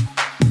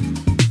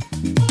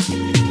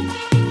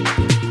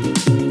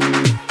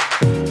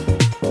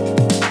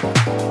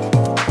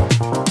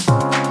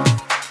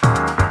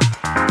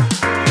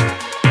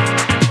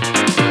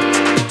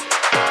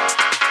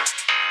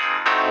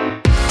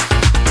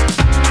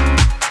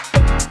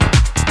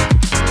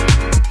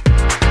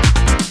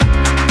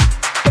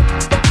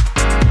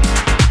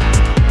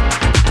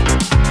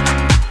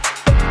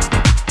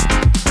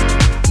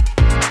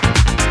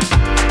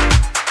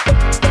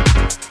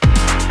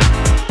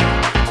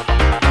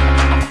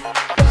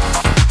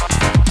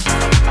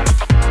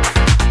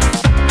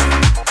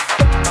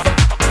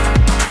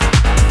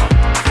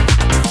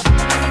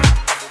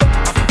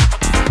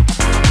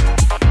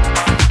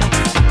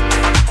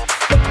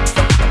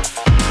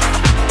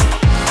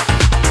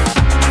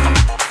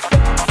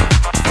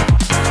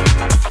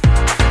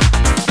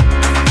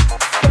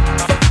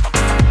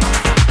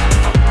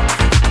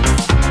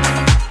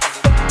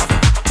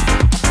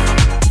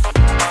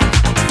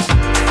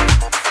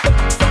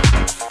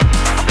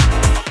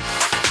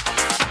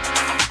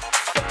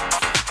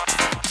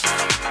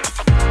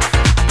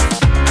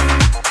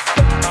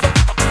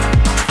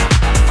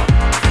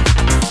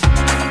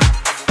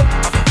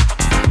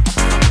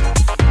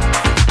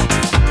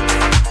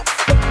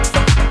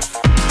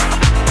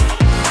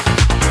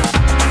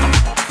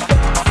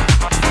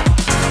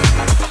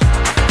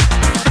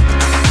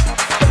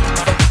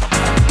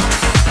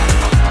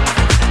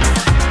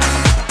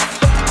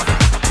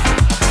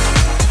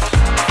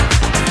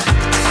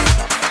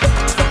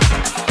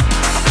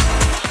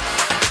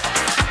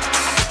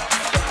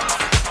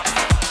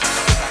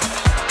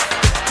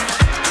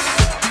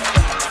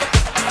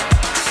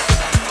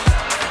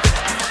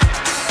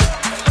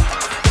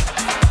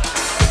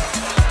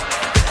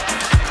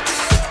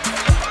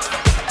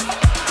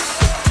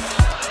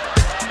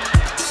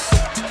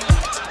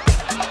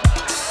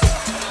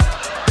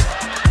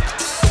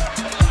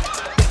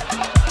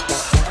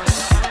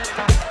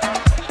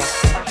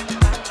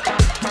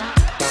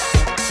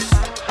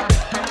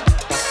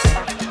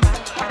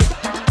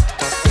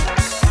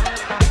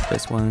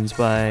 One's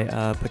by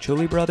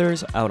Patchouli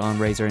Brothers out on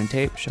Razor and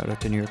Tape. Shout out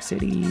to New York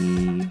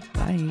City.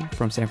 Bye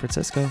from San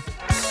Francisco.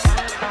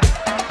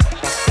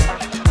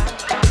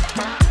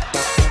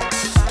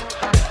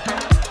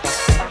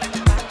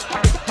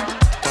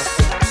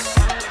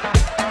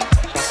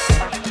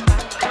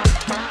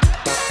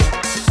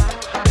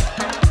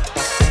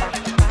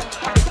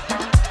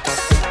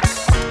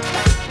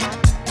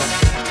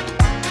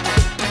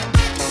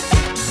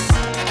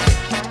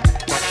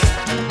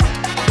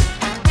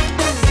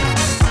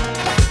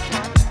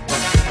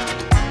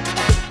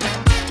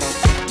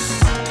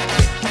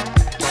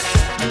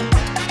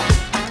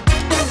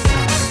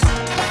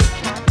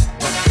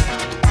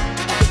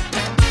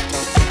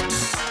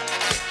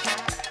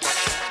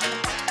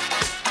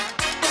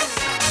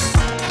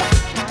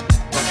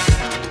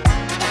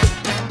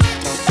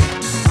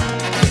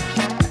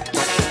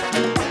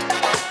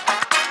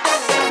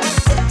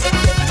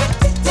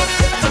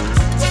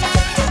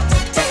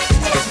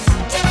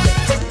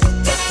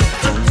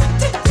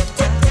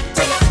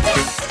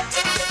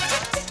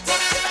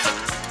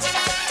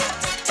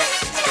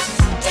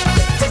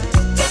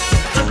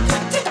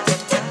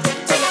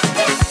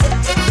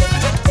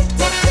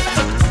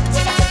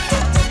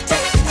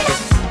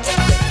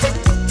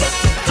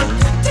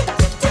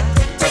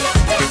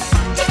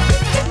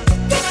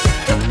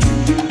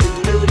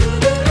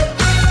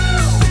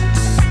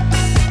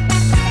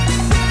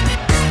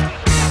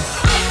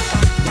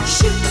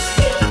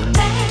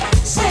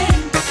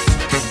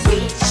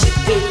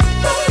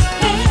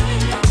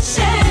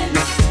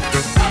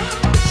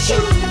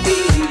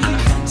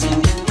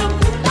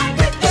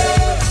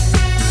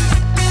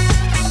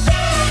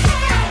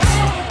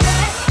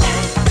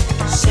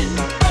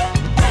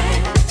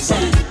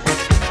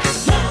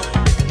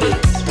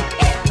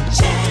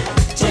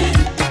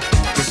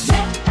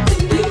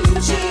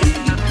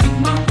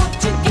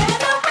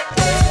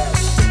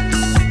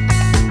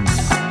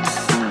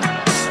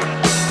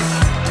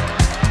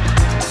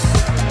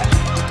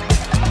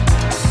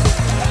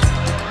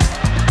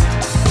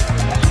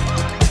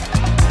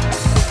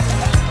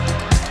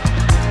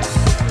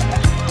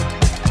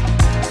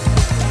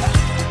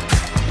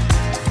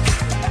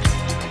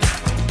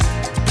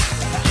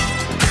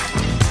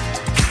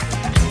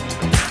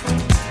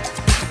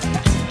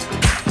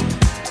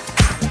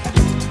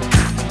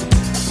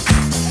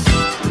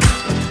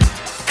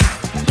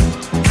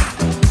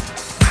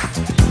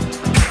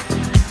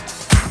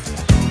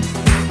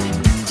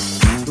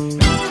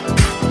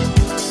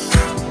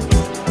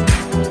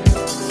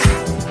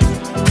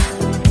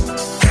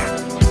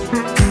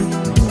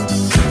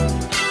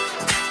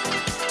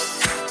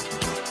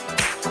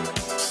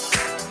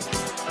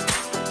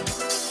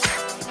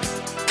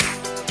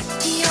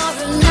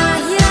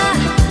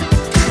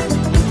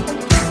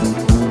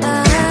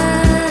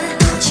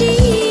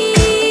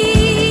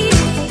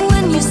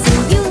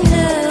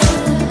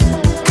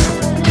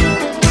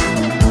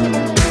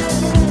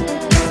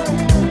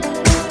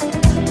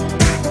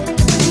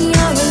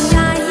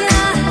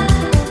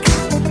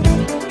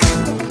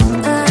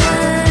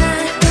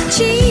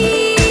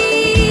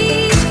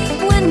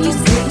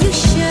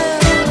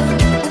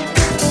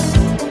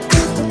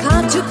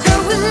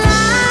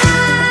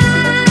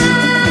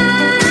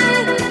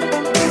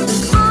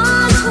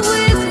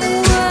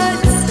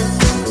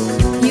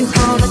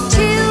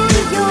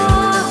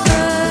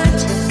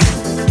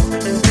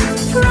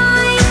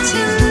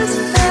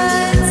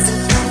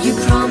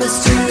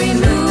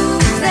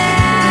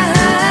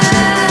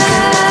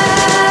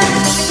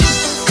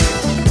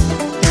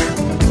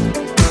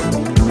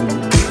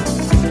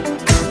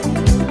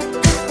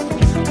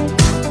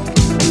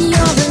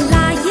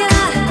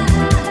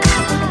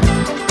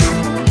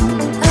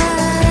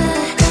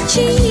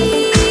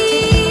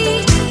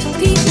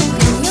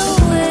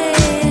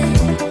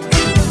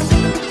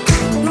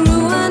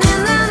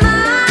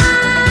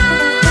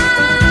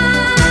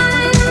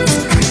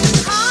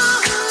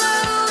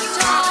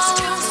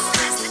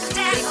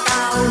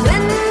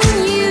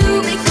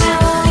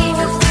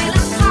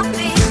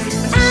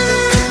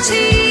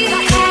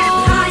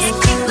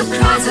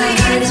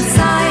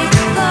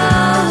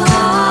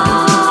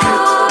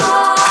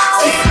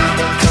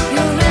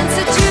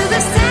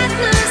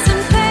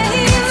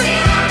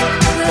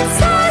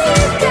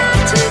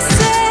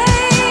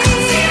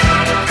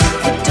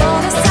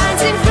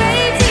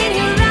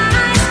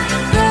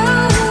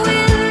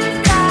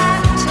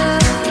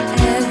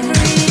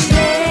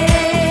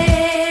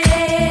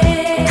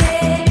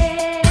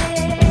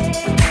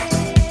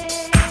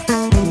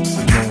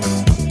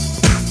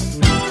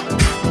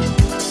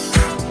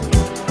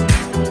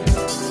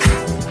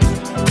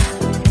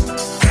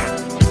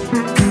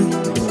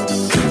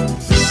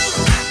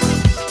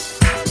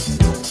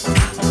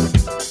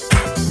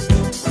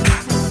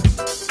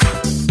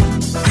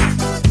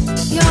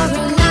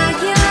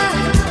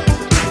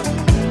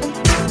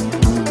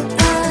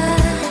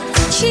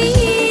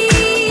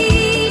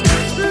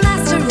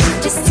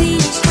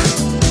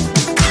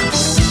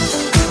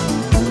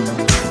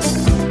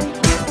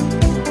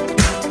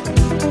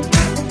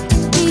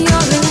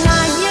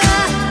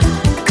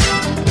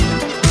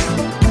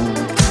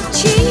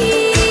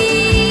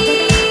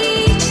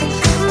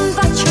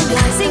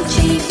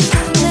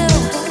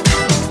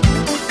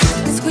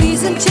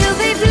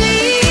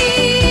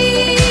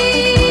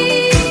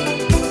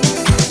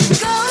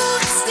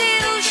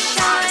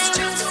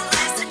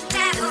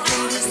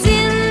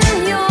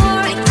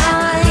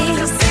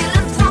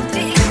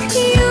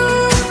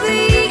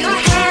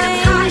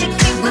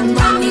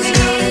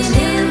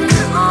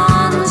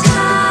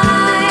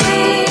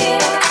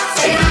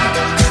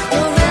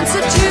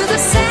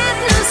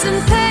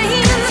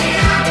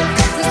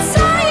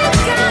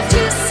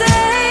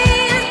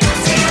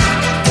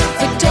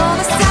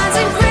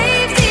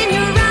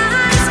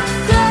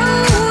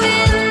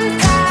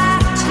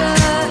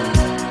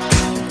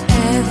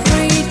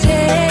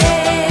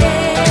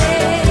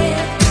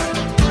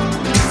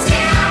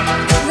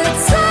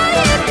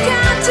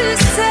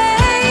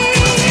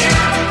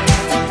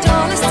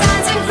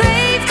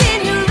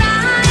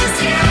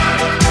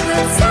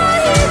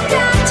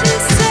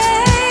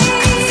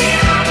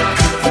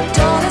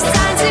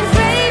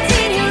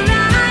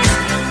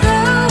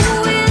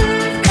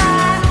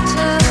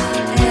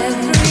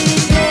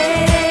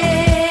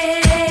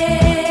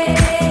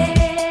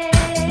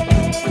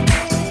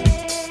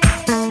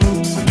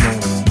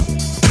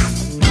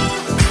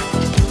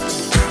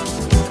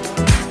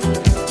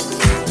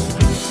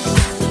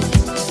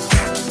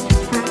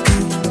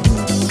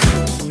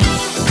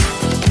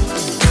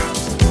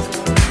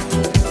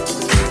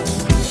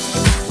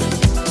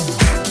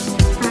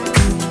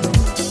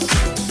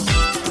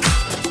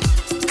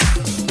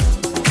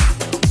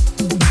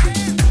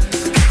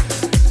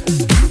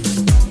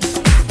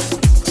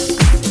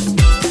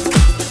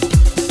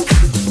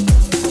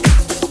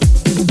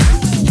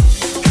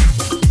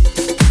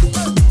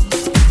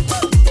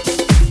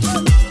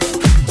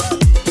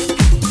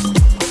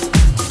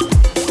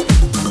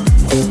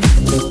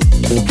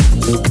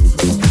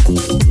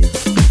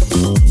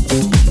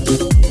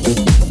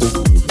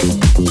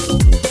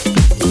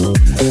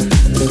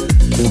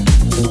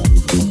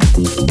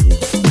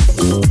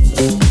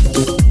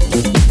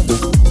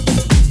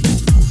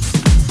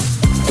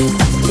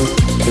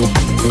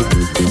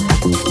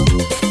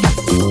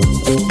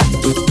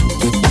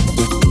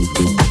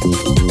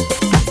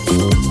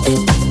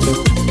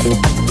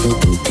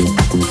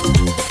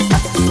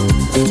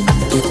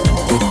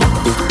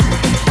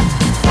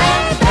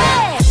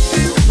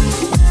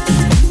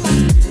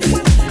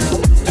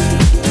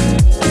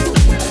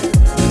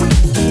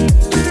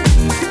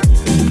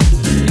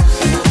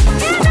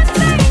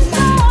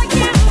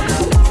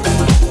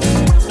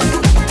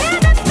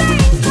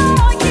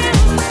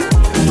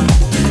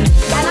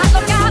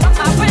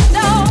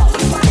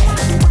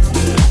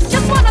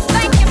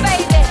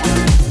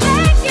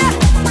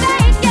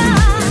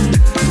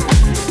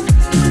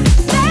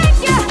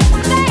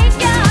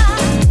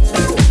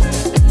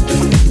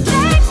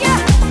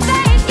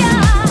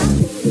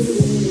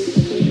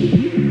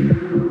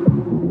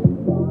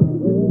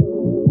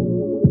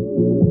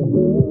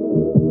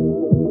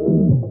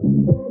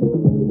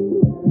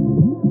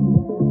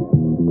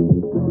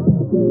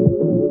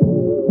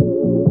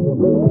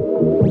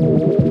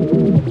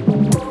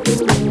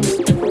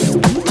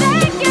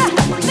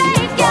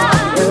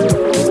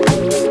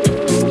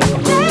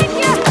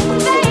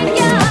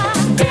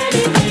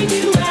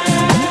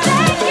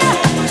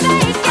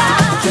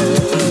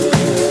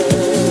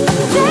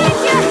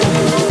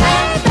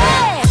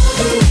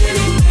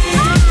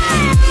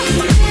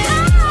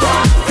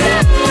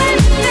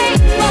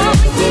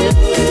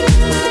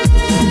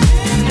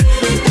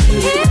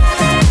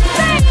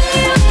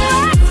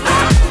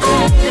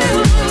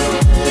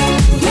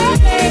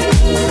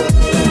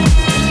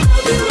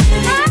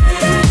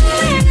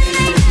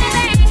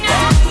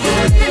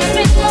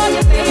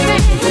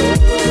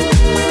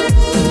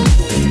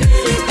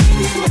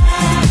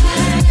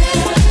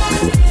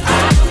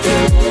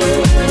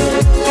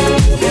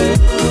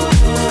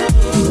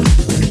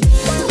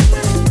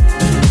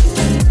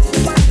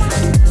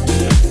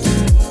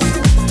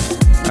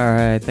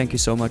 thank you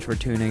so much for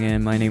tuning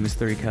in. My name is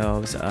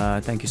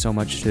 3kelves. Thank you so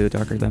much to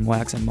Darker Than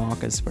Wax and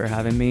Mawkus for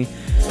having me.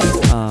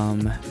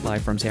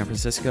 Live from San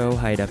Francisco,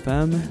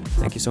 HydeFM.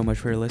 Thank you so much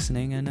for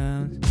listening, and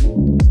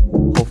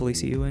hopefully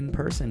see you in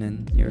person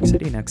in New York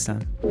City next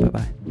time.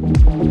 Bye-bye.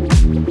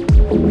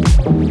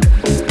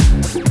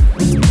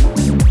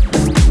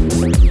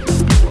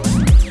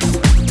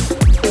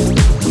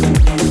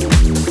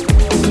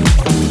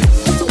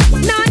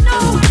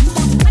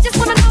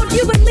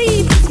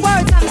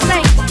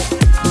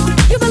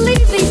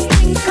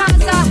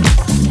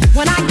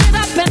 When I get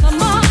up in the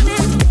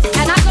morning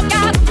and I look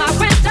out of my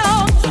window,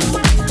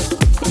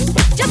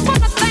 just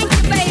wanna thank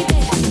you, baby.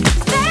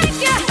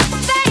 Thank you,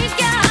 thank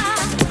you.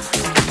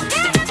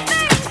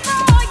 Anything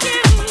for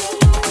you.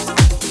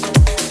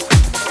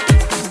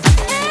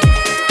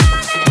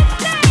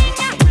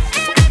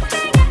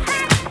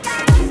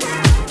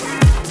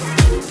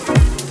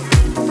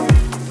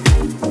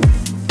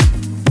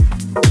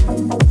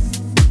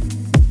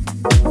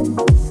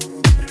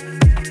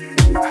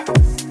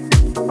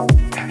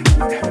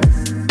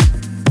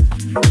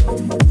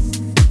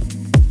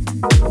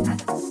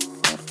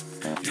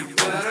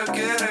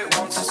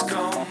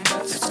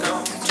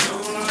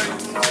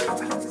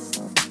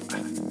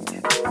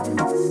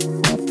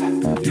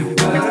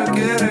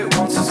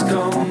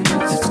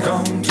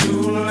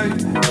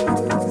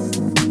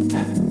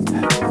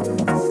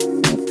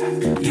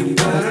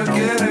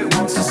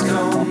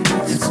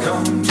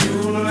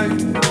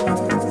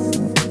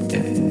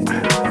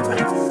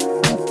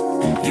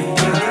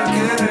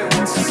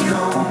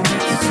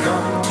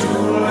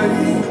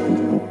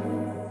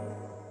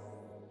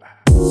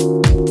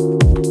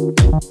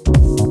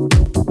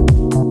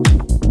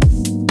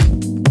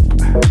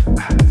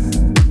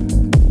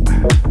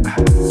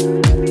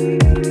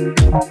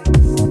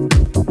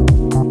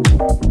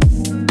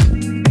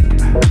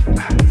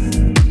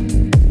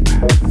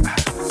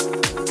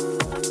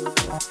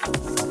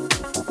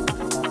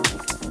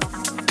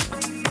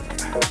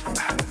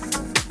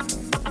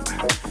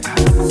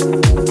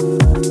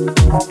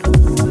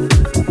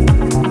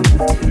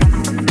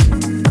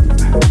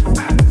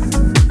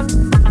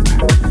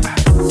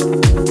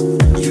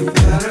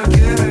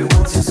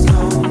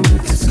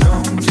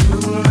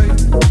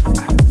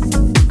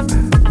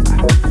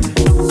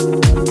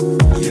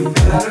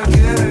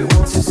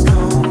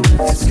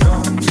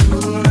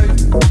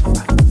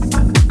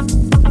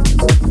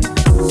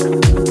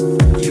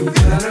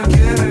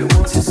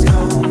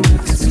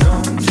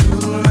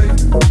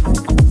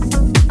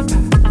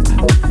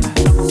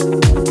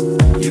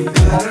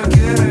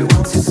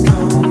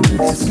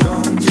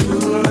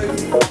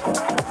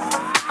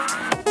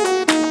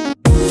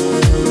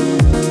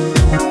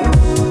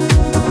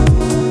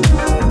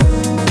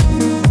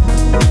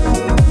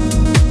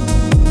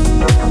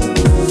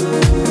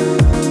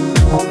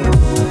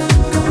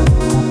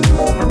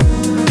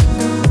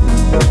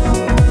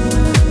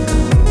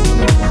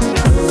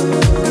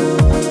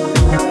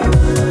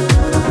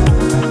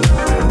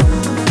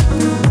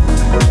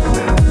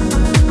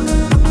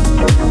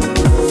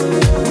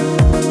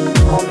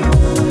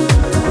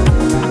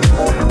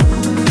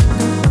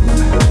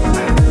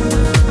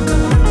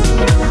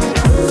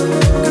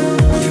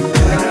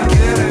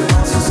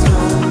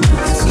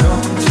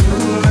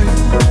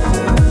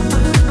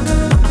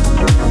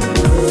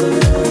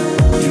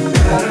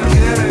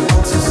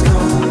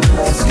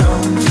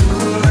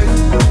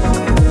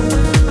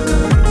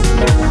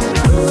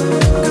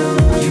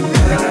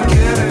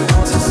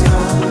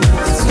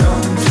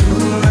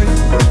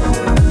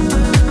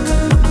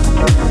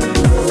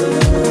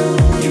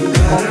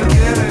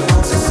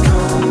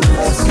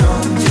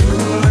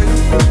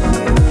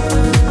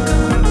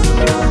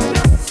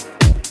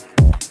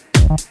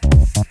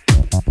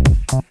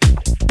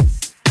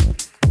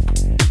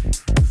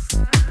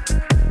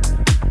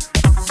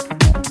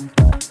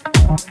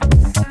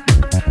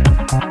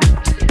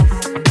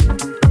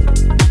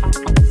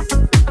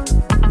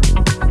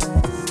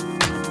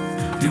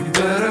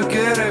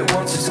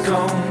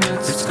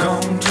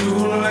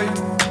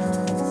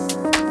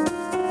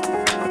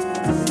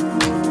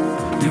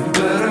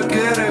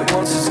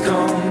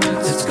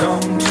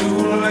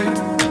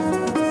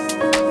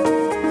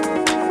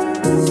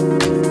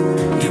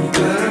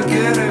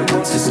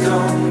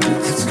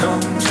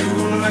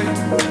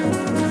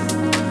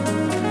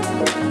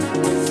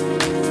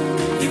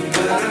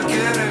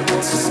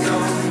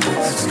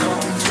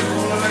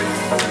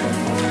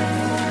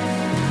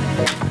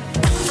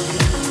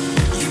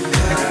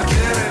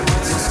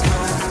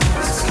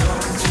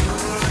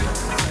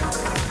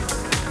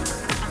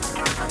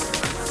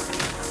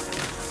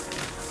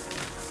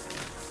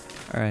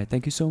 Alright,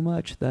 thank you so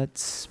much.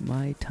 That's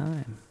my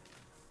time.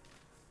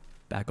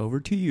 Back over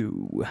to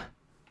you.